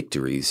small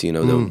victories.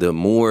 The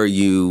more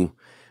you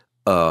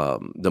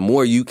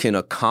can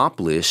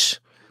accomplish,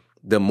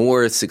 the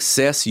more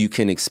success you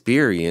can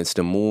experience,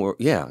 the more,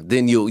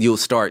 then you'll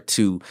start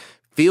to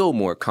feel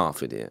more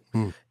confident.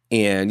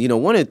 And,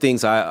 one of the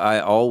things I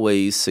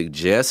always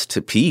suggest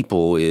to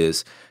people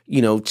is,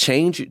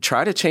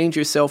 try to change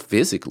yourself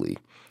physically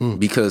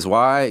because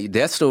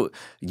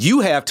you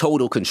have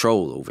total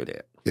control over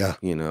that. Yeah.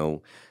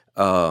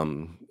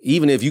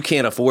 Even if you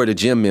can't afford a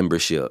gym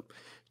membership,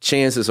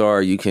 chances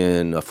are you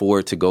can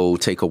afford to go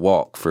take a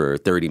walk for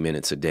 30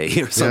 minutes a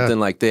day or something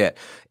like that.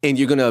 And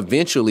you're going to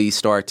eventually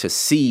start to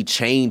see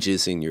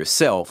changes in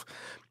yourself.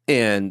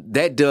 And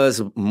that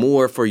does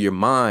more for your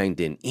mind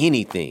than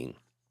anything.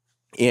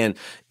 And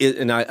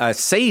I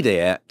say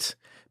that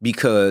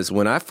because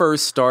when I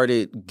first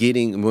started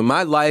when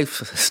my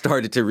life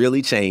started to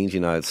really change,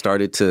 I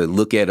started to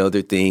look at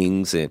other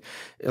things. And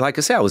like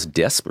I said, I was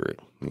desperate.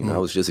 I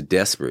was just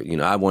desperate.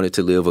 I wanted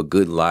to live a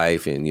good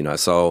life. And, I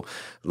saw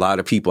a lot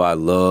of people I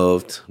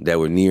loved that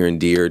were near and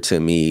dear to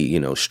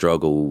me,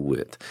 struggle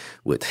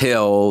with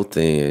health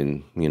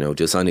and,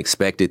 just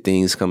unexpected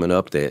things coming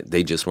up that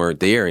they just weren't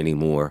there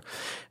anymore.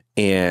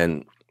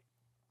 And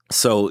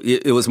so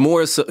it was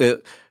more so,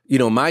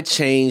 my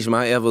change,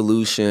 my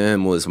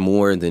evolution was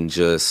more than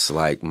just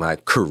like my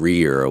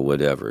career or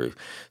whatever.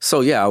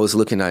 So, yeah, I was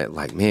looking at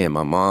like, man,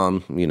 my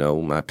mom,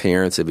 my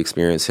parents have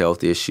experienced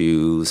health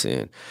issues.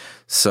 And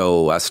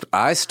so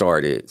I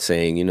started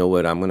saying, you know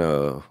what, I'm going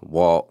to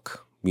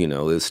walk,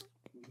 this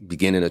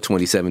beginning of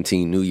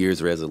 2017 New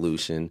Year's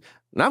resolution.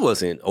 And I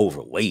wasn't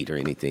overweight or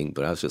anything,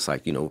 but I was just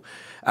like,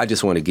 I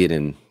just want to get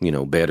in,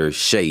 better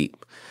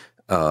shape.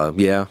 I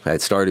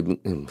had started,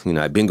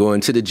 I'd been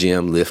going to the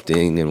gym,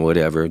 lifting and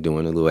whatever,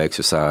 doing a little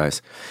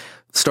exercise.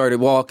 Started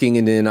walking,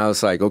 and then I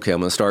was like, okay,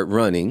 I'm going to start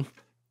running.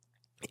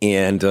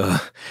 And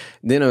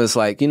then I was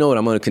like, you know what,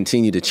 I'm going to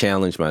continue to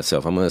challenge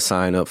myself. I'm going to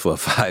sign up for a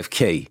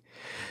 5K.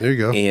 There you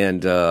go.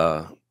 And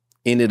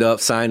ended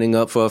up signing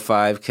up for a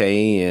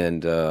 5K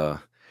and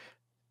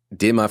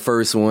did my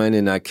first one,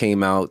 and I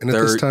came out and third.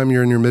 And at this time,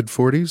 you're in your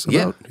mid-40s?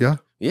 Yeah.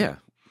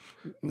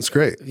 That's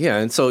great. Yeah,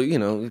 and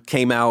so,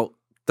 came out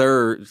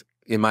third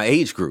in my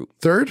age group.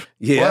 Third?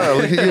 Yeah. Wow,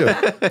 look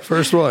at you.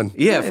 First one.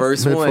 Yeah,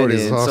 first one. And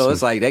is awesome. So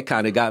it's like that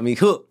kind of got me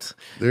hooked.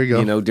 There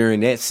you go.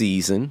 During that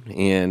season,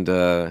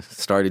 and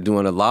started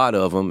doing a lot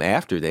of them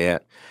after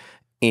that.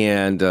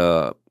 And,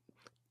 the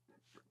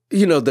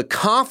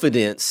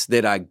confidence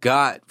that I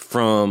got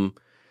from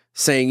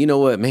saying, you know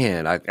what,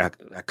 man, I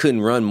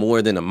couldn't run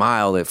more than a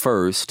mile at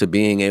first, to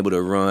being able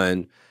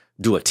to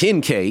do a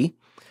 10K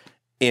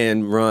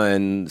and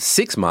run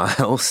 6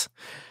 miles.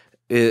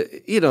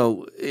 And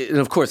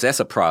of course, that's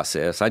a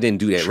process. I didn't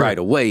do that right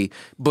away.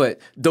 But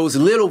those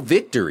little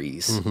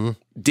victories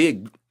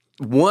did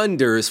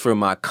wonders for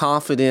my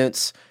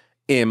confidence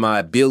and my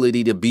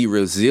ability to be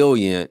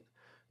resilient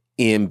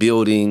in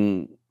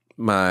building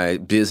my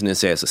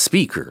business as a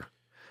speaker.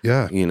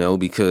 Yeah.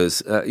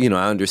 Because,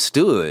 I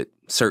understood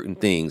certain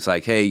things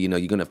like, hey, you're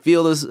going to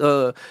feel this,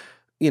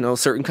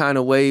 certain kind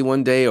of way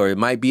one day, or it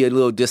might be a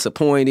little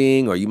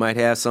disappointing, or you might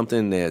have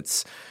something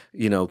that's,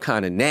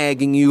 kind of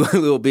nagging you a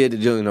little bit,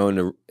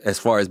 as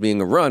far as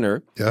being a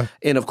runner. Yeah.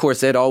 And of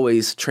course, that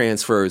always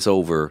transfers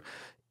over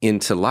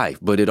into life.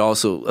 But it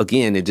also,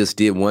 again, it just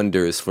did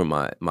wonders for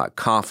my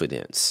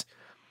confidence,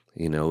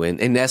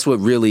 and that's what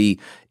really,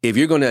 if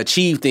you're going to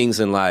achieve things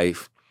in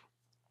life,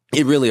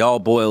 it really all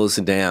boils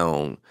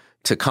down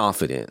to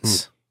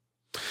confidence.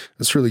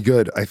 That's really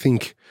good. I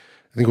think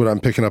what I'm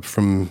picking up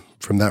from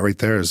that right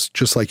there is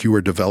just like you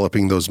were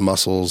developing those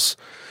muscles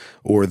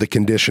or the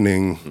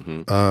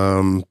conditioning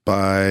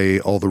by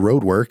all the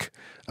road work,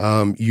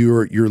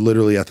 you're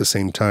literally at the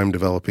same time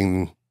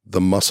developing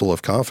the muscle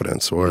of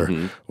confidence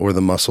or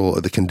the muscle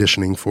of the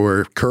conditioning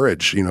for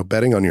courage,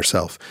 betting on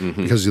yourself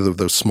because of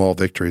those small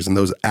victories, and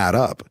those add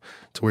up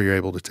to where you're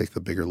able to take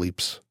the bigger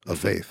leaps of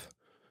faith.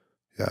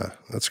 Yeah,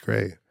 that's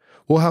great.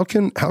 Well, how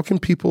can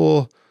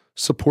people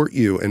support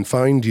you and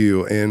find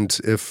you? And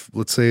if,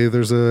 let's say,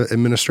 there's an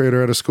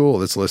administrator at a school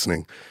that's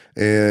listening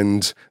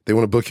and they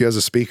want to book you as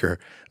a speaker,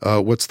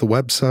 what's the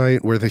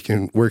website? Where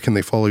can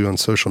they follow you on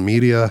social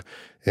media?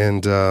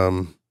 And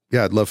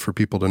I'd love for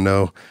people to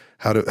know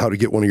how to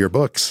get one of your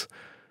books.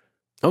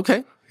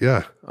 Okay.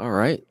 Yeah. All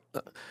right.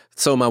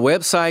 So my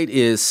website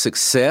is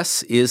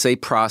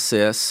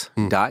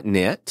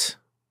successisaprocess.net.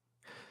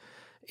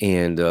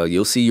 And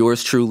you'll see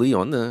yours truly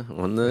on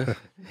the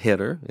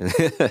header.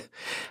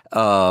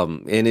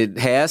 And it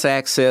has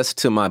access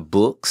to my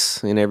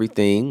books and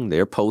everything.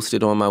 They're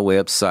posted on my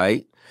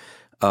website.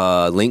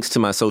 Links to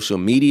my social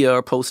media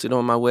are posted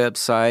on my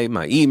website.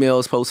 My email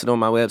is posted on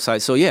my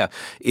website. So yeah,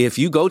 if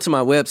you go to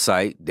my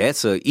website,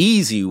 that's an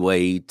easy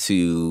way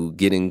to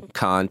get in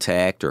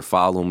contact or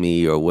follow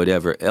me or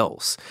whatever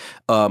else.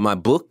 My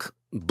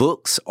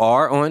books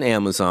are on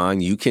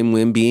Amazon. You Can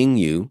Win Being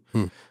You.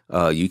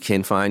 You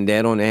can find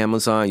that on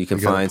Amazon. You can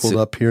find pulled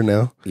up here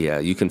now. Yeah,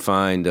 you can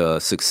find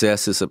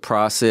Success is a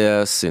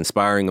Process,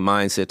 Inspiring a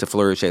Mindset to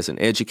Flourish as an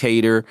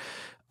Educator.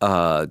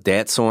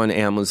 That's on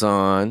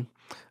Amazon.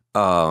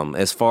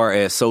 As far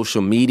as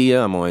social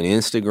media, I'm on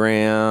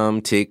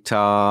Instagram,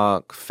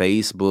 TikTok,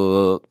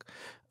 Facebook,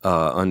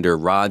 under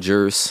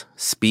Rodgers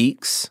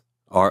Speaks,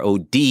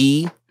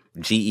 RODGERS,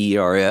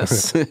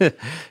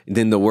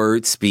 then the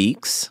word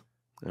speaks.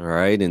 All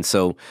right. And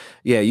so,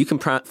 yeah, you can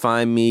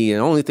find me.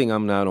 And the only thing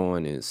I'm not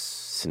on is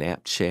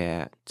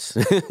Snapchat.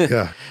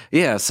 Yeah.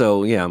 Yeah.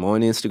 So, yeah, I'm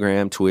on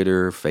Instagram,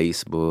 Twitter,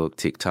 Facebook,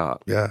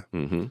 TikTok. Yeah.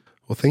 Well,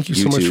 thank you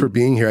so much for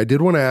being here. I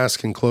did want to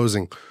ask in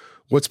closing,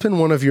 what's been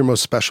one of your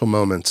most special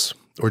moments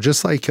or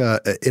just like an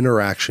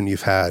interaction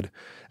you've had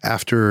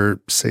after,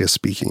 say, a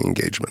speaking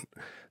engagement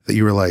that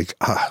you were like,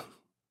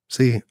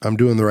 see, I'm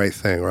doing the right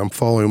thing, or I'm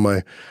following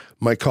my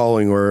my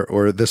calling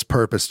or this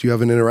purpose? Do you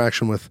have an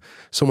interaction with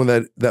someone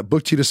that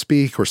booked you to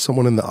speak, or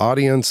someone in the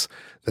audience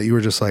that you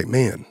were just like,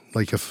 man,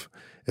 like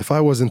if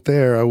I wasn't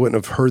there, I wouldn't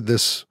have heard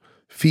this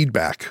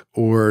feedback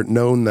or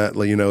known that,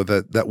 you know,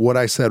 that what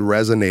I said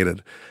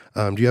resonated?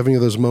 Do you have any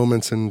of those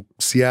moments in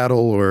Seattle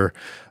or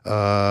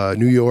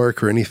New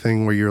York or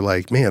anything where you're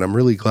like, man, I'm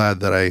really glad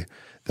that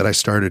I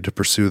started to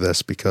pursue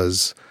this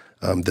because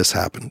this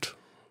happened?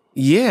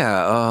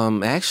 Yeah,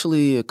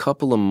 actually, a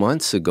couple of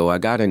months ago, I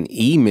got an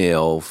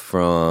email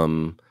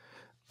from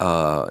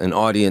an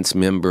audience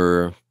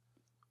member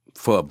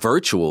for a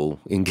virtual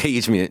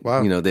engagement,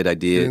 Wow. you know, that I You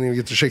did. didn't even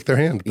get to shake their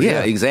hand. But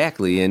Yeah,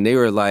 exactly. And they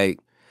were like,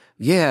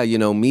 yeah, you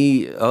know,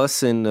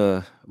 us and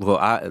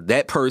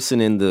that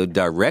person and the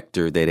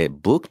director that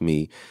had booked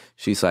me,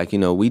 she's like, you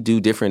know, we do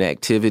different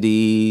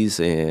activities,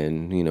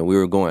 and, you know, we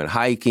were going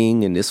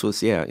hiking, and this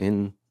was,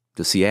 in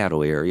the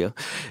Seattle area.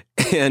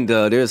 And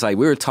there's like,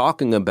 we were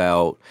talking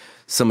about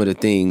some of the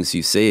things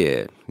you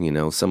said, you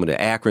know, some of the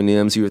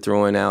acronyms you were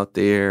throwing out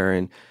there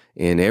and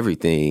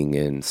everything.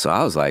 And so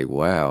I was like,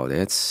 wow,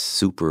 that's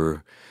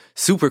super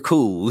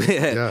cool.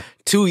 Yeah.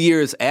 2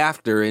 years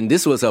after, and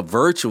this was a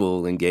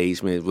virtual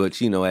engagement, which,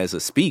 you know, as a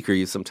speaker,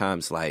 you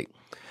sometimes like,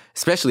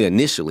 especially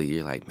initially,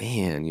 you're like,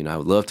 man, you know, I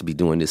would love to be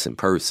doing this in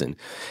person.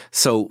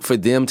 So for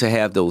them to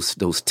have those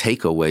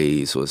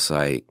takeaways was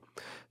like,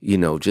 you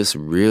know, just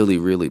really,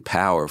 really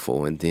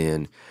powerful. And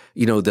then,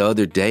 you know, the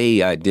other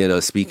day I did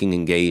a speaking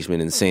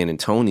engagement in San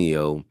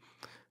Antonio,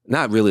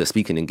 not really a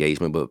speaking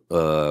engagement, but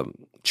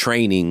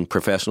training,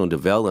 professional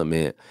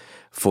development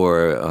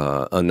for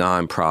a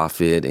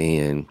nonprofit,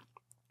 and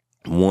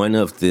one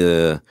of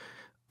the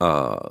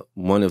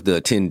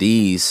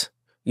attendees,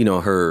 you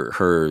know,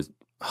 her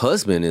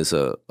husband is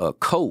a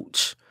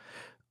coach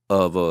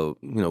of a,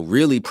 you know,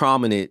 really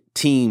prominent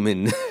team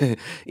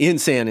in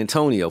San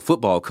Antonio,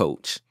 football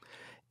coach.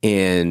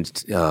 And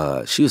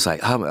she was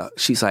like,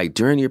 she's like,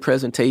 during your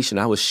presentation,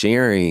 I was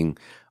sharing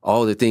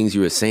all the things you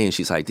were saying.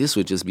 She's like, this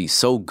would just be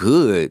so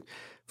good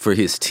for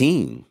his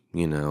team,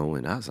 you know.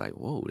 And I was like,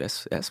 whoa,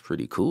 that's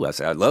pretty cool. I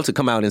said, I'd love to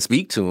come out and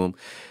speak to him,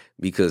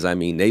 because, I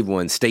mean, they've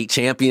won state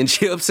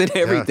championships and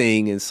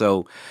everything. Yeah. And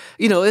so,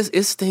 you know,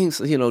 it's things,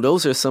 you know,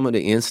 those are some of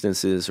the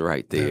instances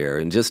right there.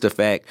 Yeah. And just the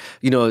fact,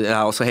 you know, I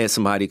also had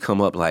somebody come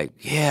up like,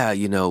 yeah,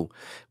 you know,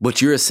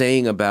 what you're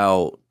saying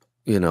about,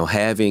 you know,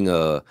 having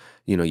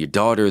you know, your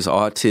daughter's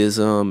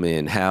autism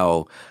and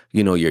how,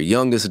 you know, your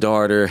youngest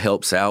daughter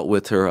helps out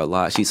with her a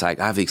lot. She's like,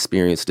 I've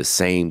experienced the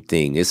same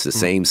thing. It's the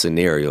same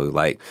scenario.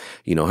 Like,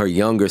 you know, her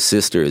younger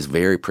sister is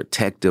very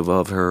protective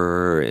of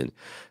her and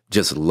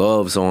just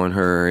loves on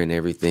her and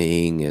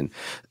everything. And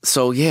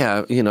so,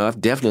 yeah, you know,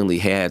 I've definitely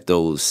had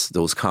those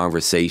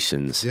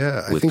conversations.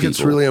 Yeah, I with think people.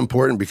 it's really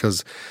important,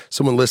 because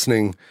someone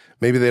listening,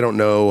 maybe they don't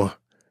know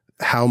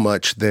how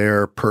much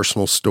their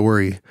personal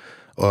story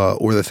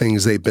or the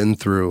things they've been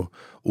through,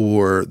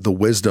 or the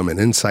wisdom and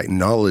insight and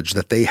knowledge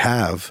that they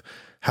have,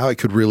 how it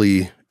could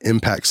really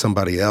impact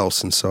somebody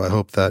else. And so I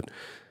hope that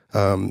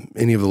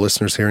any of the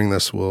listeners hearing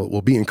this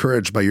will be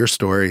encouraged by your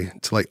story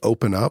to like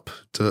open up,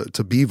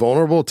 to be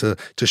vulnerable, to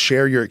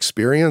share your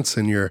experience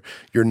and your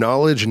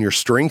knowledge and your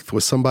strength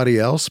with somebody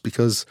else,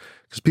 because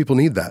people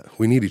need that.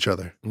 We need each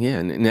other. Yeah,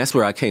 and that's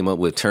where I came up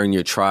with turn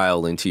your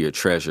trial into your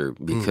treasure,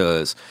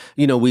 because,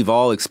 you know, we've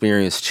all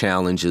experienced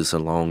challenges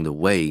along the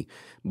way,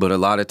 but a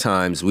lot of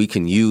times we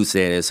can use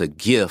that as a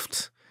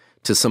gift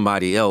to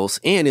somebody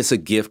else, and it's a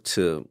gift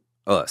to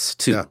us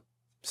too. Yeah.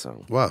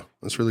 So, wow,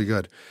 that's really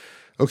good.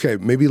 Okay,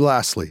 maybe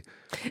lastly,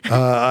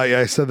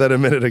 I said that a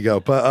minute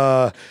ago,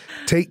 but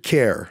take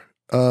care.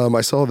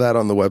 I saw that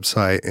on the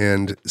website,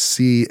 and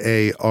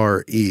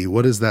CARE.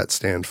 What does that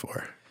stand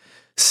for?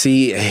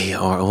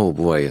 CAR. Oh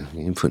boy,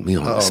 you put me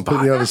on the spot.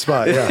 Put me on the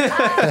spot.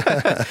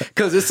 Yeah,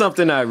 because it's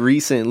something I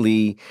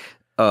recently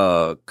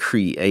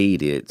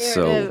created. Here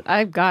so it is.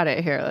 I've got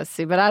it here. Let's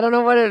see, but I don't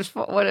know what it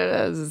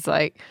is. It's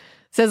like, it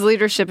says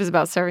leadership is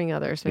about serving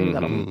others. Maybe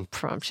that'll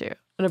prompt you.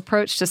 An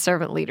approach to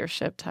servant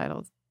leadership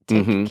titled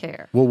 "Take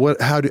Care." Well,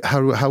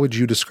 how would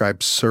you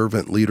describe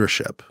servant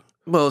leadership?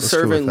 Well, Let's go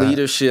servant with that.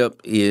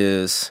 leadership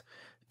is,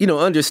 you know,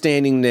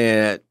 understanding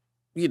that,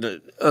 you know,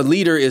 a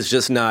leader is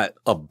just not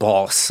a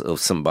boss of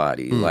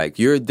somebody. Like,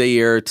 you're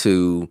there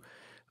to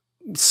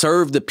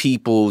serve the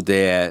people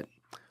that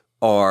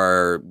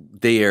are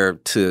there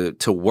to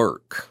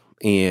work,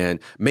 and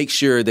make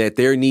sure that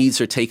their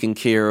needs are taken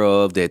care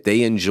of, that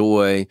they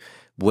enjoy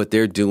what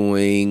they're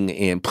doing,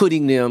 and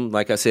putting them,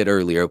 like I said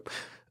earlier,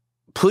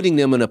 putting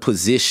them in a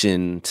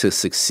position to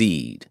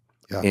succeed.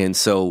 Yeah. And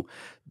so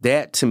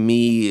that, to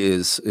me,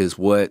 is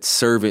what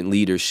servant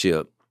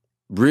leadership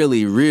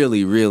really,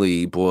 really,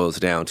 really boils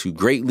down to.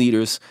 Great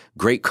leaders,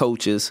 great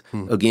coaches,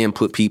 again,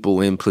 put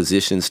people in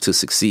positions to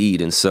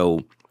succeed. And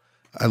so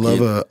I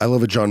love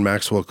a John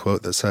Maxwell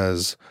quote that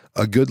says,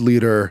 "A good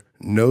leader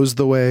knows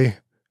the way,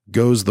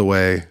 goes the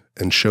way,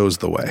 and shows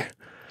the way."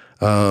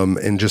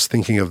 And just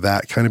thinking of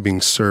that kind of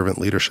being servant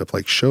leadership,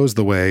 like shows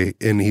the way,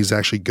 and he's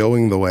actually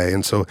going the way.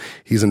 And so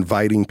he's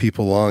inviting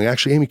people along.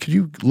 Actually, Amy, could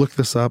you look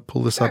this up,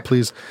 pull this up,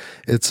 please?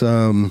 It's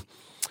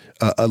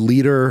a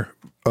leader,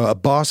 a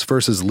boss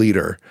versus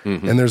leader.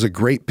 And there's a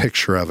great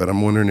picture of it.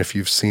 I'm wondering if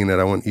you've seen it.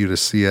 I want you to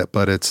see it,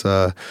 but it's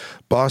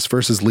boss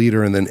versus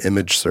leader and then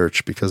image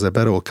search, because I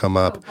bet it will come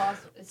up.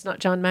 It's not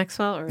John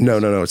Maxwell? Or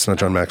No, it's not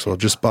John Maxwell.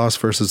 Just boss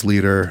versus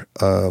leader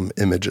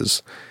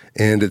images.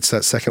 And it's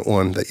that second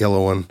one, that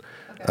yellow one.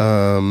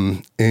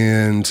 Okay.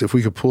 And if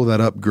we could pull that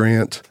up,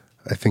 Grant,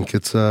 I think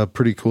it's a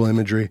pretty cool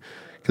imagery,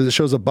 because it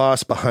shows a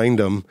boss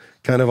behind him,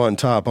 kind of on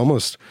top,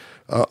 almost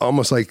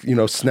like,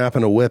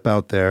 snapping a whip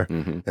out there,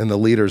 and the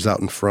leader's out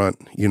in front.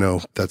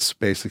 That's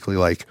basically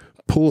like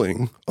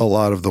pulling a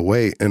lot of the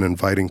weight and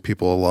inviting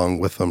people along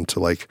with them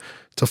to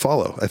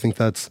follow. I think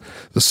that's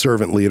the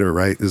servant leader,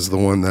 right? Is the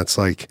one that's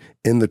like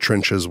in the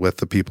trenches with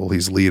the people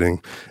he's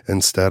leading,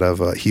 instead of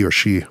he or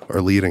she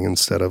are leading,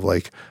 instead of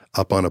like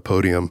up on a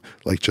podium,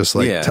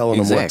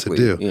 telling them what to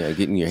do. Yeah,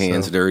 getting your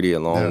hands dirty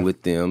along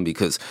with them,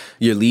 because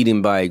you're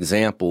leading by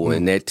example,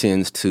 and that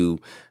tends to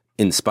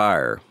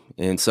inspire.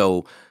 And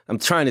so I'm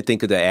trying to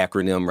think of the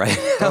acronym right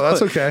now. Oh,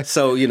 that's okay.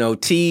 So,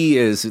 T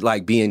is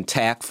like being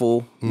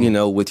tactful,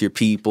 with your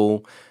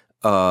people.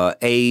 A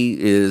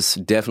is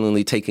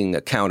definitely taking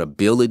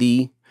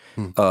accountability.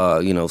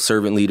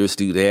 Servant leaders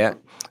do that.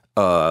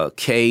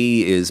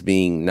 K is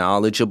being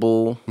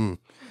knowledgeable.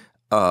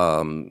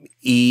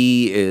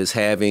 E is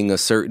having a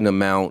certain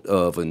amount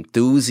of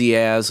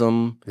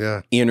enthusiasm,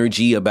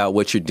 energy about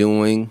what you're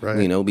doing,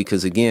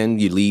 because again,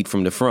 you lead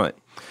from the front.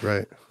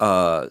 Right.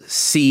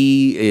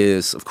 C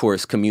is, of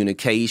course,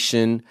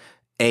 communication.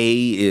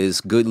 A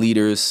is good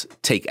leaders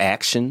take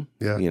action.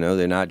 Yeah.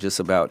 They're not just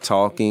about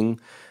talking.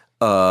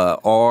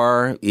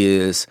 R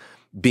is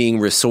being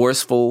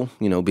resourceful,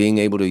 being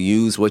able to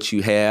use what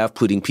you have,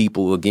 putting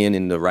people, again,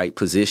 in the right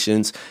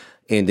positions.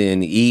 And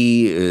then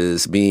E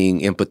is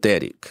being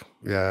empathetic.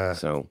 Yeah.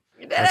 So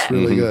that's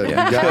really good.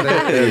 Yeah. You got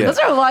it. Those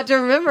are a lot to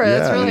remember. Yeah.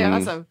 That's really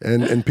awesome.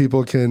 And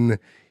people can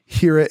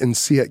hear it and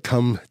see it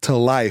come to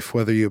life,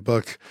 whether you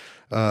book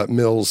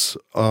Mills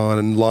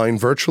online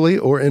virtually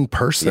or in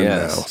person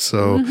now.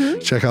 So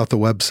check out the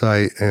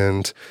website.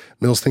 And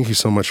Mills, thank you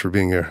so much for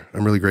being here.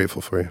 I'm really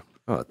grateful for you.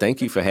 Oh,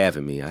 thank you for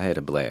having me. I had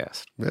a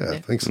blast. Yeah.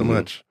 Thanks so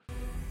much.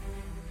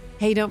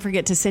 Hey, don't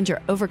forget to send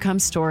your Overcome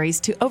stories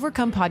to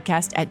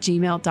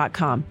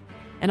overcomepodcast@gmail.com.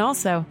 And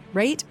also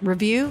rate,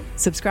 review,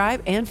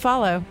 subscribe, and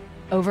follow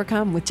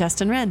Overcome with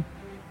Justin Wren.